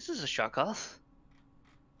 This is a Shoggoth.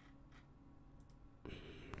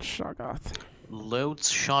 Shoggoth. Loads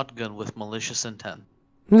shotgun with malicious intent.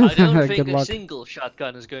 I don't think a single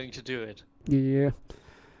shotgun is going to do it. Yeah.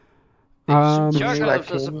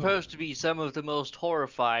 Shoggoths are supposed to be some of the most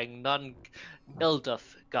horrifying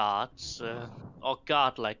non-Elduff gods, or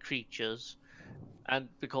god-like creatures. And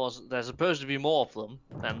because there's supposed to be more of them,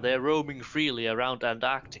 and they're roaming freely around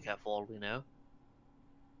Antarctica for all we know.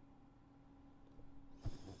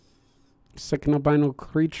 Second albino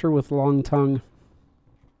creature with long tongue.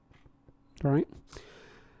 Right.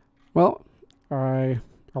 Well, I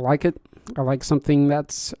like it. I like something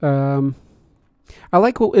that's I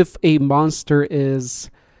like if a monster is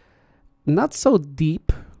not so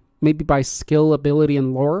deep, maybe by skill, ability,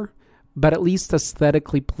 and lore, but at least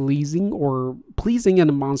aesthetically pleasing, or pleasing in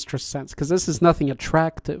a monstrous sense. Because this is nothing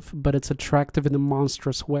attractive, but it's attractive in a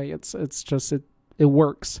monstrous way. It's just it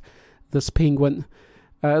works. This penguin,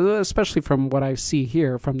 especially from what I see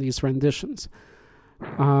here from these renditions.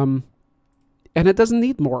 And it doesn't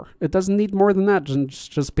need more. It doesn't need more than that.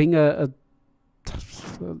 Just being a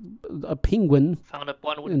penguin. Found up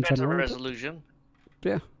one with better resolution.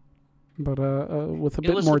 Yeah, but with a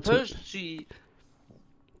bit more to it.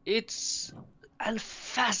 It's a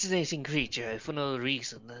fascinating creature for no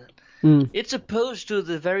reason. It's opposed to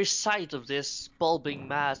the very sight of this bulbing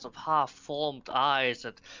mass of half-formed eyes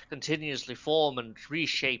that continuously form and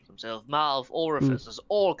reshape themselves, mouth, orifices,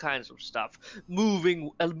 all kinds of stuff,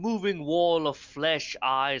 a moving wall of flesh,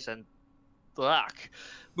 eyes, and black,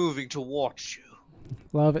 moving towards you.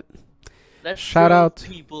 Love it. Let's shout out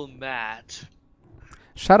people mad.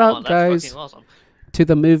 Shout out, guys, awesome. To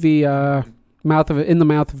the movie In the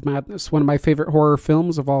Mouth of Madness, one of my favorite horror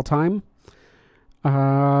films of all time.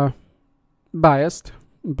 Biased,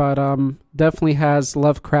 but definitely has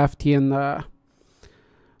Lovecraftian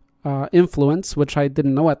influence, which I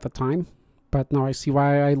didn't know at the time, but now I see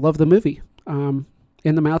why I love the movie. In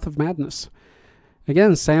the Mouth of Madness,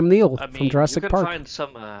 again, Sam Neill from Jurassic Park.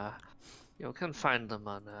 You can find them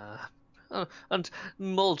on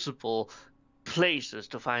multiple places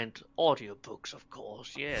to find audiobooks, of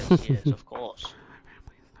course. Yes, of course.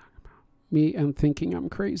 Me and thinking I'm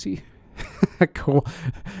crazy. Cool.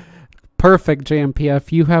 Perfect,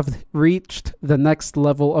 JMPF. You have reached the next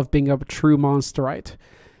level of being a true monsterite.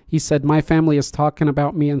 He said, my family is talking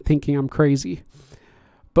about me and thinking I'm crazy.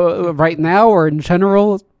 But right now or in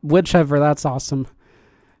general, whichever, that's awesome.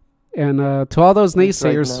 And to all those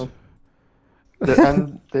naysayers...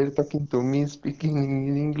 And they're talking to me, speaking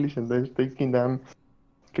in English, and they're thinking I'm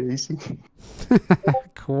crazy.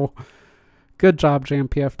 Cool. Good job,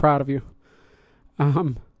 JMPF. Proud of you.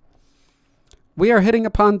 We are hitting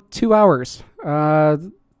upon 2 hours. Pro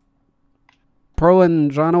and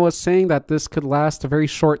Jono was saying that this could last a very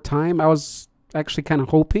short time. I was actually kind of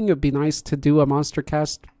hoping it'd be nice to do a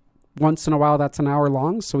Monstercast once in a while that's an hour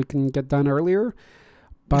long so we can get done earlier.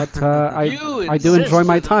 but I do enjoy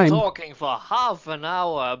my time. Talking for half an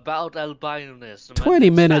hour about albinism. 20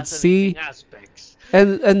 minutes, see?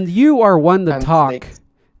 And you are one to talk.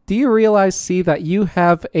 Do you realize, C, that you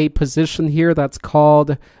have a position here that's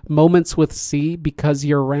called Moments with C because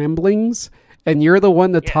you're ramblings, and you're the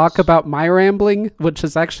one to talk about my rambling, which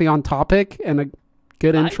is actually on topic and a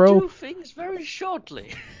good intro? I do things very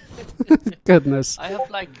shortly. Goodness. I have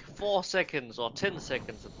like 4 seconds or 10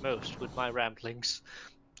 seconds at most with my ramblings.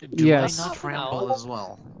 Do yes. I not ramble as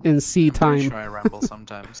well? In C time. I'm sure I ramble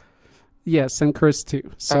sometimes. Yes, and Chris too.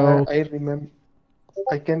 So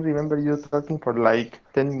I can remember you talking for like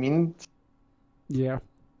 10 minutes. Yeah.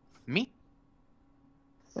 Me?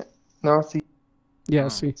 No, see. Yeah,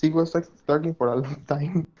 see. He was talking for a long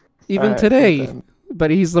time. Even today. But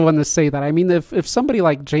he's the one to say that. I mean, if somebody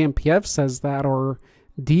like JMPF says that, or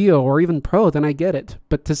Dio, or even Pro, then I get it.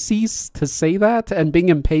 But to cease to say that and being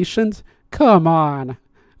impatient, come on.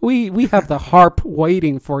 We have the harp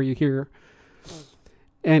waiting for you here.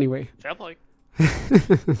 Anyway.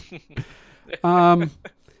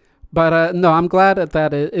 But no, I'm glad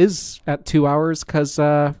that it is at 2 hours because,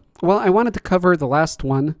 well, I wanted to cover the last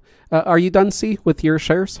one. Are you done, C, with your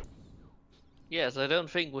shares? Yes, I don't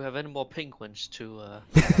think we have any more penguins to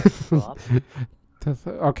drop.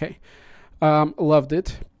 Okay. Loved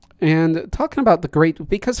it. And talking about the great,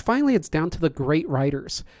 because finally it's down to the great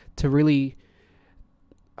writers to really,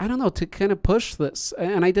 I don't know, to kind of push this.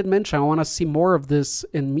 And I did mention I want to see more of this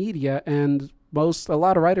in media, and a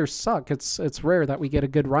lot of writers suck. It's rare that we get a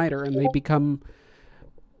good writer and they become,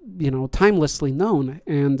 timelessly known.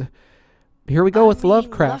 And here we go with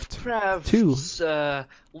Lovecraft too.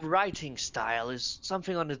 Writing style is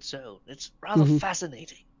something on its own. It's rather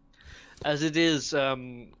fascinating, as it is.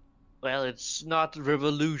 Well, it's not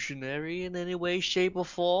revolutionary in any way, shape, or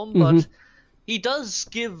form, but he does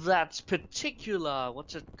give that particular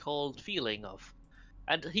feeling of,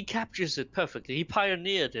 and he captures it perfectly. He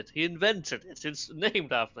pioneered it. He invented it. It's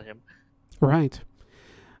named after him. Right.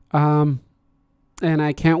 And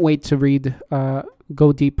I can't wait to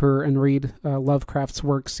go deeper and read Lovecraft's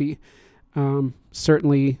work. See,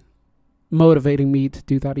 certainly motivating me to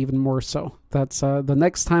do that even more so. That's the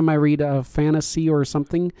next time I read a fantasy or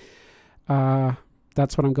something,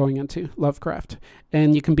 that's what I'm going into, Lovecraft.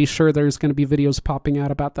 And you can be sure there's going to be videos popping out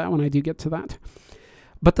about that when I do get to that.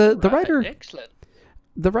 But the writer... Excellent.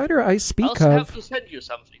 The writer I speak of... I'll have to send you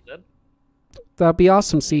something then. That'd be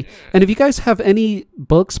awesome, see. And if you guys have any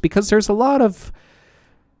books, because there's a lot of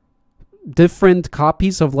different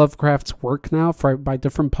copies of Lovecraft's work now by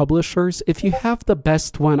different publishers. If you have the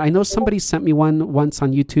best one, I know somebody sent me one once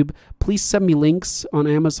on YouTube. Please send me links on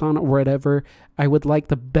Amazon or whatever. I would like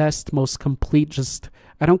the best, most complete,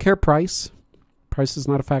 I don't care price. Price is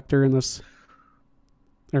not a factor in this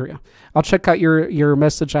area. I'll check out your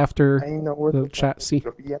message after the chat. See?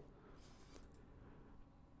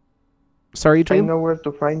 Sorry, James? I know where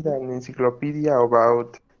to find an encyclopedia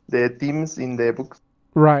about the themes in the books.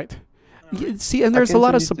 Right. See, and there's a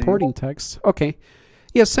lot of supporting text. Okay.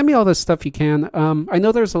 Yeah, send me all this stuff you can. I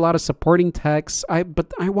know there's a lot of supporting text,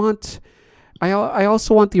 but I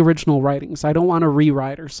also want the original writings. I don't want to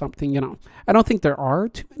rewrite or something, I don't think there are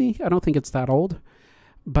too many. I don't think it's that old.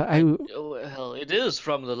 But well, it is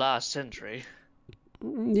from the last century.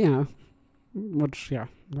 Yeah.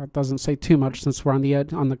 That doesn't say too much since we're on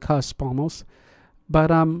the cusp almost.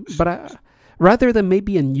 But rather than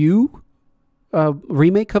maybe a new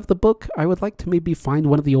remake of the book, I would like to maybe find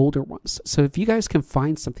one of the older ones. So if you guys can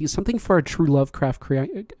find something for a true Lovecraft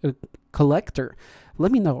collector,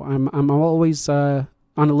 let me know. I'm always on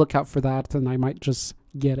the lookout for that, and I might just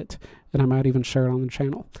get it, and I might even share it on the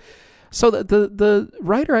channel. So the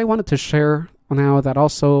writer I wanted to share now that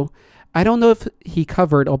also, I don't know if he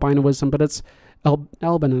covered albinoism, but it's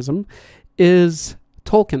albinism, is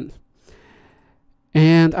Tolkien.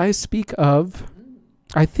 And I speak of,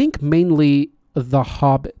 I think mainly The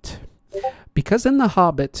Hobbit. Because in The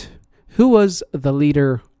Hobbit, who was the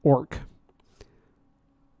leader orc?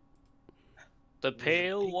 The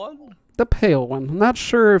pale one? The pale one. I'm not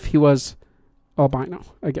sure if he was albino.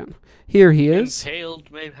 Again, here he is.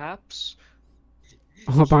 Impaled, mayhaps?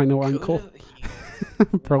 Albino uncle.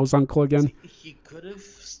 Pro's uncle again. He could have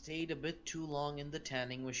stayed a bit too long in the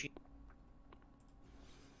tanning machine.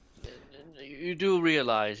 You do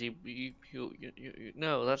realize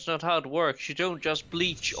no, that's not how it works. You don't just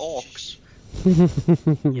bleach orcs.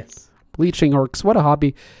 Yes. Bleaching orcs, what a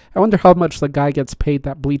hobby. I wonder how much the guy gets paid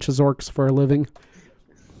that bleaches orcs for a living.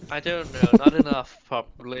 I don't know, not enough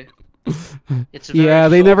probably. Yeah,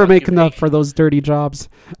 they never make enough for those dirty jobs.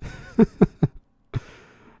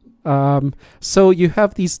 So you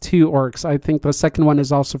have these two orcs. I think the second one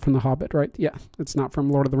is also from The Hobbit, right? Yeah, it's not from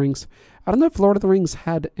Lord of the Rings. I don't know if Lord of the Rings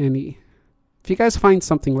had any. If you guys find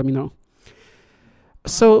something, let me know.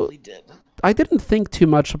 So I didn't think too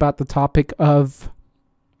much about the topic of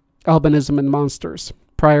albinism and monsters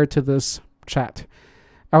prior to this chat.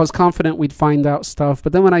 I was confident we'd find out stuff,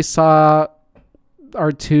 but then when I saw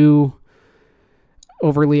our two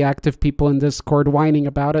overly active people in Discord whining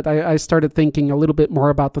about it, I started thinking a little bit more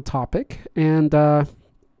about the topic, and I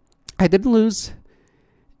didn't lose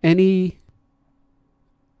any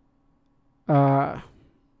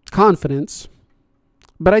confidence,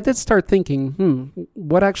 but I did start thinking,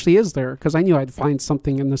 what actually is there? Because I knew I'd find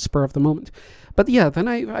something in the spur of the moment. But yeah, then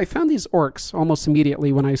I found these orcs almost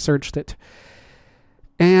immediately when I searched it.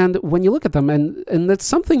 And when you look at them, and that's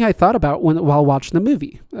something I thought about while watching the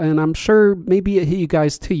movie. And I'm sure maybe you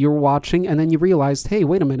guys too, you're watching and then you realized, hey,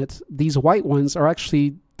 wait a minute, these white ones are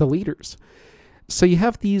actually the leaders. So you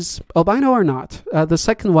have these, albino or not, the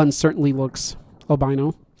second one certainly looks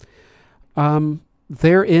albino.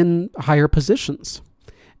 They're in higher positions.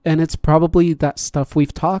 And it's probably that stuff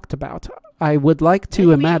we've talked about. I would like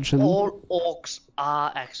to imagine... all orcs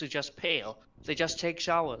are actually just pale. They just take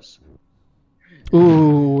showers.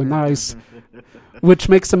 Ooh, nice. Which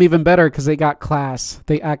makes them even better because they got class.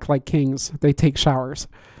 They act like kings. They take showers.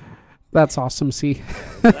 That's awesome, C.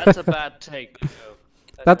 That's a bad take.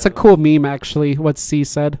 That's a cool meme, actually, what C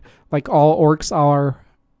said. Like, all orcs are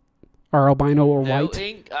albino or white. No,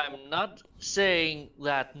 Ink, I'm not saying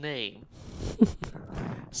that name.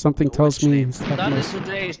 Something tells me... Not in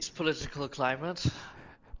today's political climate.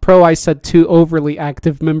 Pro, I said two overly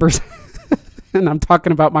active members. And I'm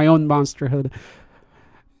talking about my own monsterhood.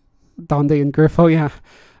 Donde and Griffo, yeah.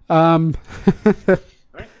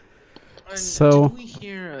 Right. So... Did we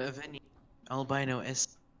hear of any albino S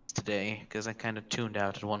today? Because I kind of tuned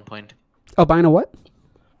out at one point. Albino what?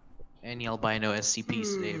 Any albino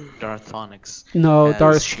SCPs today? Darth Phonics No, has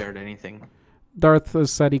Darth shared anything. Darth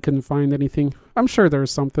said he couldn't find anything. I'm sure there's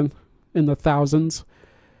something in the thousands.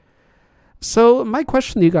 So my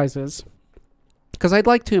question to you guys is, because I'd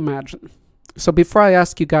like to imagine. So before I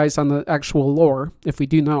ask you guys on the actual lore, if we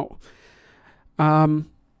do know, my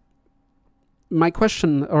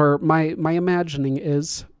question or my imagining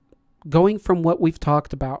is going from what we've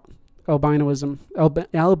talked about, albinism,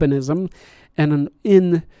 and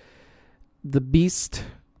in the beast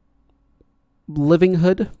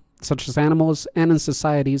livinghood, such as animals and in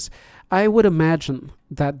societies, I would imagine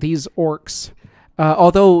that these orcs,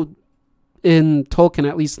 although in Tolkien,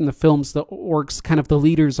 at least in the films, the orcs, kind of the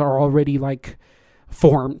leaders are already like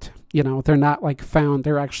formed. You know, they're not like found,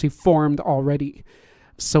 they're actually formed already.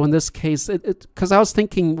 So in this case, because I was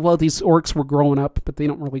thinking, well, these orcs were growing up, but they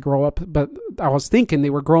don't really grow up. But I was thinking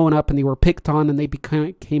they were growing up and they were picked on and they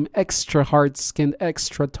became extra hard-skinned,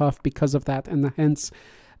 extra tough because of that. And hence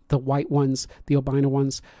the white ones, the albino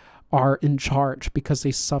ones, are in charge because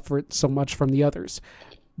they suffered so much from the others.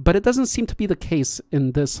 But it doesn't seem to be the case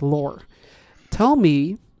in this lore. Tell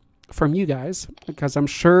me from you guys, because I'm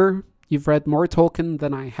sure you've read more Tolkien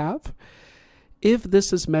than I have, if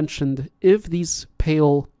this is mentioned, if these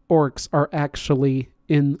pale orcs are actually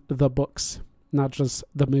in the books, not just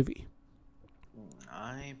the movie.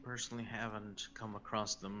 I personally haven't come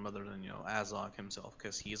across them other than, Azog himself,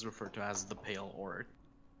 because he is referred to as the Pale Orc.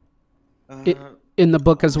 In the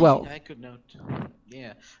book as well. I could note,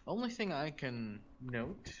 yeah. Only thing I can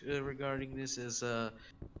note regarding this is,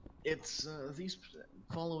 it's these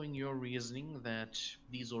following your reasoning that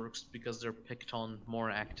these orcs, because they're picked on more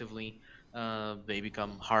actively, they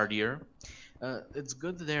become hardier. It's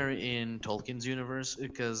good they're in Tolkien's universe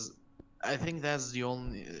because I think that's the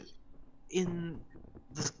only. In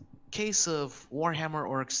the case of Warhammer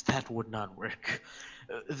orcs, that would not work.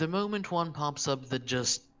 The moment one pops up that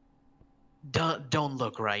just don't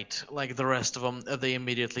look right, like the rest of them, they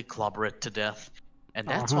immediately clobber it to death. And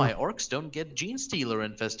that's why orcs don't get gene stealer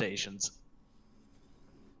infestations.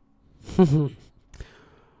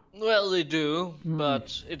 Well, they do,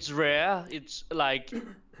 but it's rare. It's like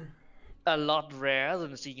a lot rarer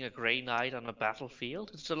than seeing a Grey Knight on a battlefield.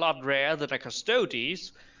 It's a lot rarer than a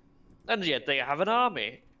Custodes, and yet they have an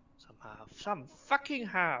army. Somehow, some fucking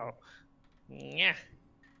how. Yeah.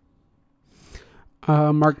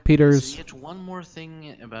 Mark Peters. So yet one more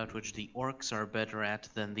thing about which the orcs are better at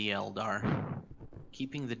than the Eldar.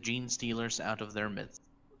 Keeping the gene stealers out of their midst.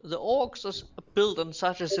 The orcs are built on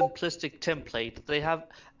such a simplistic template. They have...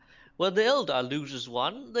 When the Eldar loses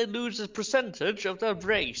one, they lose a percentage of their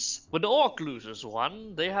race. When the orc loses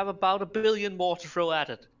one, they have about 1 billion more to throw at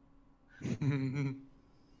it.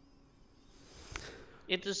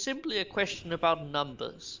 It is simply a question about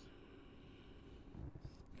numbers.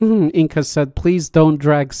 Inca said, please don't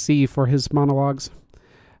drag C for his monologues.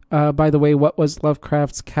 By the way, what was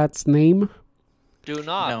Lovecraft's cat's name? Do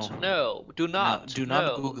not. No. Do not. No, do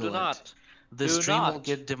not Google do it. Not. The Do stream will not.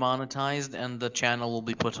 get demonetized and the channel will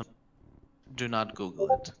be put on. Do not Google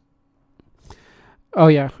it. Oh,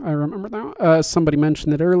 yeah, I remember now. Somebody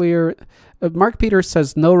mentioned it earlier. Mark Peters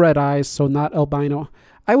says no red eyes, so not albino.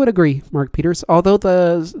 I would agree, Mark Peters. Although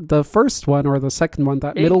the first one or the second one,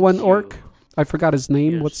 that middle one, orc, I forgot his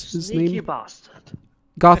name. You What's his sneaky name? bastard.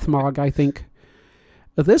 Gothmog, I think.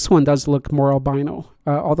 This one does look more albino,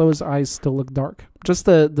 although his eyes still look dark. Just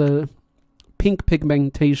the pink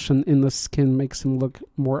pigmentation in the skin makes him look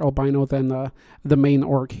more albino than the main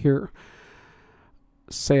orc here.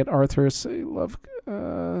 Say it, Arthur. Say love.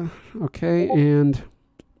 Okay, and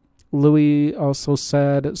Louis also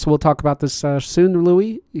said, so we'll talk about this soon,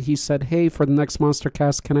 Louis. He said, hey, for the next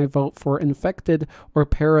Monstercast, can I vote for infected or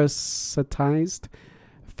parasitized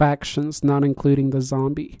factions, not including the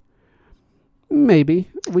zombie? Maybe.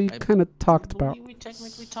 We kind of talked about... We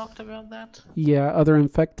technically talked about that. Yeah, other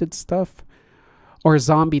infected stuff. Or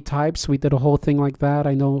zombie types. We did a whole thing like that.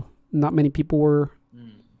 I know not many people were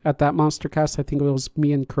at that Monstercast. I think it was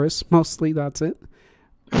me and Chris mostly. That's it.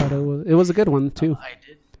 But it was a good one, too. I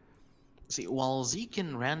did. See, while Z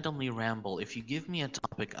can randomly ramble, if you give me a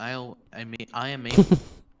topic, I am able to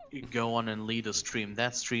go on and lead a stream.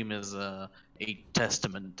 That stream is a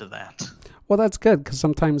testament to that. Well, that's good, because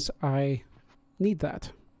sometimes I need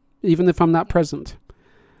that, even if I'm not present.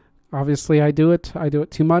 Obviously, I do it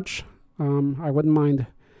too much. I wouldn't mind.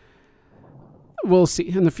 We'll see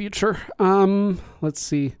in the future. Let's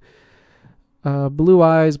see. Blue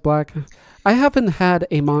eyes, black. I haven't had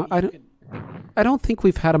a I don't think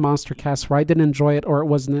we've had a Monstercast where I didn't enjoy it or it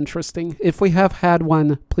wasn't interesting. If we have had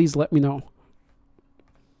one, please let me know.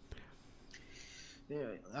 Yeah,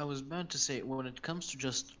 I was about to say, when it comes to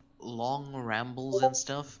just long rambles and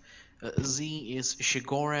stuff, Z is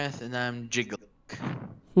Shiggorath and I'm Jiggle.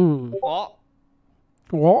 What?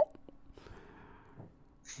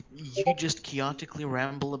 You just chaotically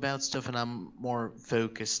ramble about stuff and I'm more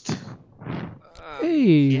focused.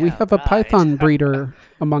 Hey, we have a python breeder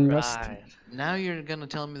among us. Now you're gonna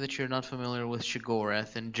tell me that you're not familiar with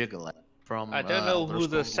Shiggorath and Jiggle from I don't know who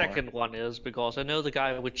the Lore. second one is, because I know the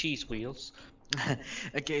guy with cheese wheels.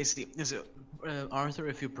 Okay, so Arthur,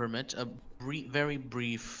 if you permit, a very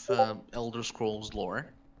brief Elder Scrolls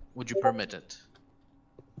lore. Would you permit it?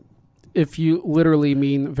 If you literally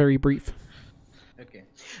mean very brief. Okay,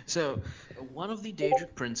 so one of the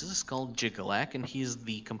Daedric princes is called Jiggalak, and he's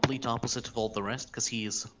the complete opposite of all the rest because he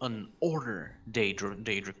is an order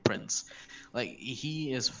Daedric prince. Like,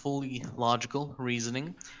 he is fully logical,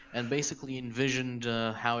 reasoning, and basically envisioned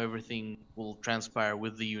how everything will transpire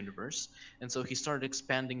with the universe. And so he started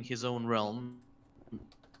expanding his own realm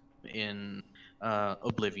in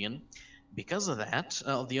Oblivion. Because of that,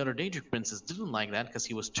 the other Daedric princes didn't like that because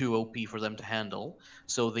he was too OP for them to handle.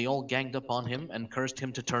 So they all ganged up on him and cursed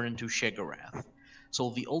him to turn into Shiggorath.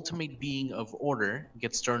 So the ultimate being of order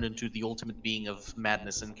gets turned into the ultimate being of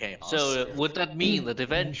madness and chaos. So would that mean that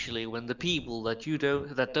eventually, when the people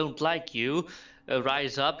that don't like you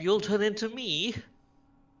rise up, you'll turn into me?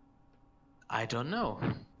 I don't know.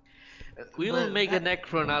 We will make a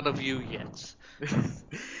Necron out of you yet.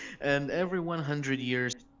 And every 100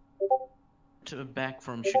 years back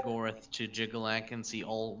from Shiggorath to Jiggalak and see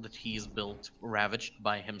all that he's built ravaged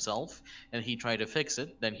by himself, and he tried to fix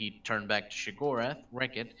it, then he turned back to Shiggorath,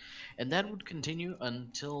 wreck it, and that would continue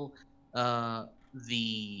until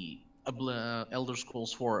the Elder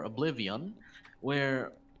Scrolls 4 Oblivion,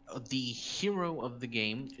 where the hero of the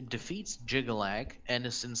game defeats Jiggalak and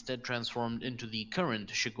is instead transformed into the current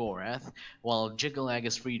Shiggorath, while Jiggalak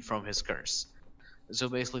is freed from his curse. So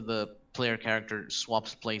basically, the player character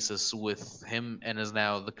swaps places with him and is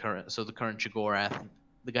now the current Shiggorath.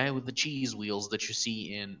 The guy with the cheese wheels that you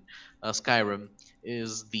see in Skyrim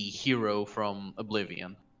is the hero from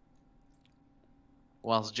Oblivion.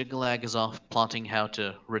 Whilst Jiggalak is off plotting how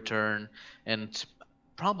to return and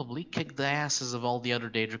probably kick the asses of all the other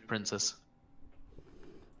Daedric princes.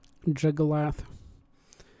 Jiggalak.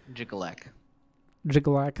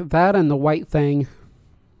 That and the white thing.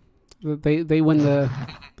 They win the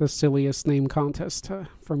silliest name contest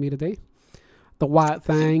for me today. The White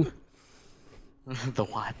Thing. The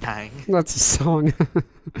White Thing. That's a song.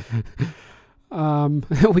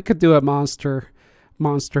 We could do a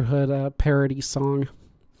Monsterhood parody song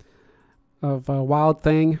of Wild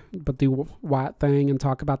Thing, but do White Thing and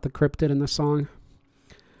talk about the cryptid in the song.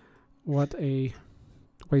 What a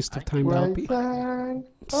waste of time that would be.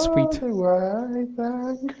 Sweet.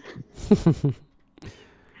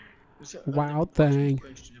 So, Wow, the first thing.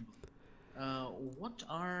 question, what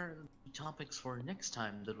are the topics for next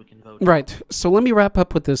time that we can vote? Right. So let me wrap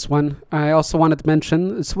up with this one. I also wanted to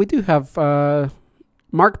mention, so we do have,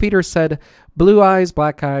 Mark Peters said, blue eyes,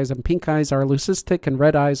 black eyes, and pink eyes are leucistic, and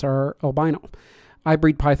red eyes are albino. I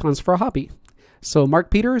breed pythons for a hobby. So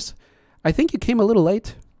Mark Peters, I think you came a little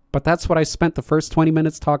late, but that's what I spent the first 20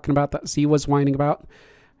 minutes talking about that Z was whining about.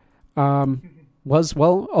 Albino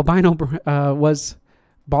was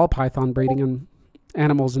ball python breeding and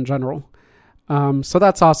animals in general. So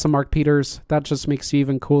that's awesome, Mark Peters. That just makes you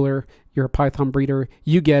even cooler. You're a python breeder.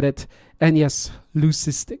 You get it. And yes,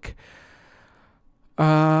 leucistic.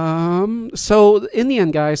 So in the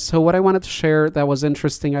end, guys, so what I wanted to share that was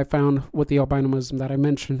interesting I found with the albinism that I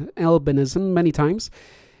mentioned, albinism many times,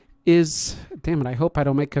 is, damn it, I hope I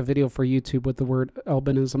don't make a video for YouTube with the word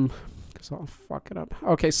albinism, because I'll fuck it up.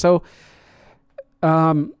 Okay, so,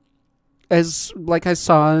 as like I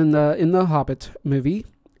saw in the Hobbit movie,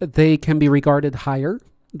 they can be regarded higher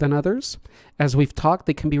than others. As we've talked,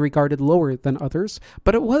 they can be regarded lower than others.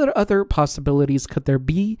 But what other possibilities could there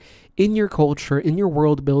be in your culture, in your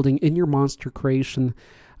world building, in your monster creation?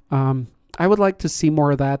 I would like to see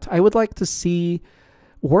more of that. I would like to see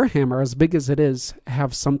Warhammer, as big as it is,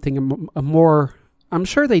 have something a more, I'm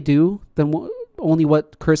sure they do, than only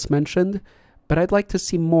what Chris mentioned. But I'd like to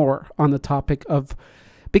see more on the topic of,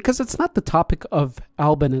 because it's not the topic of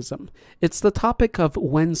albinism. It's the topic of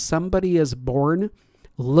when somebody is born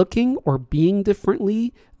looking or being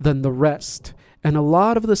differently than the rest. And a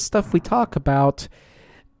lot of the stuff we talk about,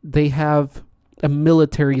 they have a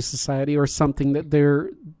military society or something that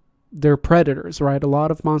they're predators, right? A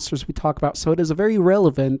lot of monsters we talk about. So it is very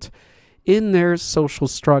relevant in their social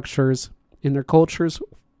structures, in their cultures,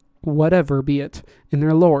 whatever be it, in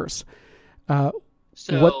their lores.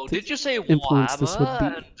 So what did you say influence this would be?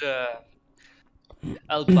 and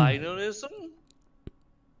albinoism?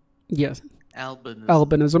 Yes.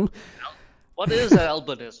 Albinism. What is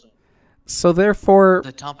albinism? So therefore,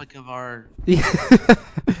 The topic of our...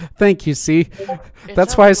 thank you, see? It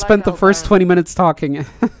That's why I sounds spent like the first 20 minutes talking.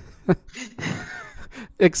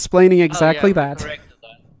 Explaining exactly we that. corrected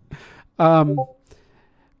that.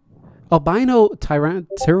 Albino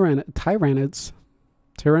tyrannids.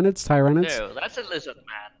 No, that's a lizard man.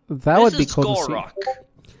 That This would be is cool to see.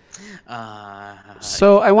 Gorok.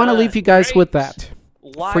 So I want to leave you guys with that.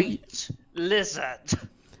 White lizard.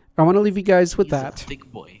 I want to leave you guys with He's a that. thick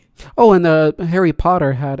boy. Oh, and Harry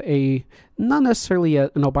Potter had not necessarily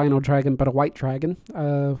an albino dragon, but a white dragon.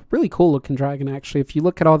 Really cool looking dragon, actually. If you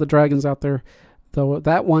look at all the dragons out there, though,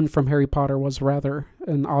 that one from Harry Potter was rather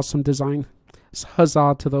an awesome design.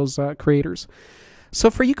 Huzzah to those creators. So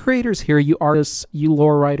for you creators here, you artists, you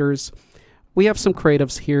lore writers, we have some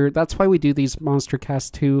creatives here. That's why we do these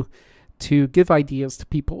Monstercasts to give ideas to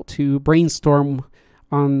people, to brainstorm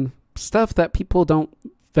on stuff that people don't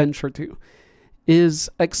venture to, is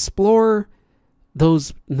explore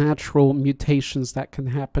those natural mutations that can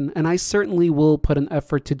happen. And I certainly will put an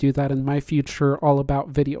effort to do that in my future All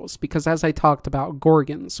About videos, because as I talked about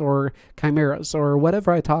Gorgons or Chimeras or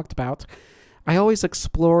whatever I talked about, I always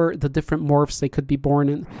explore the different morphs they could be born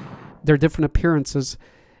in, their different appearances.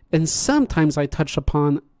 And sometimes I touch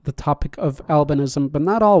upon the topic of albinism, but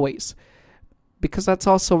not always, because that's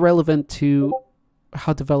also relevant to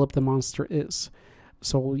how developed the monster is.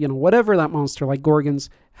 So, whatever that monster, like Gorgons,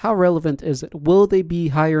 how relevant is it? Will they be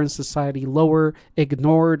higher in society, lower,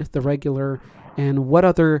 ignored, the regular? And what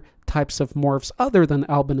other types of morphs other than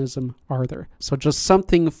albinism are there? So just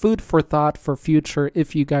something, food for thought for future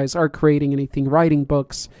if you guys are creating anything, writing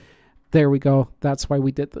books. There we go. That's why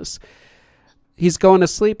we did this. He's going to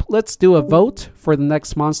sleep. Let's do a vote for the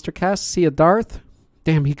next Monstercast. See ya, Darth.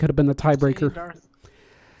 Damn, he could have been the tiebreaker.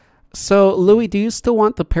 So, Louis, do you still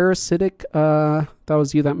want the parasitic? That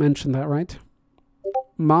was you that mentioned that, right?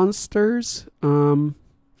 Monsters.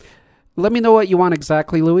 Let me know what you want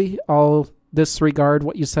exactly, Louis. I'll disregard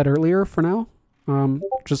what you said earlier for now.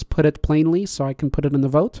 Just put it plainly so I can put it in the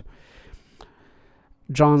vote.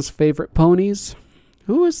 John's favorite ponies.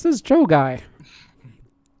 Who is this Joe guy?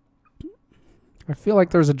 I feel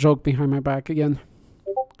like there's a joke behind my back again.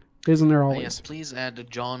 Isn't there always? Yes, please add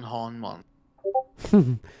John Honmon.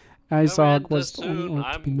 Izog was the only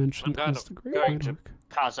orc to be mentioned as the great white orc.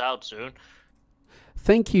 Pass out soon.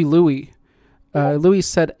 Thank you, Louis. Louis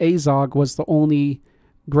said Azog was the only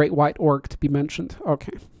great white orc to be mentioned.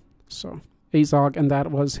 Okay, so Azog, and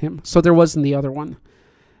that was him. So there wasn't the other one,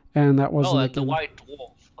 and that wasn't. Oh, and the white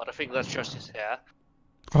dwarf, but I think that's just his hair.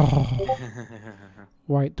 Oh,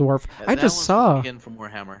 white dwarf! I just saw again from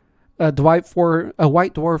Warhammer. a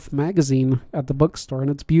white dwarf magazine at the bookstore, and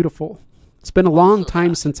it's beautiful. It's been a long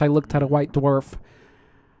time since I looked at a white dwarf.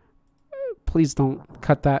 Please don't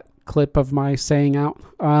cut that clip of my saying out.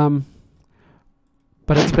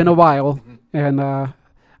 But it's been a while, and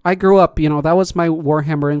I grew up, that was my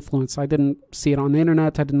Warhammer influence. I didn't see it on the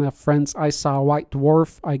internet. I didn't have friends. I saw a white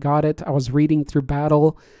dwarf. I got it. I was reading through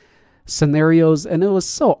battle scenarios, and it was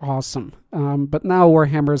so awesome. But now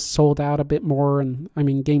Warhammer's sold out a bit more,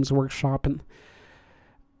 and Games Workshop,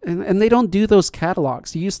 and they don't do those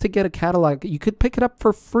catalogs. You used to get a catalog. You could pick it up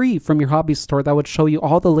for free from your hobby store that would show you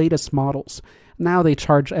all the latest models. Now they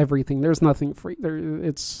charge everything. There's nothing free.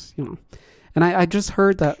 It's. And I just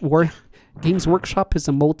heard that Games Workshop is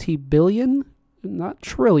a multi-billion, not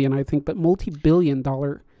trillion, I think, but multi-billion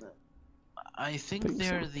dollar. I think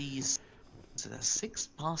they're the sixth,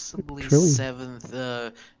 possibly Trillion. seventh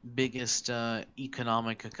biggest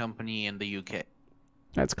economic company in the UK.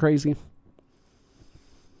 That's crazy.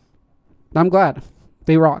 I'm glad.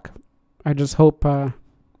 They rock. I just hope... well,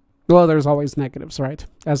 there's always negatives, right?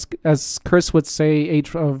 As Chris would say,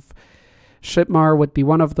 Age of Shipmar would be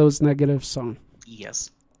one of those negatives, so...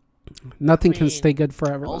 Yes. Nothing can stay good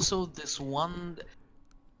forever. Also, this one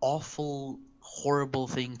awful, horrible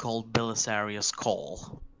thing called Belisarius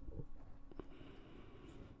Call.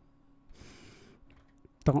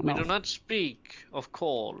 Don't know. We do not speak of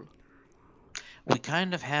Call. We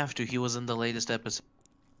kind of have to. He was in the latest episode.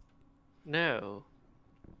 No.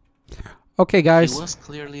 Okay, guys. He was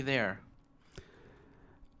clearly there.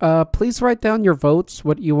 Please write down your votes,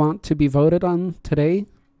 what you want to be voted on today.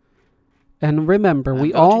 And remember, I'm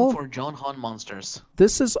we voting all... for John Hon Monsters.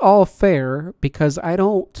 This is all fair because I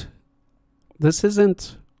don't... This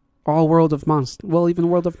isn't all World of Monsters. Well, even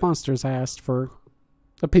World of Monsters, I asked for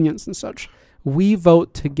opinions and such. We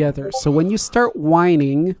vote together. So when you start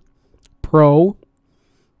whining, Pro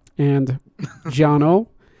and Giano,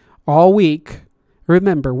 all week,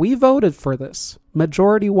 remember, we voted for this.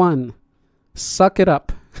 Majority won. Suck it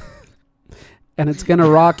up. And it's going to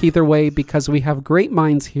rock either way because we have great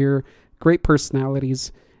minds here, great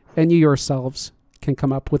personalities, and you yourselves can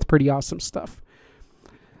come up with pretty awesome stuff.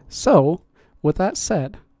 So, with that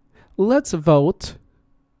said, let's vote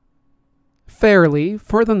fairly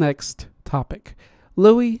for the next topic.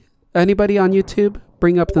 Louis, anybody on YouTube,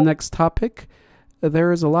 bring up the next topic.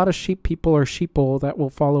 There is a lot of sheep people or sheeple that will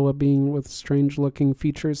follow a being with strange-looking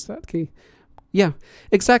features that can... Yeah,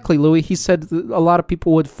 exactly, Louis. He said a lot of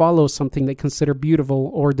people would follow something they consider beautiful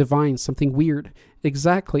or divine, something weird.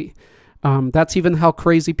 Exactly. That's even how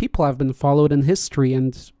crazy people have been followed in history,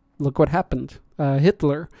 and look what happened.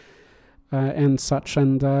 Hitler and such,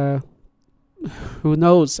 and who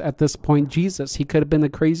knows at this point, Jesus. He could have been a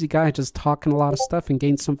crazy guy just talking a lot of stuff and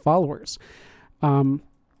gained some followers.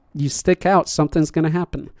 You stick out, something's going to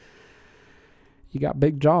happen. You got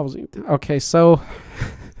big jaws. Okay, so...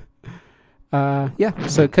 yeah,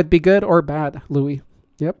 so it could be good or bad, Louis.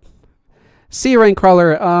 Yep. See you,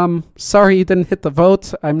 Raincrawler. Sorry you didn't hit the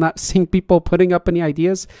vote. I'm not seeing people putting up any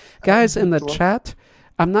ideas. Guys, in the chat,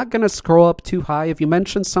 I'm not going to scroll up too high. If you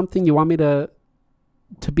mention something you want me to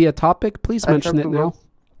be a topic, please mention it now.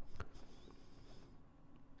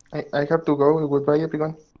 I have to go. Goodbye,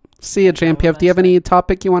 everyone. See you, JMPF. Do you have any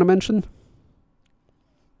topic you want to mention?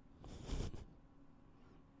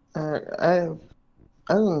 I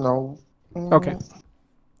don't know. Okay.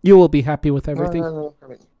 You will be happy with everything. No.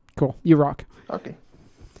 Cool. You rock. Okay.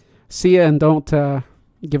 See ya, and don't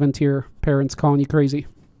give in to your parents calling you crazy.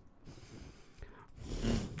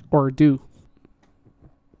 Or do.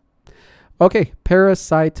 Okay.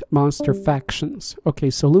 Parasite monster factions. Okay,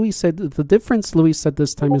 so Louis said the difference Louis said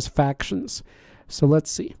this time is factions. So let's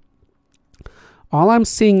see. All I'm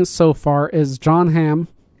seeing so far is John Hamm.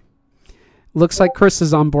 Looks like Chris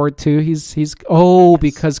is on board too. He's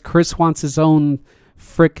because Chris wants his own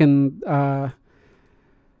frickin'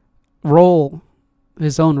 role,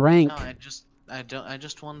 his own rank. No, I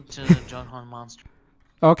just want John Hon Monster.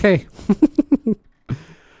 Okay.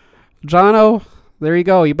 Jono, there you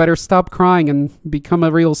go. You better stop crying and become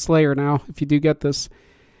a real Slayer now if you do get this.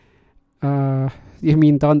 You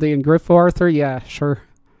mean Dundee and Griffo, Arthur? Yeah, sure.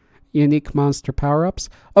 Unique monster power-ups.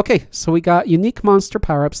 Okay, so we got unique monster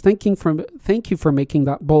power-ups. Thank you for making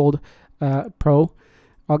that bold, Pro.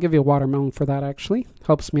 I'll give you a watermelon for that, actually.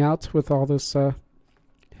 Helps me out with all this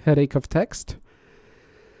headache of text.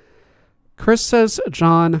 Chris says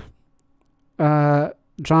John.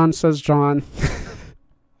 John says John.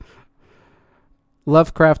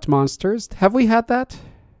 Lovecraft monsters. Have we had that?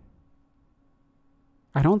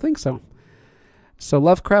 I don't think so. So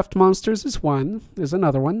Lovecraft monsters is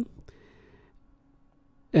another one.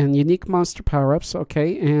 And unique monster power-ups,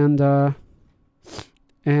 okay, and the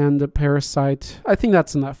parasite. I think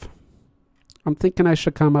that's enough. I'm thinking I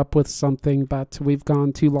should come up with something, but we've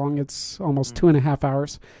gone too long. It's almost 2.5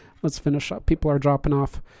 hours. Let's finish up. People are dropping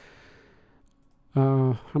off.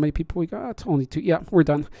 How many people we got? Only 2. Yeah, we're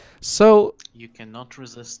done. So You cannot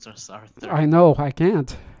resist us, Arthur. I know I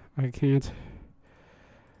can't.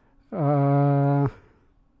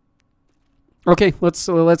 Okay,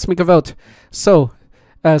 let's make a vote. So,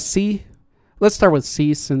 C. Let's start with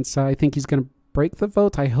C since I think he's gonna break the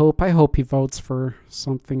vote. I hope he votes for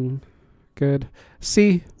something good.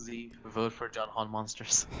 C. Z, vote for John Hon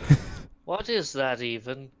Monsters. What is that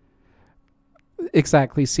even?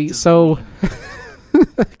 Exactly. C. So,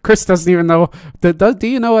 Chris doesn't even know. Do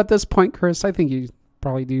you know at this point, Chris? I think you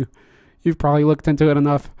probably do. You've probably looked into it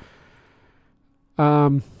enough.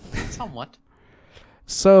 Somewhat.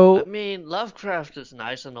 So I mean, Lovecraft is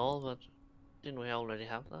nice and all, but didn't we already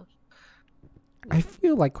have that? I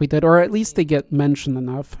feel like we did, or at least they get mentioned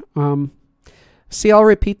enough. See, I'll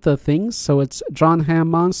repeat the things. So it's John Hamm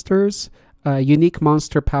monsters, unique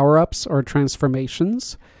monster power-ups or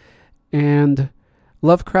transformations, and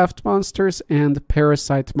Lovecraft monsters and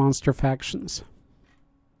Parasite monster factions.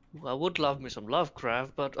 Well, I would love me some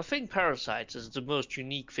Lovecraft, but I think Parasites is the most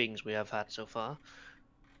unique things we have had so far.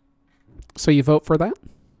 So you vote for that?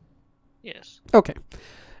 Yes. Okay.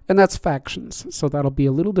 And that's factions, so that'll be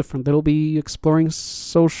a little different. That'll be exploring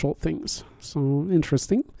social things. So,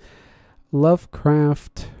 interesting.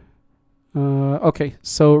 Lovecraft. Okay,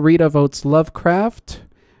 so Rita votes Lovecraft.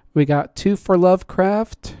 We got 2 for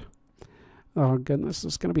Lovecraft. Oh, goodness,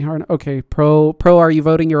 this is going to be hard. Okay, Pro, are you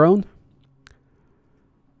voting your own?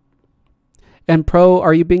 And Pro,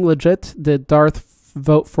 are you being legit? Did Darth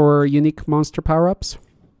vote for unique monster power-ups?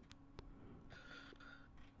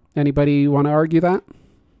 Anybody want to argue that?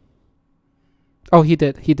 Oh, he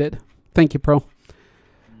did. Thank you, Pro.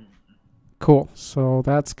 Cool. So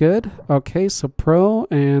that's good. Okay, so Pro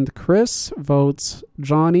and Chris votes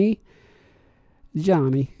Johnny.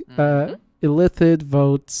 Illithid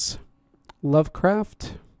votes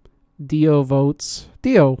Lovecraft. Dio votes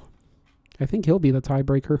Dio. I think he'll be the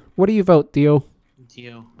tiebreaker. What do you vote, Dio?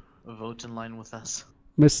 Dio, vote in line with us.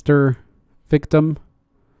 Mr. Victim.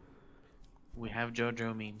 We have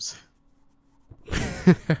JoJo memes.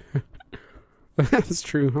 That's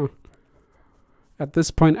true, huh? At this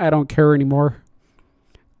point, I don't care anymore.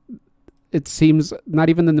 It seems not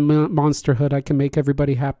even in the Monsterhood I can make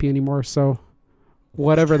everybody happy anymore, so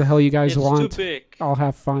whatever the hell you guys want, It's too big. I'll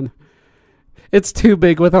have fun. It's too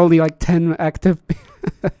big with only like 10 active.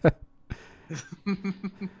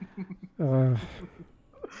 They're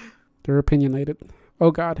opinionated.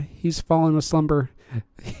 Oh God, he's fallen asleep.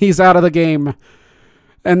 He's out of the game.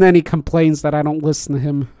 And then he complains that I don't listen to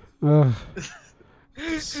him.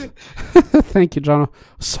 Thank you, John.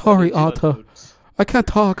 Sorry, Otto. I can't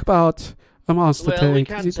talk about a monster. Well, we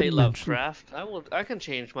can't say Lovecraft. I can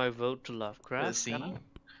change my vote to Lovecraft. See,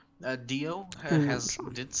 Dio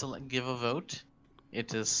give a vote.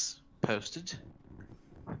 It is posted.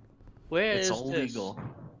 Where it's is all this? legal.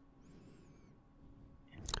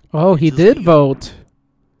 Oh, he did vote.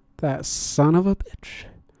 That son of a bitch.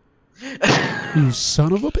 You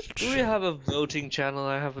son of a bitch. Do we have a voting channel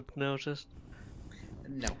I haven't noticed?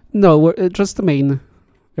 No, just the main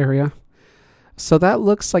area. So that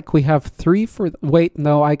looks like we have 3 for... Wait,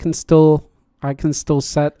 no, I can still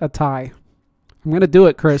set a tie. I'm going to do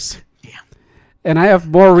it, Chris. Damn. And I have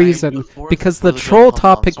more reason because the troll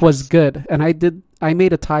topic was good and I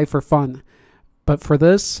made a tie for fun. But for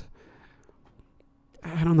this,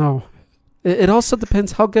 I don't know. It also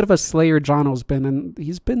depends how good of a slayer Jono's been, and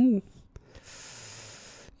he's been,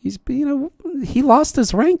 he lost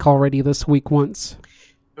his rank already this week once.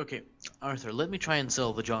 Okay, Arthur, let me try and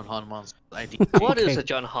sell the John Hon monster idea. What is a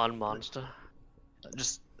John Hon monster?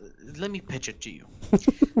 Just let me pitch it to you.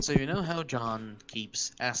 So you know how John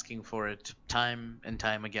keeps asking for it time and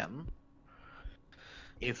time again?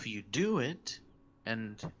 If you do it,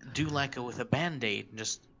 and do like with a band-aid, and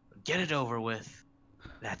just get it over with,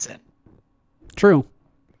 that's it. True.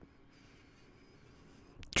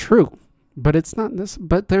 But it's not this.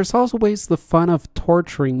 But there's always the fun of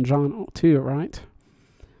torturing John too, right?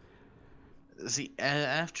 See,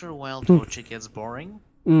 after a while, torture gets boring.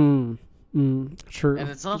 True. And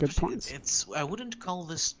it's not. Good points. It's. I wouldn't call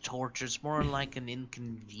this torture. It's more like an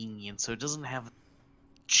inconvenience. So it doesn't have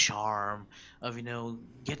charm of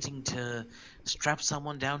getting to strap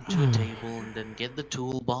someone down to a table and then get the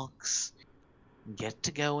toolbox, get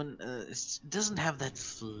to go, and it doesn't have that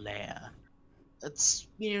flair. It's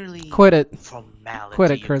merely formality.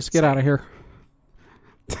 Quit it, Chris. Get out of here.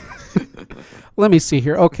 Let me see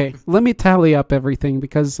here. Okay, let me tally up everything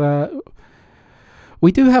because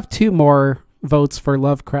we do have 2 more votes for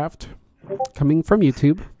Lovecraft. coming from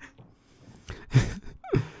YouTube.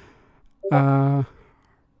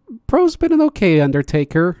 Bro's been an okay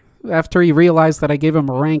Undertaker after he realized that I gave him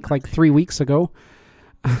a rank like 3 weeks ago.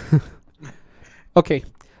 Okay,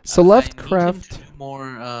 so Lovecraft. I need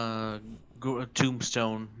more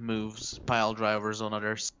tombstone moves, pile drivers on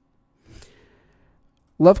others.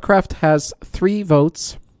 Lovecraft has 3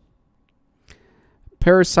 votes.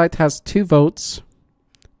 Parasite has 2 votes.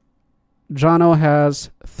 Jono has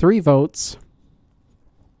 3 votes.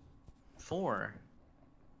 4.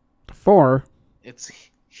 4. It's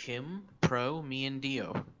him, Pro, me, and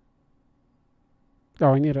Dio.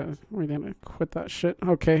 Oh, we need to quit that shit.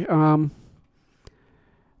 Okay.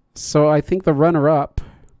 So I think the runner-up.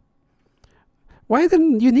 Why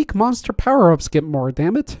didn't unique monster power-ups get more?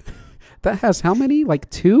 Damn it! That has how many? Like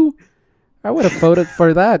 2? I would have voted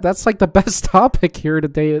for that. That's like the best topic here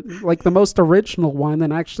today. Like the most original one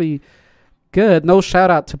and actually good. No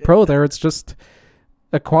shout out to Pro there. It's just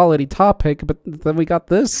a quality topic. But then we got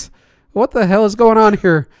this. What the hell is going on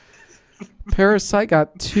here? Parasite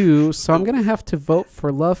got 2, so I'm gonna have to vote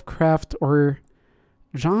for Lovecraft or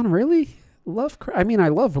John. Really? Lovecraft? I mean, I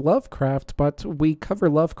love Lovecraft, but we cover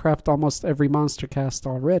Lovecraft almost every Monstercast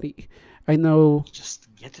already. I know.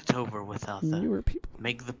 Just get it over with, Arthur. Newer people.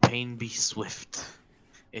 Make the pain be swift.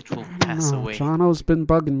 It will pass away. Jono's been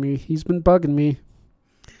bugging me. He's been bugging me.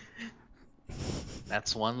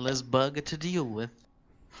 That's one less bug to deal with.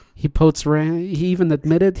 He even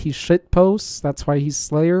admitted he shit posts. That's why he's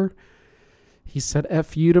Slayer. He said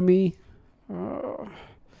F you to me. I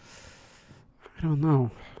don't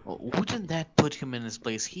know. Well, wouldn't that put him in his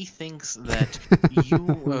place? He thinks that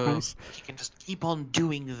Nice. he can just keep on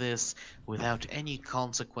doing this without any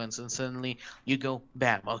consequence, and suddenly you go,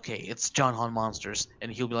 bam, okay, it's John on Monsters,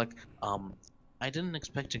 and he'll be like, I didn't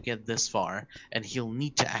expect to get this far, and he'll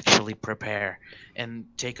need to actually prepare and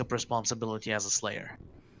take up responsibility as a Slayer.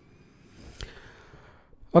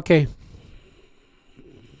 Okay.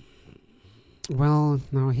 Well,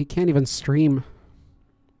 no, he can't even stream.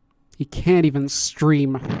 He can't even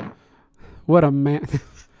stream. What a man.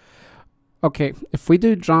 Okay, if we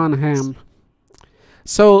do John Hamm.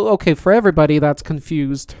 So, okay, for everybody that's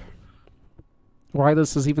confused why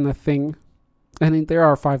this is even a thing. And there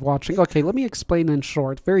are 5 watching. Okay, let me explain in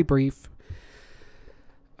short, very brief.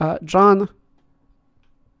 John,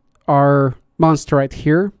 our monster right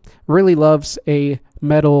here, really loves a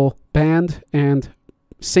metal band and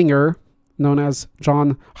singer known as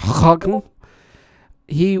John Hagen.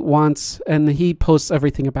 He wants, and he posts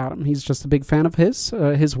everything about him. He's just a big fan of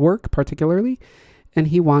his work particularly, and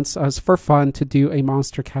he wants us for fun to do a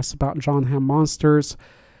Monstercast about John Hamm Monsters.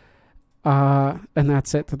 And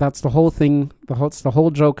that's it. That's the whole thing. It's the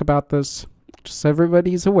whole joke about this. Just so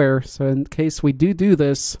everybody's aware. So in case we do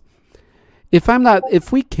this,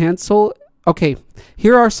 if we cancel, okay,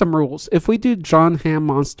 here are some rules. If we do John Hamm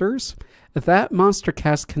Monsters, that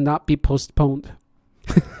Monstercast cannot be postponed.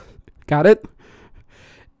 Got it?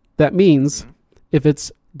 That means if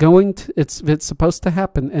it's supposed to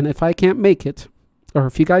happen, and if I can't make it, or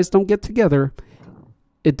if you guys don't get together,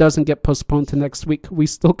 it doesn't get postponed to next week. We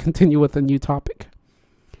still continue with a new topic.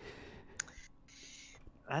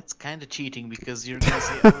 That's kind of cheating because you're gonna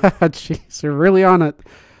say, Jeez, you're really on it.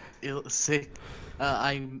 You'll say,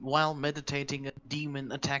 while meditating, a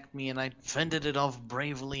demon attacked me and I fended it off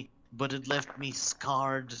bravely, but it left me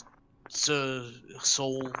scarred,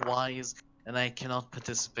 soul-wise, and I cannot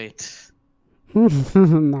participate.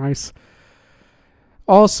 Nice.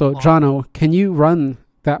 Also, Jono, can you run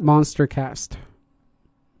that Monstercast?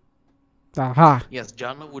 Aha. Yes,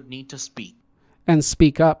 Jono would need to speak. And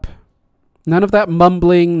speak up. None of that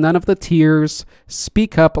mumbling, none of the tears.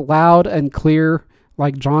 Speak up loud and clear,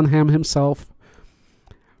 like John Hamm himself.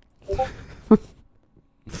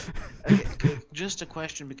 Okay, just a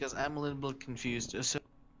question because I'm a little bit confused. So,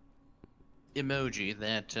 emoji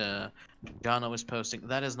that Jono is posting,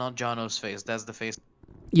 that is not Jono's face, that's the face.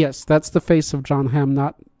 Yes, that's the face of John Hamm,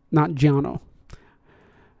 not Jono.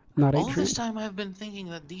 Not All Adrian. this time I've been thinking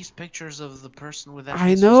that these pictures of the person with that I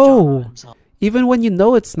face know. was Jono himself. Even when you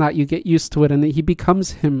know it's not, you get used to it, and he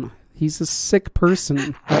becomes him. He's a sick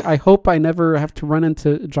person. I hope I never have to run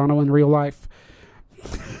into Jono in real life.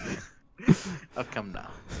 Oh, come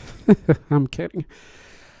now. I'm kidding.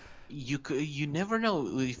 You never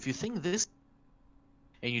know. If you think this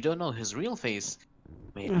and you don't know his real face,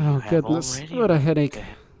 maybe you Oh, have goodness. already What a made headache. the-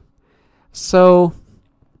 So,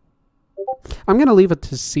 I'm going to leave it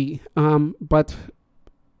to C. But,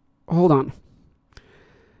 hold on.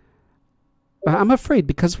 I'm afraid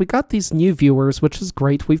because we got these new viewers, which is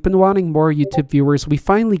great. We've been wanting more YouTube viewers. We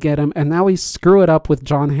finally get them, and now we screw it up with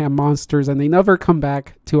John Hamm Monsters, and they never come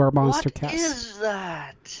back to our Monstercast. What is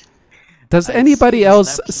that? Does anybody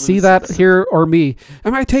else see that here or me?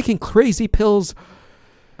 Am I taking crazy pills?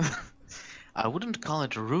 I wouldn't call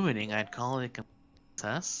it ruining. I'd call it a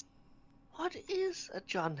success. What is a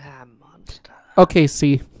John Hamm monster? Okay,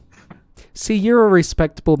 see, you're a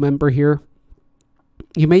respectable member here.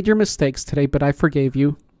 You made your mistakes today, but I forgave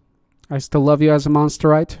you. I still love you as a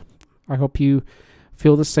monsterite. I hope you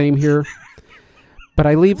feel the same here. But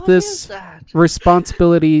I leave this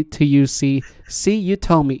responsibility to you, C. C, you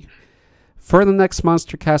tell me. For the next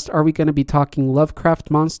Monstercast, are we going to be talking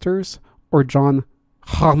Lovecraft monsters or John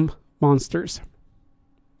Hamm monsters?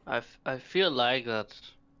 I feel like that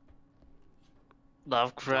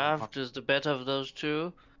Lovecraft is the better of those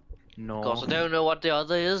two. No. Because I don't know what the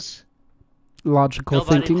other is. Logical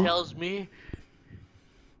thinking. Nobody tells me.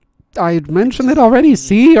 I mentioned it already.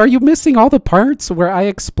 See, are you missing all the parts where I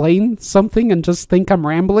explain something and just think I'm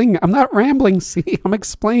rambling? I'm not rambling, see, I'm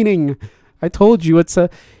explaining. I told you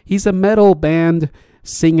he's a metal band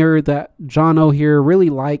singer that Jono here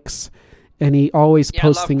really likes, and he always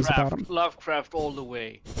posts things about him. Lovecraft all the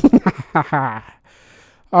way.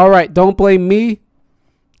 All right, don't blame me.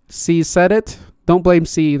 C said it. Don't blame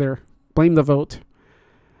C either. Blame the vote.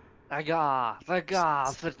 Vertagen.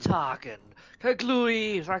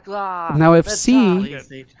 Now if C...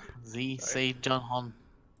 Say John Hamm.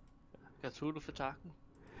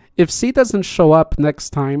 If C doesn't show up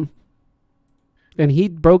next time, and he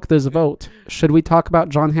broke this vote, should we talk about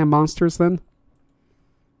John Hamm Monsters then?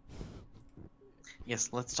 Yes,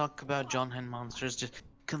 let's talk about John Hamm Monsters. Just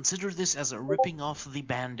consider this as a ripping off the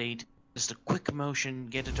Band-Aid. Just a quick motion,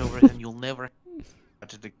 get it over, and you'll never...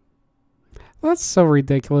 That's so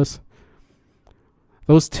ridiculous.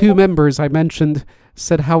 Those two members I mentioned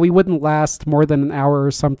said how we wouldn't last more than an hour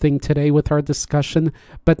or something today with our discussion,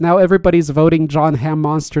 but now everybody's voting John Hamm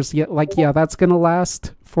Monsters. Yet, yeah, that's going to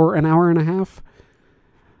last for an hour and a half.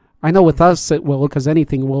 I know with us it will, because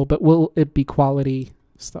anything will, but will it be quality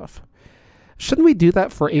stuff? Shouldn't we do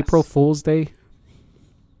that for April Fool's Day?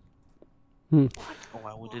 Why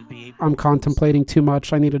would it be April I'm contemplating too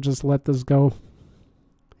much. I need to just let this go.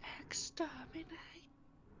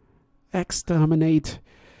 Exterminate.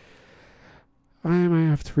 I might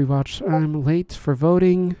have to rewatch. I'm late for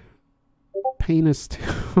voting. Pain is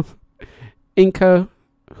too. Inca,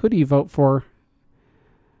 who do you vote for?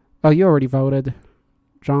 Oh, you already voted.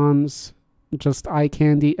 John's just eye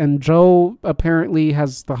candy. And Joe apparently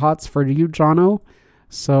has the hots for you, Jono.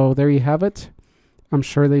 So there you have it. I'm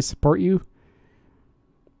sure they support you.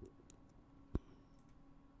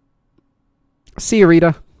 See you,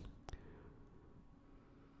 Rita.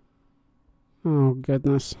 Oh,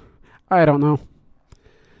 goodness. I don't know.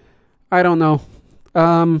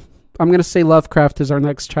 I'm going to say Lovecraft is our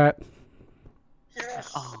next chat.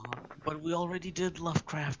 Oh, but we already did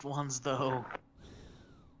Lovecraft ones, though.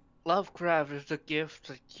 Lovecraft is the gift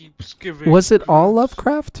that keeps giving. Was it all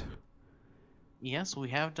Lovecraft? Yes, we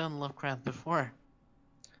have done Lovecraft before.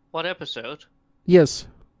 What episode? Yes.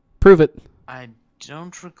 Prove it. I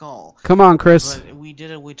don't recall. Come on, Chris. But we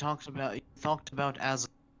did it. We talked about as...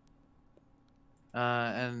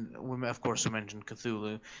 and we, of course, we mentioned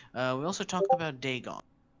Cthulhu. We also talked about Dagon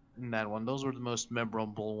in that one. Those were the most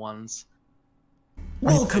memorable ones.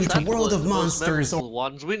 Welcome to World of Monsters.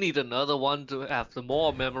 Ones. We need another one to have the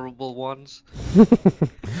more memorable ones.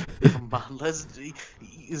 But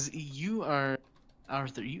you are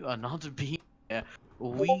Arthur. You are not being.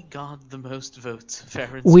 We got the most votes.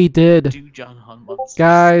 We did. Do John Hamm Monsters.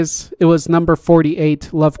 Guys, it was number 48,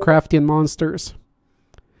 Lovecraftian Monsters.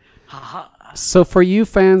 So for you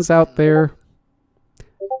fans out there,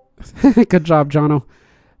 good job, Jono.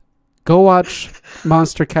 Go watch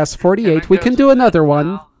Monstercast 48. We can do another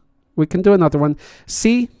one.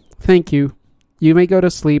 See, thank you. You may go to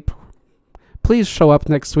sleep. Please show up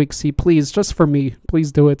next week, See, please, just for me.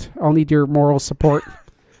 Please do it. I'll need your moral support.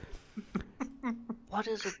 What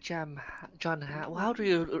is it, John Hamm? How do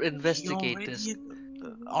you investigate this?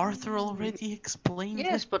 Arthur already explained it.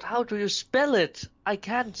 Yes, but how do you spell it? I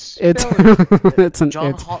can't spell it. It's an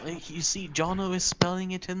John it. You see, Jono is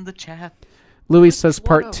spelling it in the chat. Louis says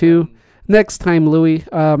part 2. Next time, Louis,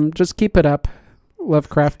 just keep it up,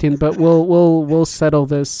 Lovecraftian. But we'll settle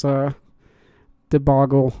this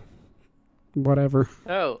debacle, whatever.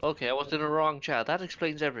 Oh, okay. I was in the wrong chat. That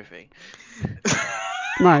explains everything.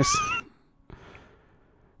 Nice.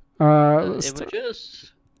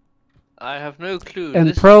 Images. I have no clue.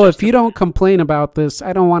 And Pro, if you don't complain about this,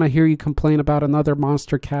 I don't want to hear you complain about another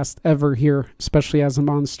Monstercast ever here, especially as a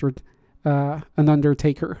monster an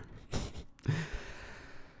undertaker.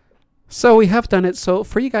 So we have done it. So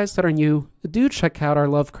for you guys that are new, do check out our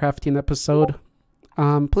Lovecraftian episode.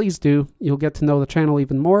 Please do. You'll get to know the channel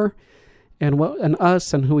even more, and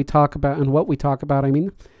us and who we talk about and what we talk about. I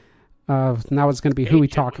mean, now it's going to be who we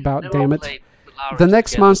talk about. Damn it! The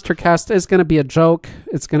next Monstercast is going to be a joke.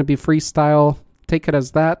 It's going to be freestyle. Take it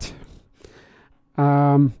as that.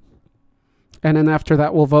 And then after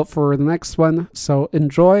that, we'll vote for the next one. So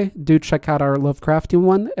enjoy. Do check out our Lovecraftian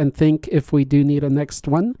one, and think if we do need a next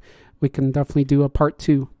one, we can definitely do a part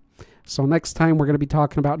 2. So next time we're going to be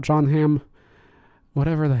talking about John Hamm,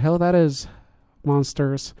 whatever the hell that is,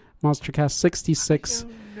 Monsters, Monstercast 66.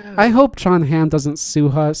 I hope John Hamm doesn't sue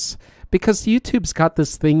us, because YouTube's got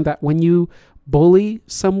this thing that when you bully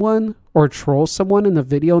someone or troll someone in a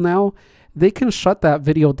video now, they can shut that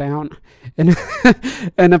video down. And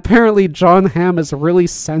and apparently John Hamm is really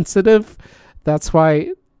sensitive. That's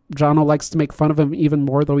why Jono likes to make fun of him even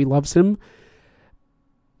more, though he loves him.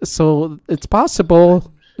 So it's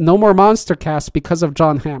possible no more Monstercast because of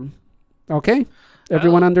John Hamm. Okay?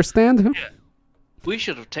 Everyone understand? Yeah. We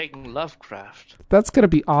should have taken Lovecraft. That's going to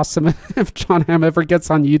be awesome if John Hamm ever gets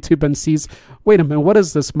on YouTube and sees, wait a minute, what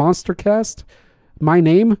is this, Monstercast? My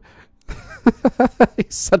name?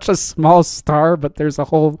 He's such a small star, but there's a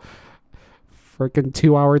whole freaking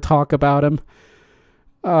 2-hour talk about him.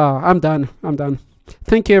 I'm done.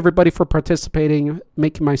 Thank you, everybody, for participating,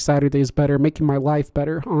 making my Saturdays better, making my life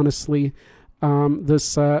better, honestly.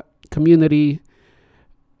 This community,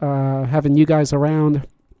 having you guys around,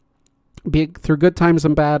 through good times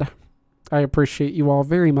and bad, I appreciate you all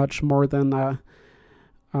very much, more than, I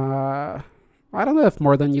don't know if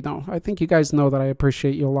more than you know. I think you guys know that I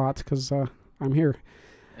appreciate you a lot, because I'm here.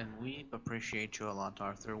 And we appreciate you a lot,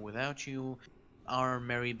 Arthur. Without you, our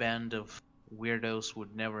merry band of weirdos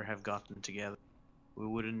would never have gotten together. We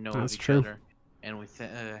wouldn't know of each other. And we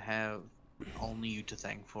have only you to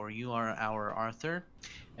thank for. You are our Arthur,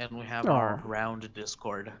 and we have our round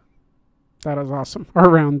Discord. That is awesome. Our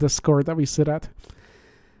round Discord that we sit at.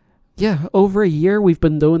 Yeah, over a year we've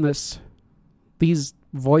been doing these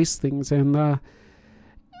voice things, and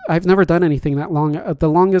I've never done anything that long. The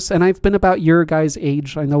longest, and I've been about your guys'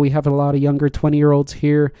 age. I know we have a lot of younger 20-year-olds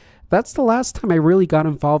here. That's the last time I really got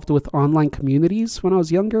involved with online communities, when I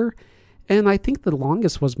was younger. And I think the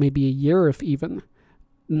longest was maybe a year, if even.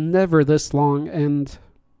 Never this long. And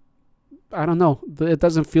I don't know. It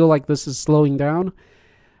doesn't feel like this is slowing down.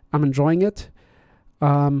 I'm enjoying it.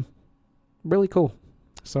 Really cool.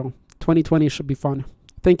 So 2020 should be fun.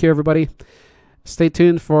 Thank you, everybody. Stay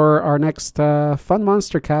tuned for our next fun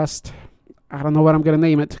Monstercast. I don't know what I'm going to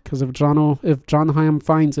name it, because if John Hamm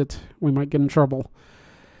finds it, we might get in trouble.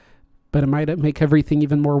 But it might make everything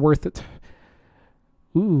even more worth it.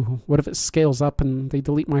 Ooh, what if it scales up and they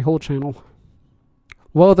delete my whole channel?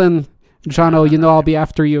 Well then, Jono, you know I'll be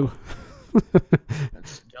after you.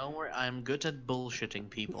 Don't worry, I'm good at bullshitting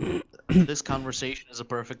people. This conversation is a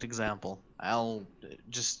perfect example. I'll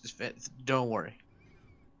just... Don't worry.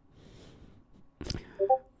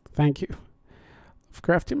 Thank you.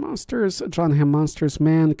 Lovecraftian Monsters, John Hamm Monsters,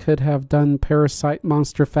 man could have done Parasite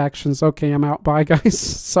Monster Factions. Okay, I'm out. Bye, guys.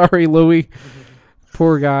 Sorry, Louie.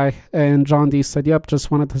 Poor guy. And John D said, yep, just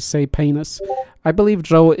wanted to say penis. I believe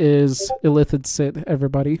Joe is Illithid Sid,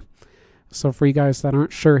 everybody. So for you guys that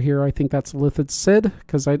aren't sure here, I think that's Illithid Sid,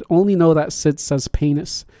 because I only know that Sid says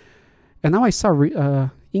penis. And now I saw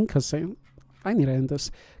Inca saying, I need to end this.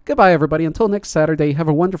 Goodbye, everybody. Until next Saturday, have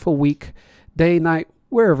a wonderful week, day, night,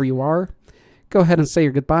 wherever you are. Go ahead and say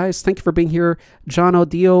your goodbyes. Thank you for being here. John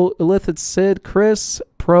O'Dio, Illithid Sid, Chris,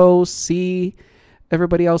 Pro, C,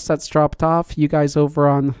 everybody else that's dropped off. You guys over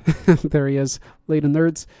on... there he is. Late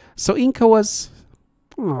Nerds. So Inca was...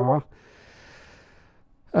 Aww.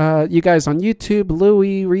 You guys on YouTube,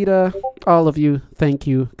 Louie, Rita, all of you, thank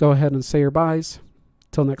you. Go ahead and say your byes.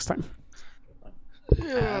 Till next time.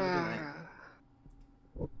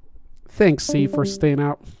 Thanks, C, for staying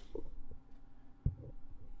out.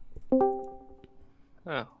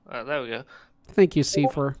 Oh, there we go. Thank you, C,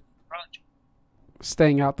 for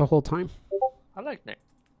staying out the whole time. I like Nick.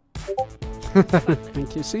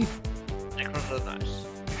 Thank you, C. Nick runs are nice.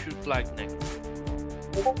 You should like Nick.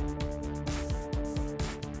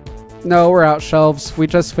 No, we're out, Shelves. We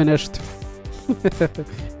just finished.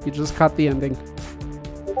 You just caught the ending.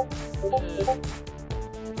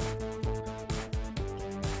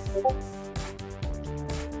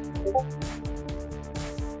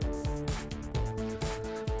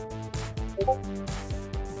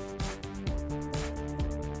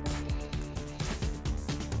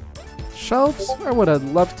 Shelves, I would have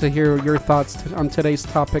loved to hear your thoughts on today's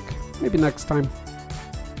topic. Maybe next time.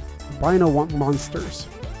 Albino Monsters.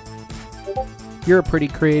 You're a pretty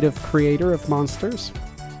creative creator of monsters.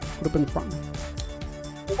 Would have been fun.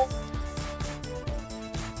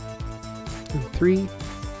 In 3,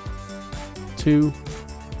 2,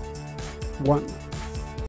 1.